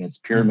harbor, and it's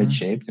pyramid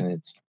shaped,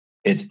 and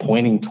it's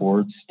pointing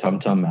towards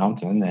Tumtum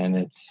Mountain,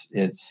 and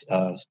it's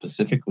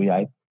specifically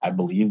I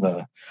believe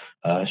a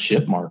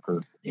ship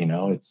marker.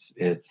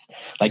 It's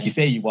like you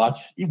say, you watch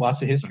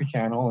the History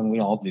Channel, and we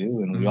all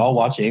do, and we all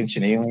watch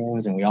Ancient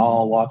Aliens, and we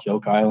all watch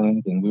Oak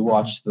Island, and we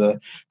watch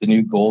the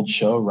new Gold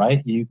show, right?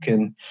 You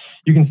can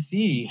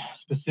see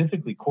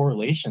specifically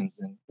correlations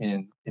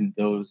in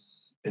those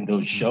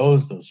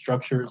shows, those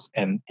structures,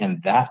 and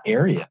that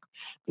area.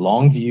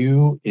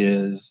 Longview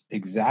is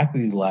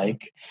exactly like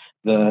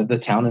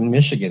the town in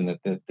Michigan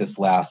that this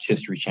last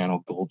History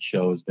Channel Gold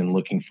show has been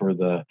looking for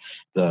the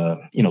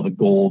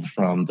gold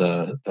from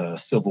the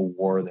Civil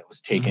War that was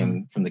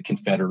taken from the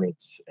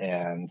Confederates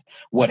and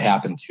what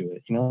happened to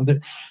it.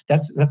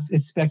 That's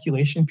it's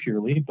speculation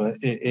purely, but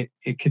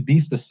it could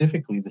be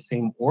specifically the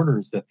same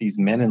orders that these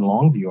men in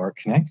Longview are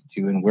connected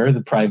to, and where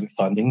the private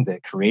funding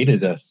that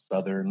created a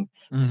southern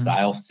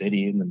style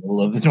city in the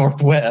middle of the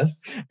Northwest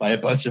by a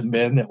bunch of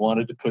men that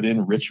wanted to put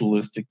in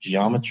ritualistic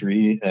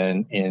geometry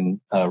and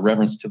in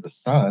reverence to the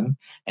sun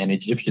and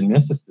Egyptian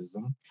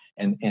mysticism,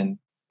 and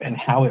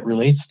how it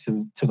relates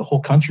to the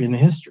whole country and the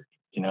history.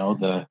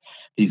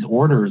 These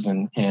orders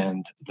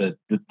and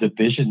the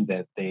vision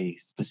that they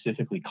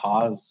specifically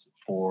cause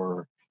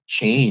for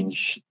change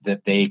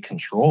that they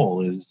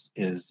control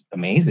is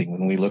amazing.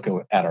 When we look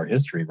at our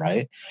history,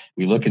 right,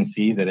 we look and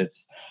see that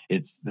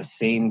it's the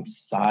same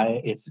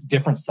side, it's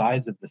different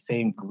sides of the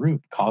same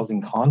group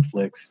causing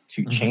conflicts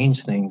to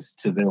change things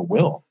to their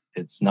will.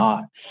 It's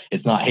not,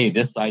 hey,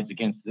 this side's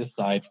against this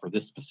side for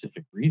this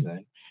specific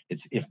reason.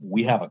 It's, if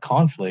we have a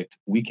conflict,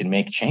 we can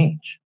make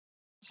change.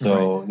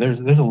 So there's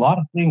a lot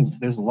of things.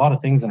 There's a lot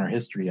of things in our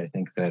history, I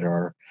think, that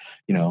are,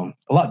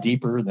 a lot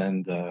deeper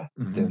than the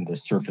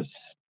surface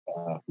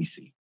we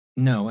see.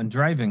 No, and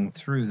driving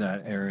through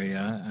that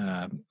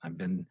area, I've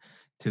been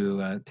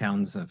to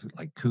towns of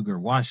like Cougar,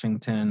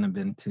 Washington. I've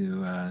been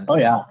to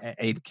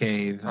Ape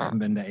Cave. I haven't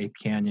been to Ape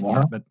Canyon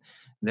yet, but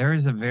there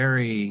is a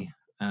very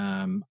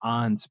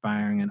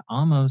awe-inspiring and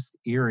almost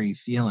eerie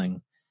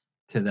feeling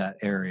to that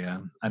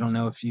area. I don't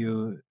know if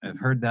you have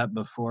heard that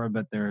before,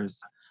 but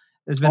there's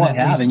been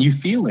and you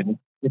feel it.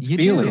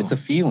 It's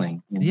a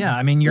feeling. Yeah,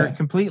 I mean, you're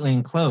completely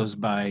enclosed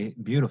by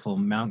beautiful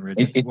mountain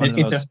ridges.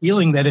 It's a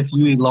feeling that if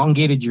you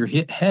elongated your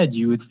head,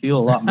 you would feel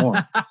a lot more.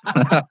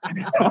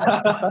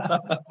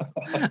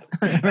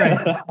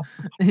 Right.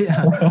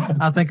 Yeah,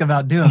 I'll think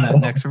about doing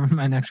that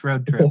my next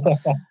road trip.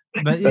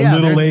 But yeah, a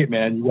little late,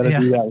 man. You got to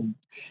do that.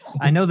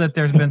 I know that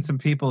there's been some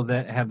people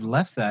that have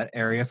left that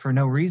area for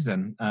no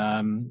reason.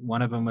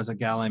 One of them was a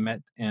gal I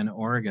met in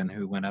Oregon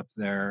who went up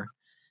there.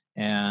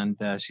 And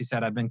she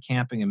said, I've been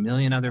camping a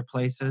million other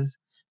places,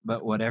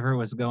 but whatever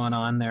was going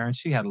on there, and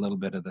she had a little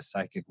bit of the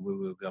psychic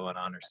woo-woo going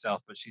on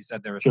herself, but she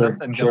said there was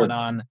something going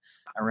on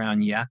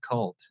around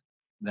Yakult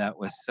that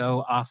was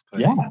so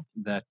off-putting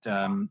that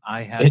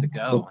I had to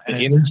go.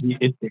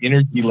 It's the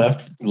energy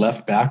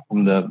left back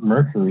from the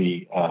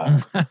mercury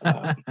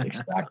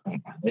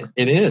extraction.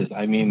 It is.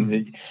 I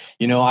mean,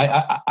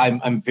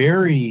 I'm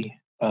very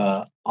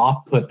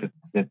off-put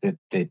that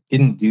they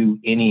didn't do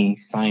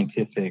any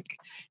scientific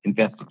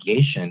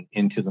investigation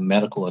into the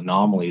medical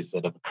anomalies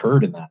that have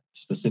occurred in that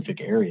specific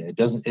area. It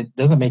doesn't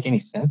make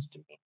any sense to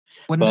me.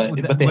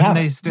 Wouldn't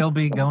they still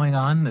be going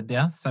on, the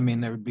deaths? I mean,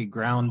 there would be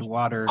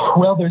groundwater.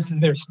 Well, there's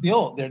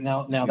still there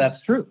now.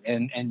 That's true,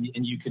 and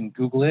you can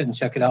Google it and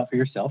check it out for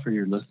yourself, or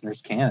your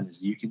listeners can.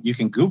 You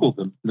can Google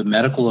the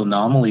medical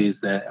anomalies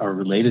that are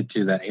related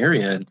to that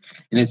area, and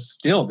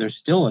there's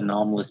still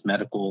anomalous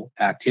medical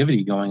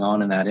activity going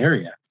on in that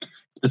area.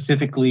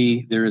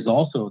 Specifically, there is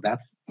also that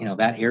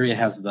area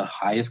has the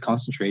highest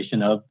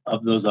concentration of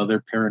those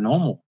other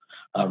paranormal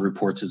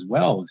reports as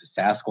well,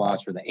 the Sasquatch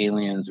or the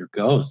aliens or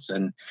ghosts,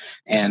 and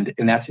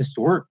that's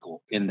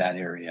historical in that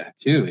area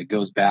too. It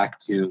goes back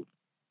to,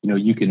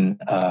 you can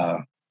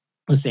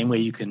The same way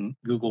you can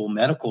Google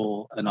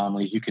medical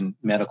anomalies, you can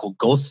medical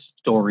ghost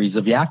stories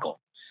of Yackle.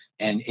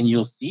 And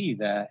you'll see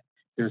that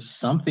there's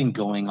something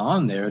going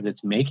on there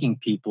that's making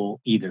people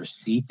either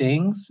see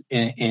things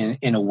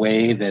in a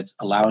way that's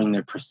allowing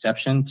their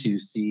perception to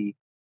see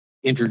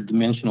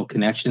interdimensional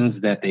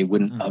connections that they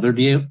wouldn't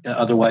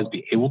otherwise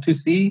be able to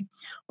see,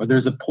 or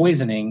there's a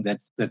poisoning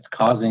that's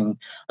causing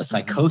a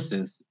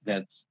psychosis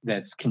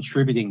that's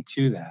contributing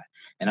to that.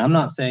 And I'm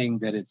not saying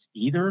that it's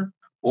either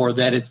or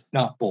that it's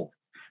not both.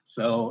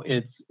 So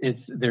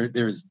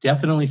there's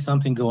definitely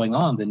something going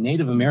on. The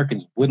Native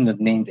Americans wouldn't have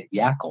named it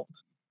Yackle,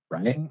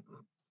 right?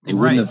 They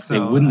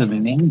wouldn't have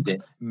named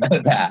it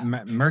that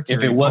mercury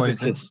if it wasn't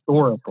poison.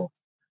 historical.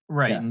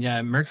 Right.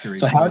 Yeah.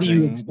 Mercury. So how do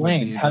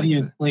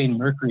you explain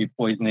mercury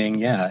poisoning?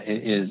 Yeah,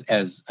 is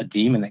as a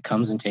demon that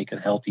comes and takes a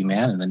healthy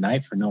man in the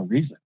night for no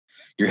reason.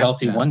 You're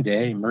healthy one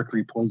day,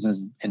 mercury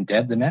poisons and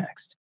dead the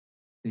next.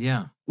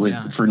 Yeah.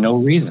 For no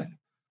reason.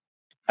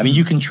 I mean,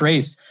 you can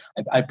trace.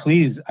 I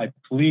please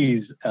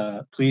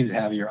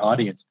have your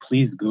audience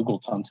please Google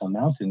Tumtum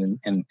Mountain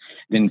and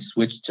then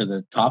switch to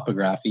the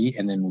topography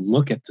and then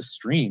look at the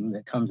stream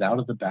that comes out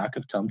of the back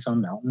of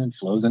Tumtum Mountain and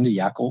flows into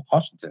Yackle,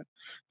 Washington.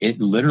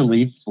 It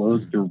literally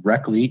flows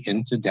directly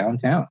into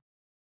downtown.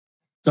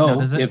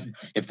 So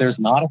if there's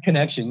not a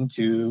connection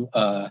to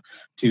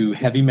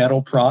heavy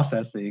metal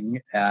processing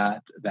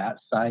at that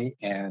site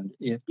and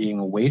it being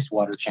a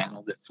wastewater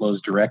channel that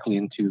flows directly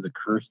into the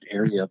cursed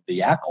area of the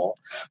Yackle,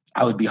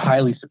 I would be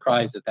highly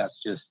surprised that that's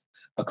just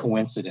a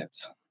coincidence.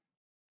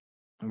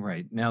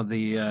 Right. Now,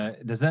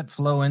 does that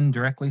flow in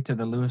directly to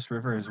the Lewis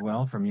River as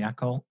well from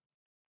Yackle?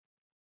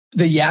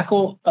 The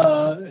Yackle,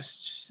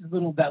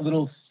 that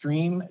little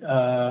stream,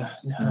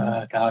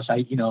 gosh,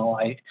 I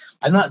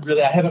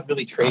haven't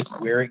really traced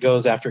where it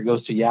goes after it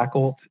goes to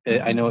Yackle.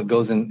 I know it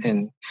goes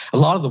in a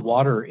lot of the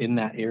water in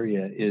that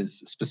area is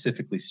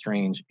specifically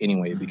strange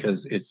anyway, because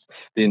it's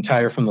the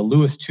entire, from the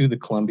Lewis to the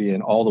Columbia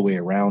and all the way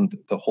around,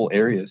 the whole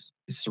area is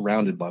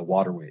surrounded by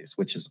waterways,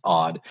 which is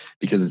odd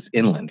because it's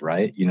inland,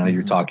 right? You know,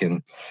 you're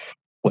talking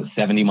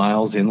 70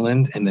 miles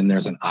inland, and then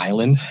there's an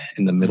island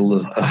in the middle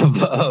of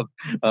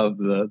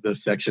the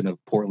section of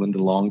Portland to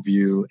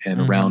Longview and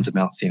around to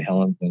Mount St.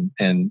 Helens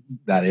and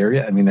that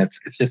area. I mean, it's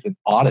just an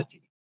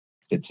oddity.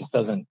 It just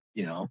doesn't,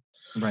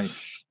 right.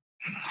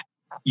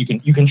 You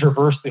can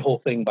traverse the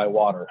whole thing by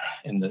water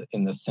in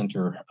the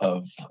center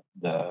of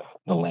the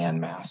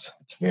landmass.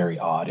 It's very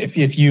odd. If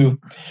you,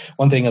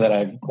 one thing that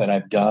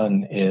I've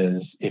done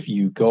is if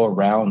you go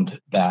around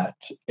that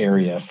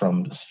area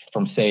from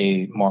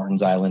say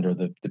Martin's Island or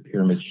the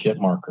Pyramid ship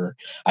marker,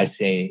 I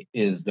say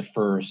is the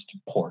first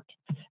port.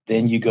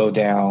 Then you go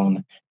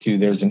down to,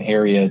 there's an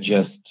area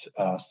just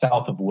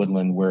south of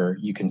Woodland where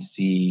you can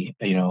see,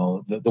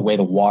 the way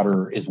the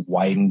water is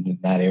widened in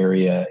that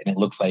area, and it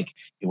looks like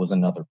it was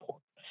another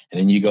port. And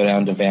then you go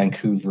down to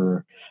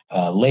Vancouver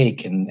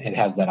Lake, and it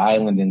has that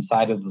island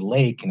inside of the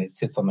lake, and it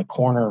sits on the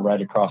corner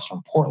right across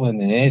from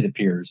Portland, and it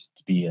appears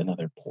to be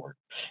another port.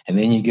 And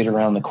then you get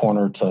around the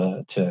corner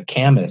to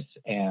Camas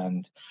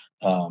and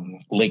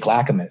Lake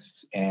Lacamas,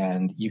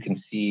 and you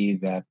can see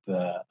that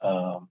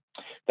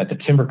the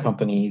timber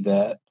company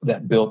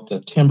that built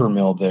the timber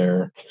mill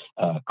there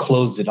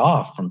closed it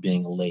off from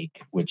being a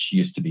lake, which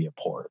used to be a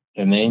port.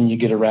 And then you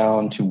get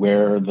around to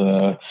where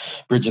the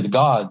Bridge of the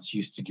Gods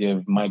used to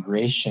give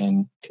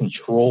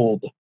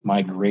controlled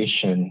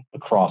migration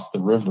across the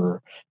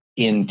river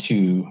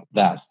into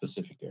that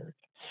specific area.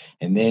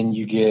 And then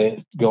you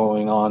get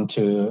going on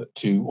to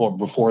or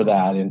before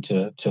that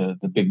into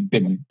the big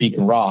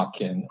Beacon Rock,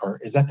 or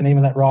is that the name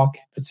of that rock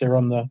that's there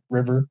on the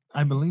river?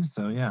 I believe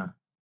so. Yeah.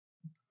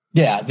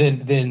 Yeah.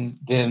 Then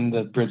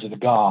the Bridge of the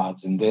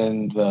Gods, and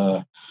then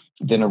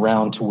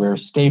around to where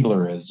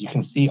Stabler is. You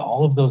can see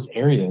all of those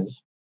areas,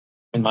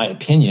 in my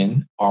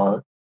opinion,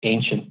 are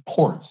ancient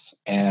ports,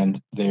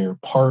 and they're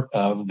part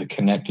of the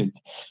connected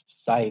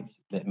sites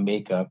that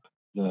make up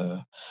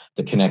the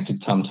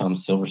connected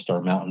Tumtum Silver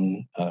Star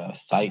Mountain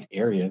site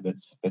area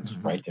that's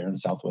right there in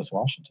Southwest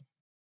Washington.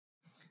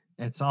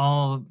 It's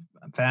all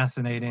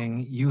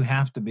fascinating. You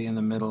have to be in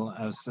the middle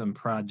of some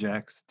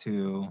projects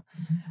to,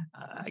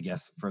 I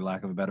guess, for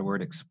lack of a better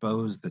word,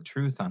 expose the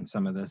truth on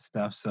some of this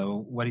stuff.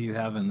 So what do you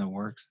have in the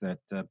works that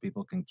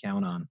people can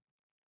count on?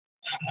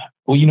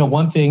 Well,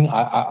 one thing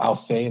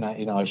I'll say, and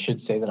I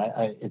should say that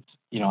I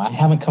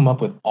haven't come up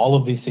with all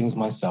of these things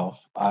myself.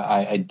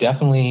 I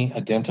definitely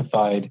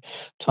identified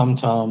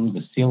Tumtum,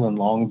 the Seal in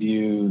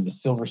Longview, the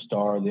Silver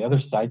Star, the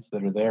other sites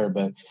that are there.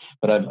 But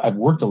I've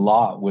worked a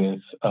lot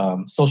with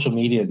social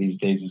media these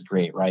days is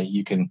great, right?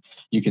 You can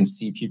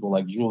see people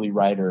like Julie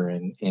Ryder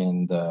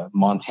in the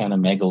Montana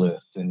megaliths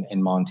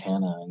in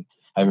Montana, and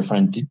I have a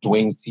friend,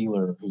 Dwayne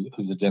Sealer,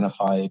 who's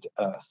identified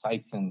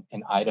sites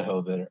in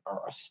Idaho that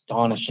are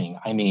astonishing.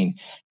 I mean,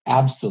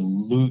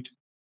 absolute,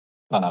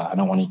 I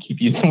don't want to keep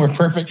using the word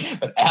perfect,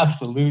 but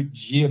absolute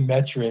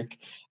geometric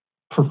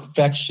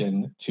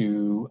perfection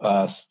to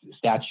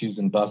statues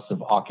and busts of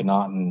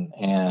Akhenaten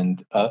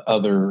and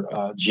other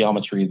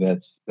geometry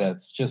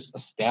that's just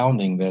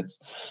astounding. That's,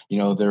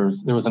 there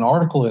was an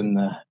article in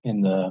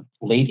the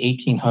late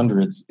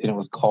 1800s, and it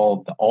was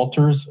called "The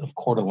Altars of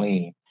Coeur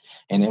d'Alene."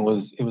 And it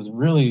was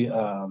really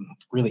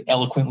really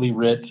eloquently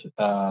writ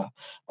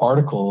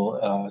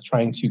article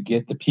trying to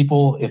get the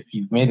people. If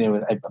you've made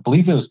it, I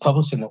believe it was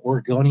published in the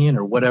Oregonian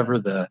or whatever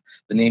the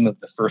name of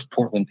the first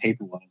Portland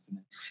paper was. And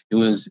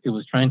it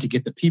was trying to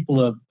get the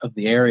people of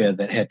the area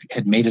that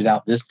had made it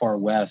out this far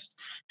west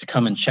to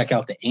come and check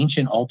out the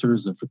ancient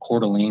altars of the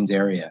Coeur d'Alene's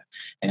area.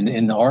 And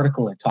in the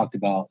article, it talked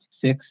about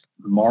 6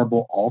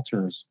 marble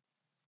altars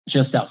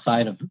just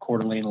outside of the Coeur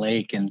d'Alene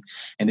Lake, and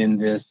in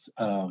this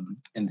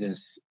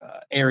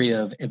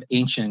area of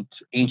ancient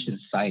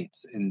sites,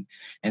 and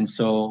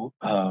so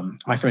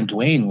my friend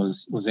Dwayne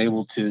was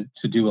able to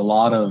do a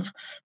lot of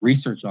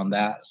research on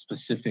that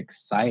specific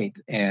site,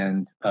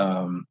 and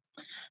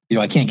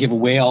I can't give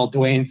away all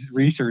Dwayne's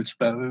research,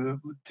 but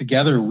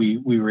together we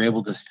were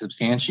able to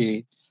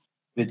substantiate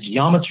the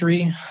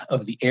geometry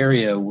of the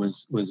area was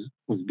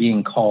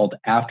being called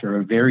after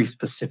a very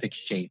specific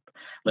shape.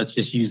 Let's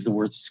just use the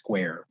word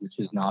square, which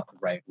is not the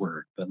right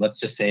word, but let's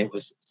just say it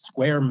was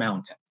Square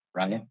Mountain,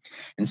 right?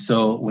 And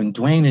so when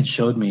Dwayne had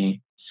showed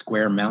me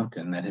Square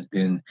Mountain that had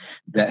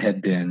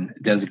been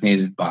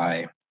designated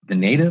by the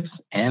natives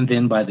and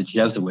then by the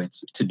Jesuits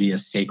to be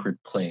a sacred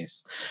place,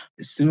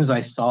 as soon as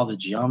I saw the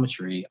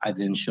geometry, I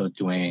then showed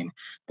Dwayne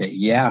that,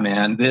 yeah,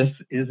 man, this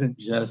isn't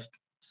just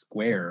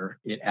square.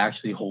 It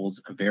actually holds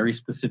a very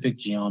specific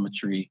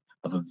geometry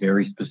of a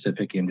very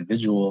specific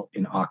individual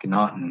in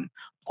Akhenaten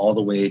all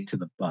the way to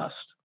the bust.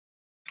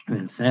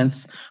 And since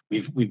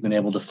we've been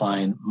able to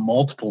find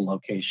multiple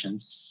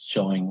locations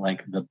showing,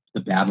 like the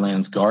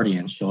Badlands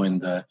Guardian, showing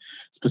the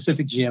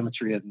specific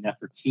geometry of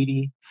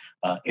Nefertiti,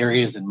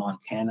 areas in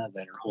Montana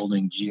that are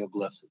holding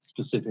geoglyphs,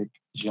 specific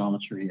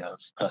geometry of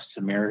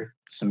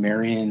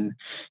Sumerian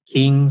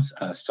kings,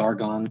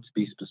 Sargon to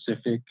be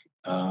specific.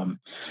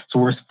 So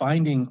we're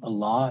finding a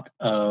lot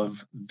of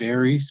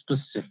very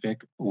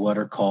specific, what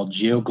are called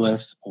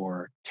geoglyphs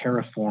or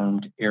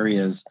terraformed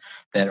areas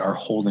that are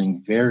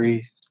holding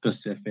very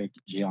specific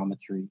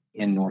geometry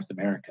in North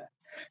America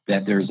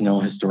that there's no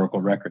historical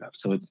record of.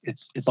 So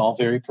it's all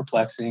very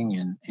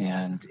perplexing,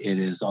 and it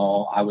is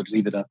all, I would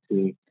leave it up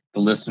to the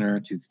listener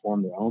to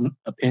form their own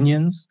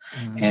opinions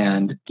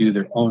and do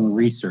their own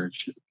research.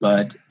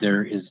 But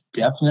there is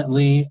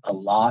definitely a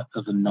lot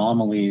of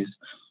anomalies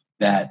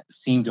that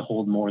seem to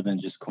hold more than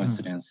just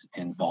coincidence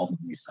involved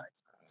in these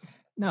sites.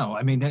 No,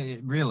 I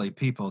mean, really,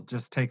 people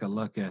just take a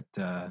look at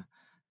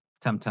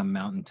Tumtum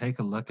Mountain, take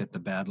a look at the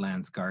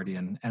Badlands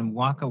Guardian, and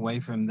walk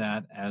away from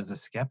that as a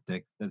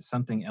skeptic that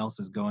something else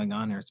is going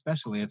on here,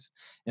 especially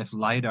if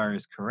LIDAR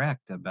is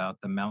correct about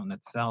the mountain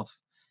itself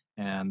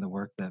and the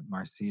work that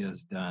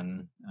Marcia's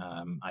done.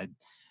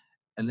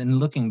 And then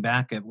looking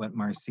back at what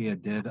Marcia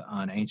did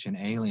on Ancient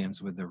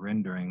Aliens with the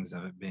renderings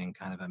of it being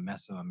kind of a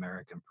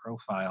Mesoamerican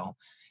profile,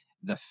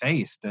 the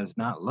face does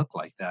not look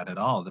like that at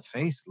all. The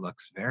face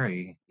looks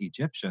very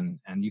Egyptian,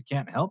 and you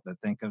can't help but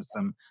think of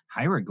some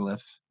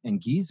hieroglyph in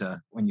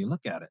Giza when you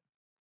look at it.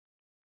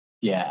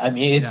 Yeah, I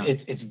mean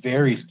it's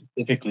very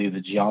specifically the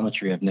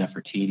geometry of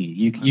Nefertiti.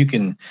 You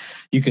can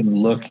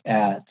look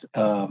at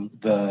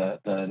the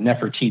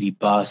Nefertiti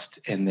bust,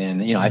 and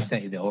then I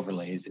sent you the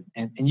overlays,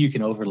 and you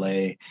can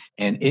overlay,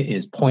 and it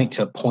is point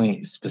to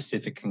point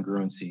specific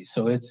congruency.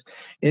 So it's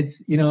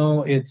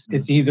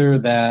either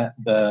that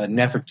the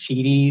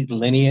Nefertiti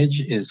lineage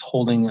is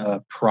holding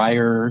a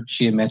prior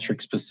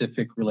geometric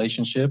specific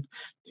relationship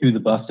to the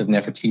bust of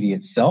Nefertiti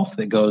itself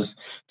that goes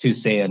to,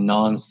 say, a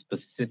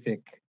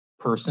non-specific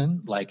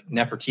person. Like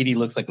Nefertiti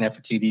looks like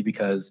Nefertiti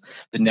because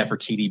the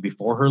Nefertiti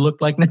before her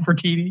looked like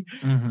Nefertiti,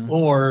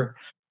 or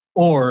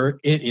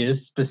it is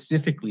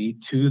specifically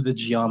to the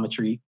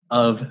geometry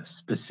of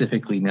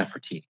specifically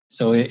Nefertiti.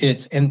 So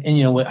it's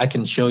and what I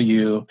can show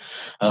you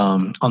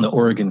on the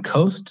Oregon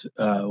coast,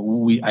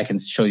 I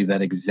can show you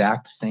that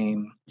exact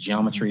same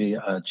geometry,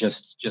 just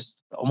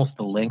almost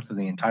the length of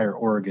the entire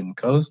Oregon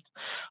coast.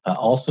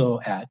 Also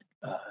at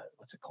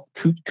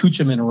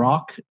Couchiman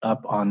Rock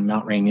up on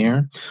Mount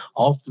Rainier.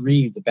 All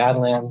three, the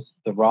Badlands,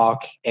 the Rock,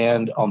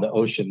 and on the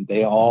ocean,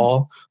 they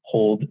all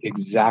hold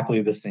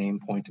exactly the same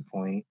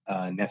point-to-point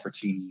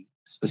Nefertiti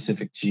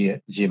specific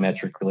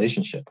geometric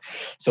relationship.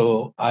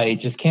 So I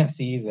just can't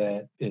see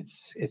that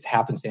it's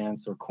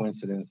happenstance or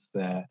coincidence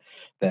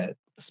that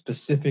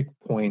specific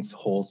points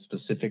hold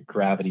specific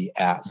gravity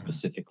at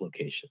specific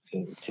locations.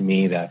 And to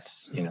me, that's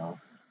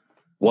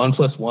 1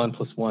 + 1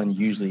 + 1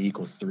 usually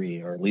equals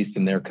 3, or at least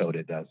in their code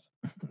it does.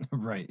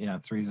 Right. Yeah.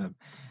 3 is a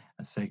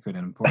sacred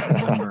and important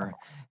number.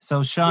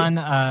 So, Sean,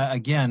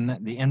 again,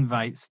 the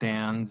invite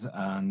stands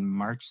on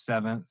March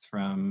 7th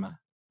from,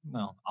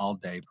 all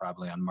day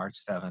probably on March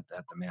 7th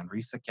at the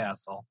Manresa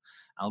Castle.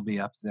 I'll be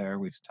up there.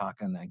 We've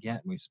spoken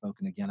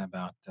again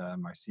about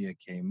Marcia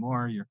K.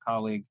 Moore, your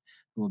colleague,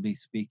 who will be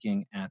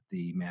speaking at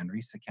the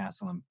Manresa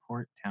Castle in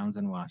Port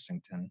Townsend,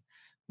 Washington,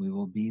 we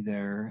will be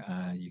there.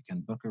 You can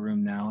book a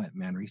room now at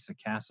Manresa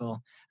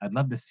Castle. I'd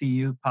love to see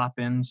you pop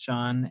in,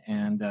 Sean,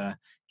 and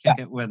kick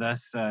it with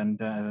us and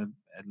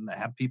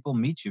have people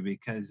meet you,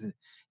 because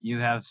you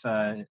have,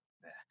 I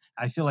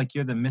feel like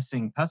you're the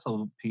missing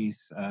puzzle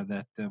piece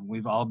that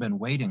we've all been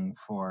waiting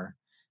for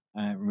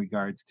in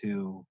regards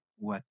to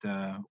what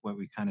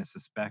we kind of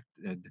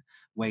suspected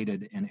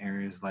waited in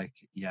areas like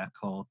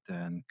Yakult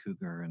and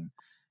Cougar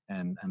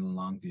and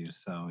Longview.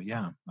 So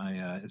yeah,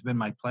 it's been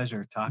my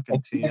pleasure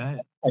talking to you.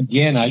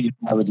 Again,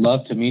 I would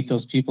love to meet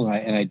those people,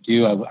 and I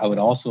do. I would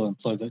also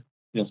employ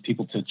those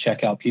people to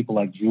check out people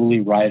like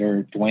Julie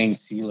Ryder, Dwayne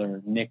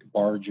Sealer, Nick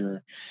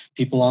Barger,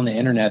 people on the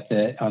internet,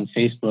 that on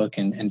Facebook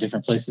and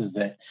different places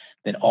that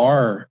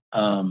are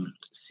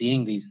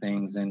seeing these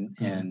things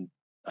and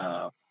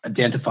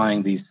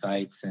identifying these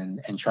sites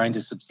and trying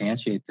to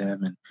substantiate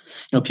them.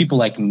 And people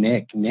like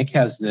Nick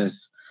has this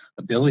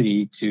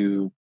ability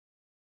to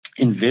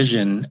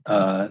envision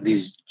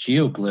these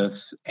geoglyphs,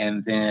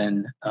 and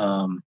then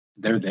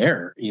they're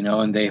there,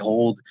 and they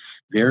hold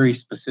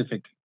very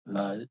specific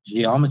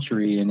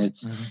geometry, and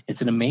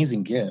it's an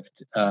amazing gift.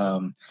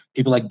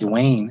 People like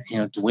Dwayne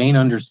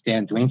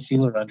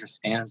Sealer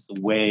understands the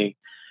way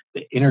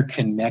the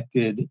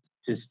interconnected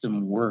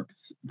system works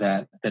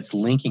that's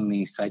linking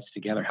these sites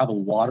together, how the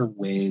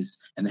waterways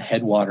and the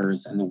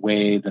headwaters and the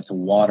way that the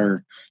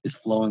water is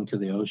flowing to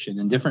the ocean,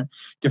 and different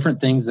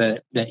things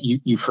that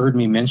you've heard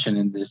me mention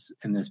in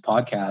this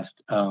podcast.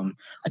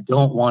 I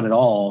don't want it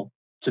all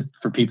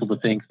for people to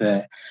think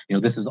that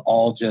this is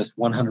all just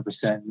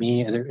 100%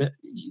 me.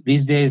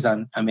 These days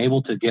I'm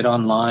able to get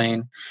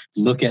online,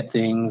 look at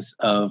things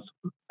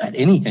at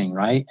anything,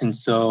 right? And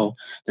so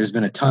there's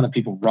been a ton of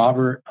people.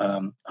 Robert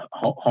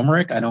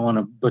Homerick, I don't want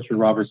to butcher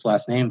Robert's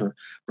last name, but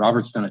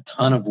Robert's done a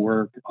ton of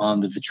work on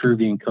the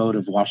Vitruvian Code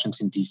of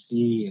Washington,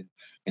 D.C.,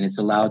 and it's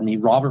allowed me.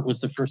 Robert was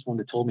the first one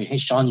that told me, hey,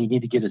 Sean, you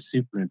need to get a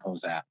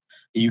superimpose app.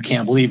 You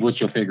can't believe what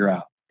you'll figure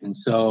out. And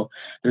so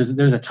there's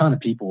a ton of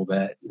people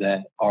that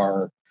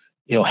are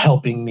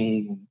helping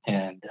me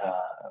and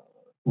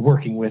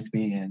working with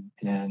me, and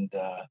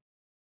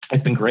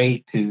it's been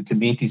great to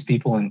meet these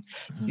people and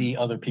see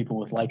other people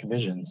with like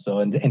vision. So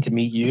and to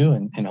meet you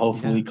and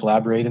hopefully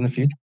collaborate in the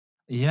future.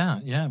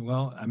 Yeah.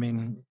 Well, I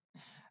mean,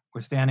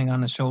 we're standing on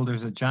the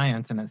shoulders of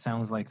giants, and it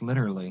sounds like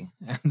literally,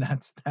 and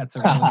that's a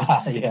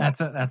really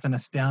that's an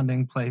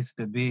astounding place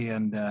to be.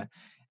 And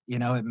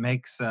it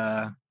makes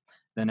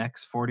the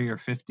next 40 or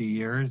 50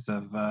 years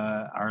of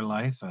our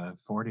life,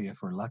 40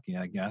 if we're lucky,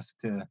 I guess,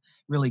 to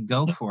really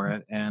go for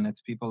it. And it's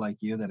people like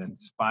you that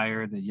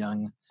inspire the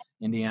young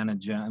Indiana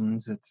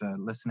Jones that's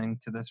listening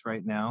to this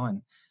right now,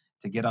 and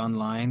to get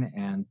online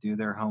and do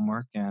their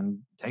homework and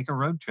take a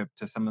road trip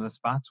to some of the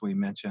spots we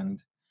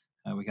mentioned.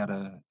 We got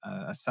a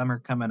summer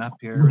coming up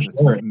here that's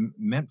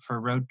meant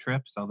for road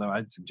trips, although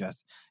I'd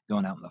suggest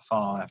going out in the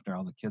fall after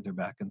all the kids are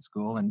back in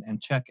school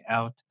and check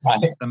out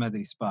some of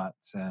these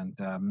spots.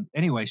 And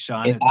anyway,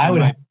 Sean,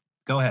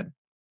 go ahead.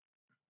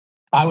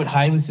 I would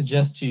highly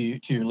suggest to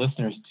your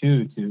listeners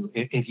too,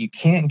 if you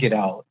can't get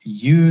out,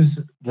 use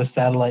the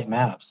satellite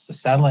maps. The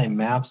satellite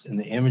maps and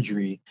the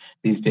imagery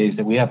these days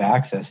that we have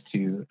access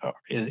to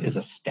is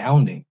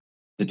astounding.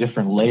 The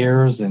different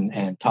layers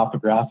and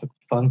topographic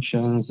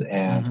functions,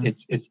 and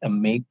it's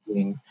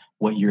amazing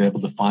what you're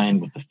able to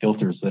find with the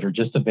filters that are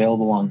just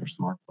available on your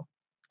smartphone.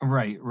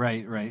 Right.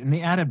 And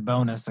the added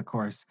bonus, of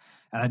course,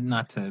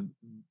 not to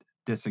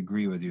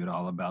disagree with you at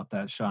all about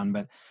that, Sean,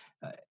 but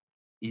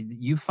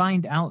you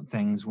find out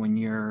things when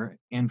you're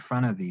in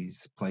front of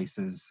these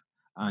places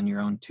on your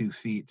own 2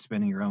 feet,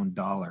 spending your own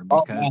dollar.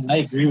 Because I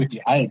agree with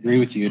you.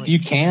 If you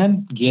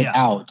can get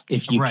out,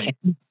 if you can't,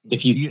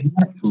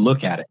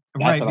 look at it.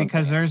 That's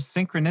because there's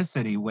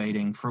synchronicity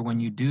waiting for when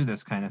you do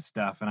this kind of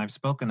stuff. And I've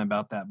spoken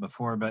about that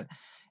before, but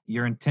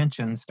your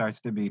intention starts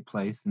to be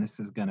placed, and this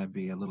is going to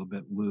be a little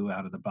bit woo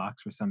out of the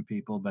box for some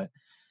people, but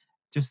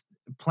just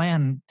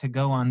plan to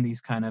go on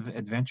these kind of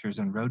adventures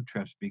and road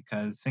trips,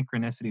 because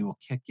synchronicity will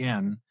kick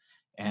in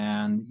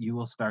and you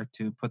will start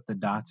to put the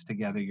dots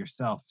together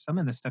yourself. Some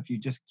of the stuff you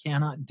just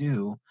cannot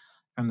do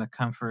from the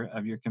comfort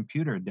of your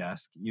computer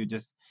desk. You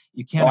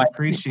can't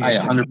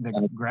appreciate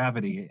the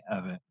gravity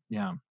of it.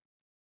 Yeah.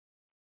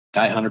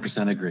 I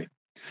 100% agree.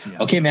 Yeah.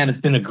 Okay, man, it's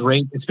been a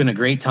great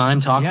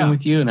time talking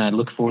with you, and I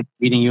look forward to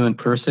meeting you in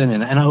person,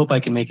 and I hope I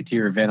can make it to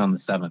your event on the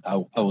 7th.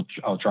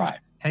 I'll try.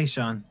 Hey,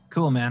 Sean.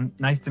 Cool, man.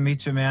 Nice to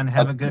meet you, man.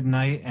 Have a good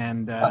night,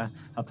 and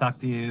I'll talk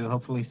to you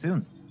hopefully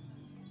soon.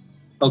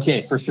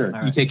 Okay, for sure.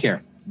 You take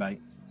care. Bye.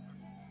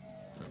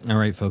 All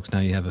right, folks. Now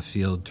you have a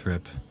field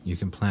trip. You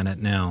can plan it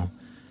now.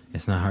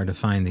 It's not hard to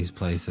find these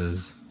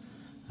places.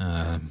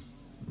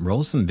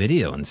 Roll some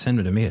video and send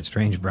it to me at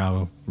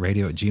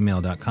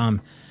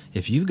strangebrowradio@gmail.com.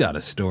 If you've got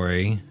a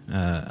story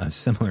of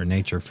similar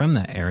nature from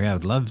that area, I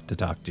would love to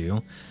talk to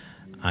you.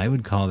 I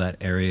would call that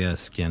area a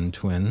skin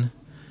twin.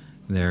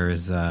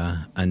 There's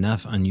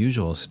enough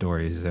unusual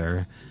stories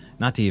there,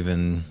 not to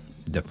even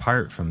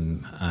depart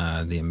from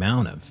the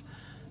amount of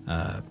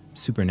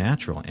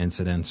supernatural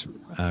incidents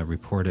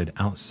reported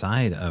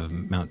outside of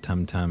Mount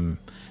Tumtum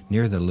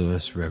near the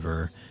Lewis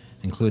River,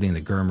 including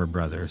the Germer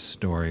Brothers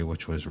story,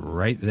 which was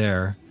right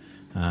there,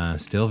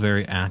 still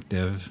very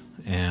active.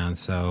 And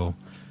so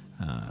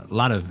a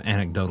lot of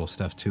anecdotal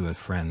stuff, too, with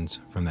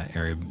friends from that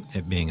area,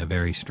 it being a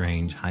very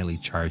strange, highly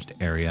charged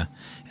area.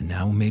 And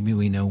now maybe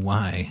we know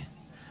why.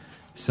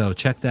 So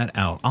check that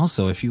out.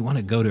 Also, if you want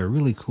to go to a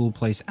really cool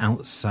place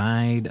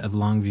outside of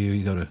Longview,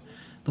 you go to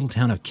little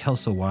town of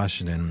Kelso,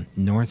 Washington,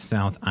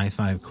 north-south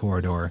I-5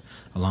 corridor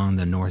along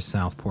the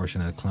north-south portion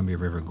of the Columbia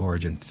River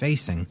Gorge, and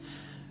facing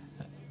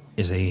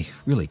is a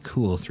really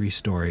cool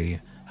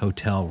 3-story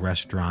hotel,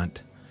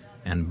 restaurant,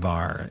 and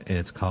bar.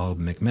 It's called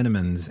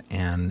McMiniman's,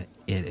 and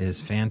it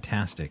is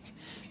fantastic.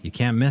 You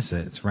can't miss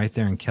it. It's right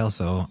there in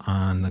Kelso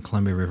on the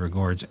Columbia River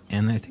Gorge,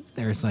 and I think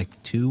there's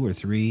like 2 or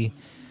 3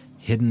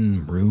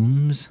 hidden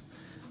rooms,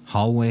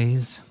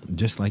 hallways,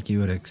 just like you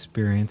would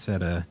experience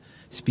at a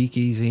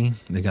speakeasy.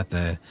 They got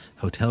the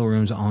hotel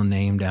rooms all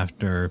named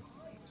after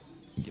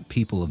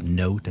people of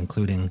note,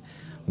 including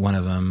one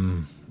of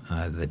them,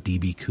 the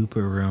D.B.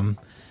 Cooper room.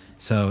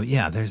 So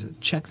yeah,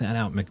 check that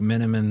out,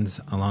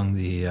 McMiniman's along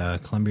the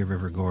Columbia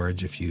River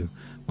Gorge, if you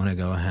want to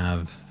go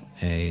have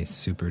a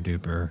super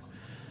duper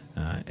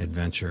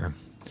adventure.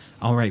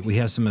 All right, we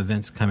have some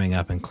events coming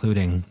up,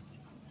 including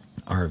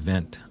our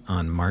event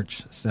on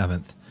March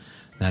 7th.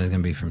 That is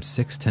going to be from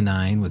 6 to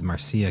 9 with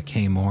Marcia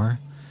K. Moore.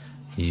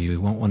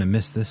 You won't want to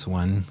miss this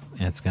one.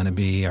 It's going to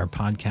be our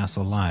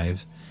Podcastle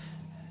Live.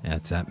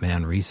 It's at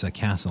Manresa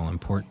Castle in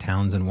Port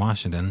Townsend,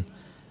 Washington.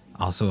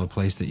 Also a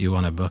place that you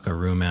want to book a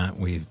room at.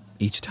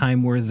 Each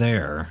time we're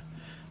there,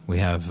 we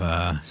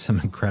have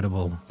some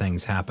incredible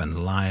things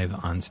happen live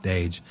on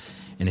stage.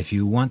 And if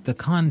you want the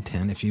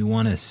content, if you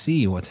want to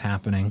see what's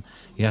happening,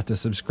 you have to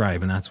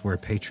subscribe, and that's where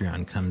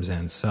Patreon comes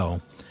in.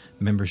 So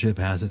membership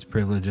has its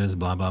privileges,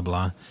 blah, blah,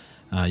 blah.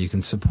 You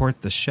can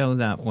support the show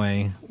that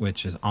way,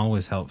 which is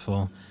always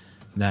helpful.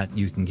 That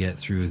you can get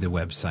through the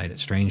website at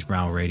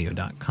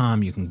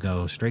strangebrowradio.com. You can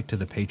go straight to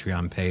the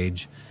Patreon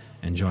page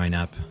and join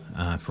up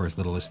for as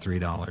little as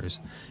 $3.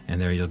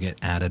 And there you'll get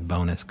added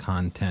bonus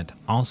content.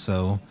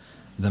 Also,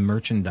 the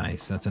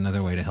merchandise. That's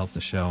another way to help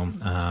the show.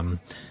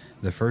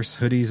 The first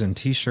hoodies and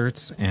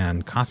T-shirts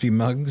and coffee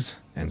mugs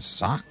and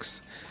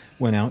socks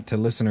went out to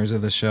listeners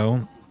of the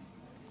show.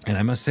 And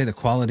I must say the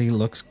quality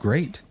looks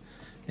great.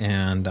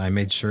 And I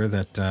made sure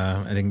that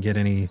I didn't get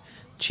any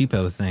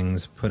cheapo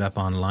things put up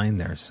online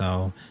there.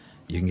 So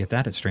you can get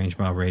that at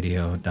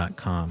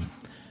strangebrowradio.com.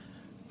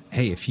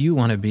 Hey, if you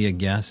want to be a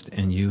guest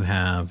and you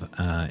have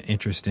an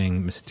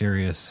interesting,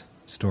 mysterious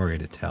story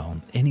to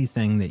tell,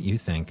 anything that you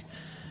think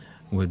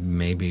would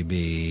maybe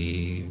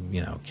be,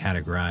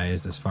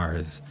 categorized as far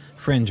as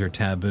fringe or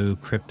taboo,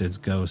 cryptids,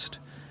 ghost,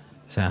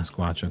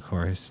 Sasquatch, of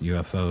course,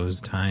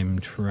 UFOs, time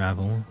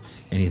travel,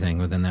 anything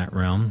within that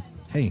realm,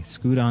 hey,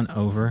 scoot on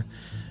over,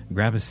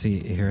 grab a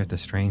seat here at the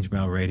Strange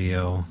Brow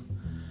Radio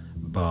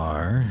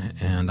bar,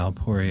 and I'll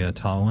pour you a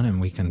tall one and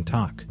we can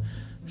talk.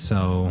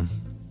 So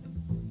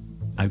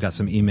I've got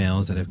some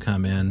emails that have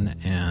come in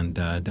and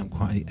don't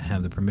quite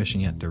have the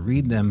permission yet to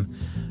read them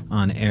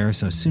on air.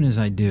 So as soon as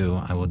I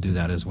do, I will do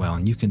that as well.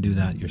 And you can do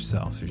that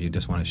yourself. If you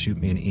just want to shoot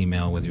me an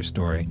email with your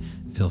story,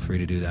 feel free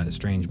to do that at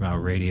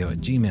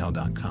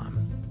strangebrowradio@gmail.com.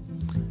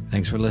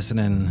 Thanks for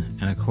listening.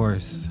 And of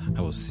course,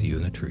 I will see you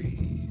in the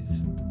trees.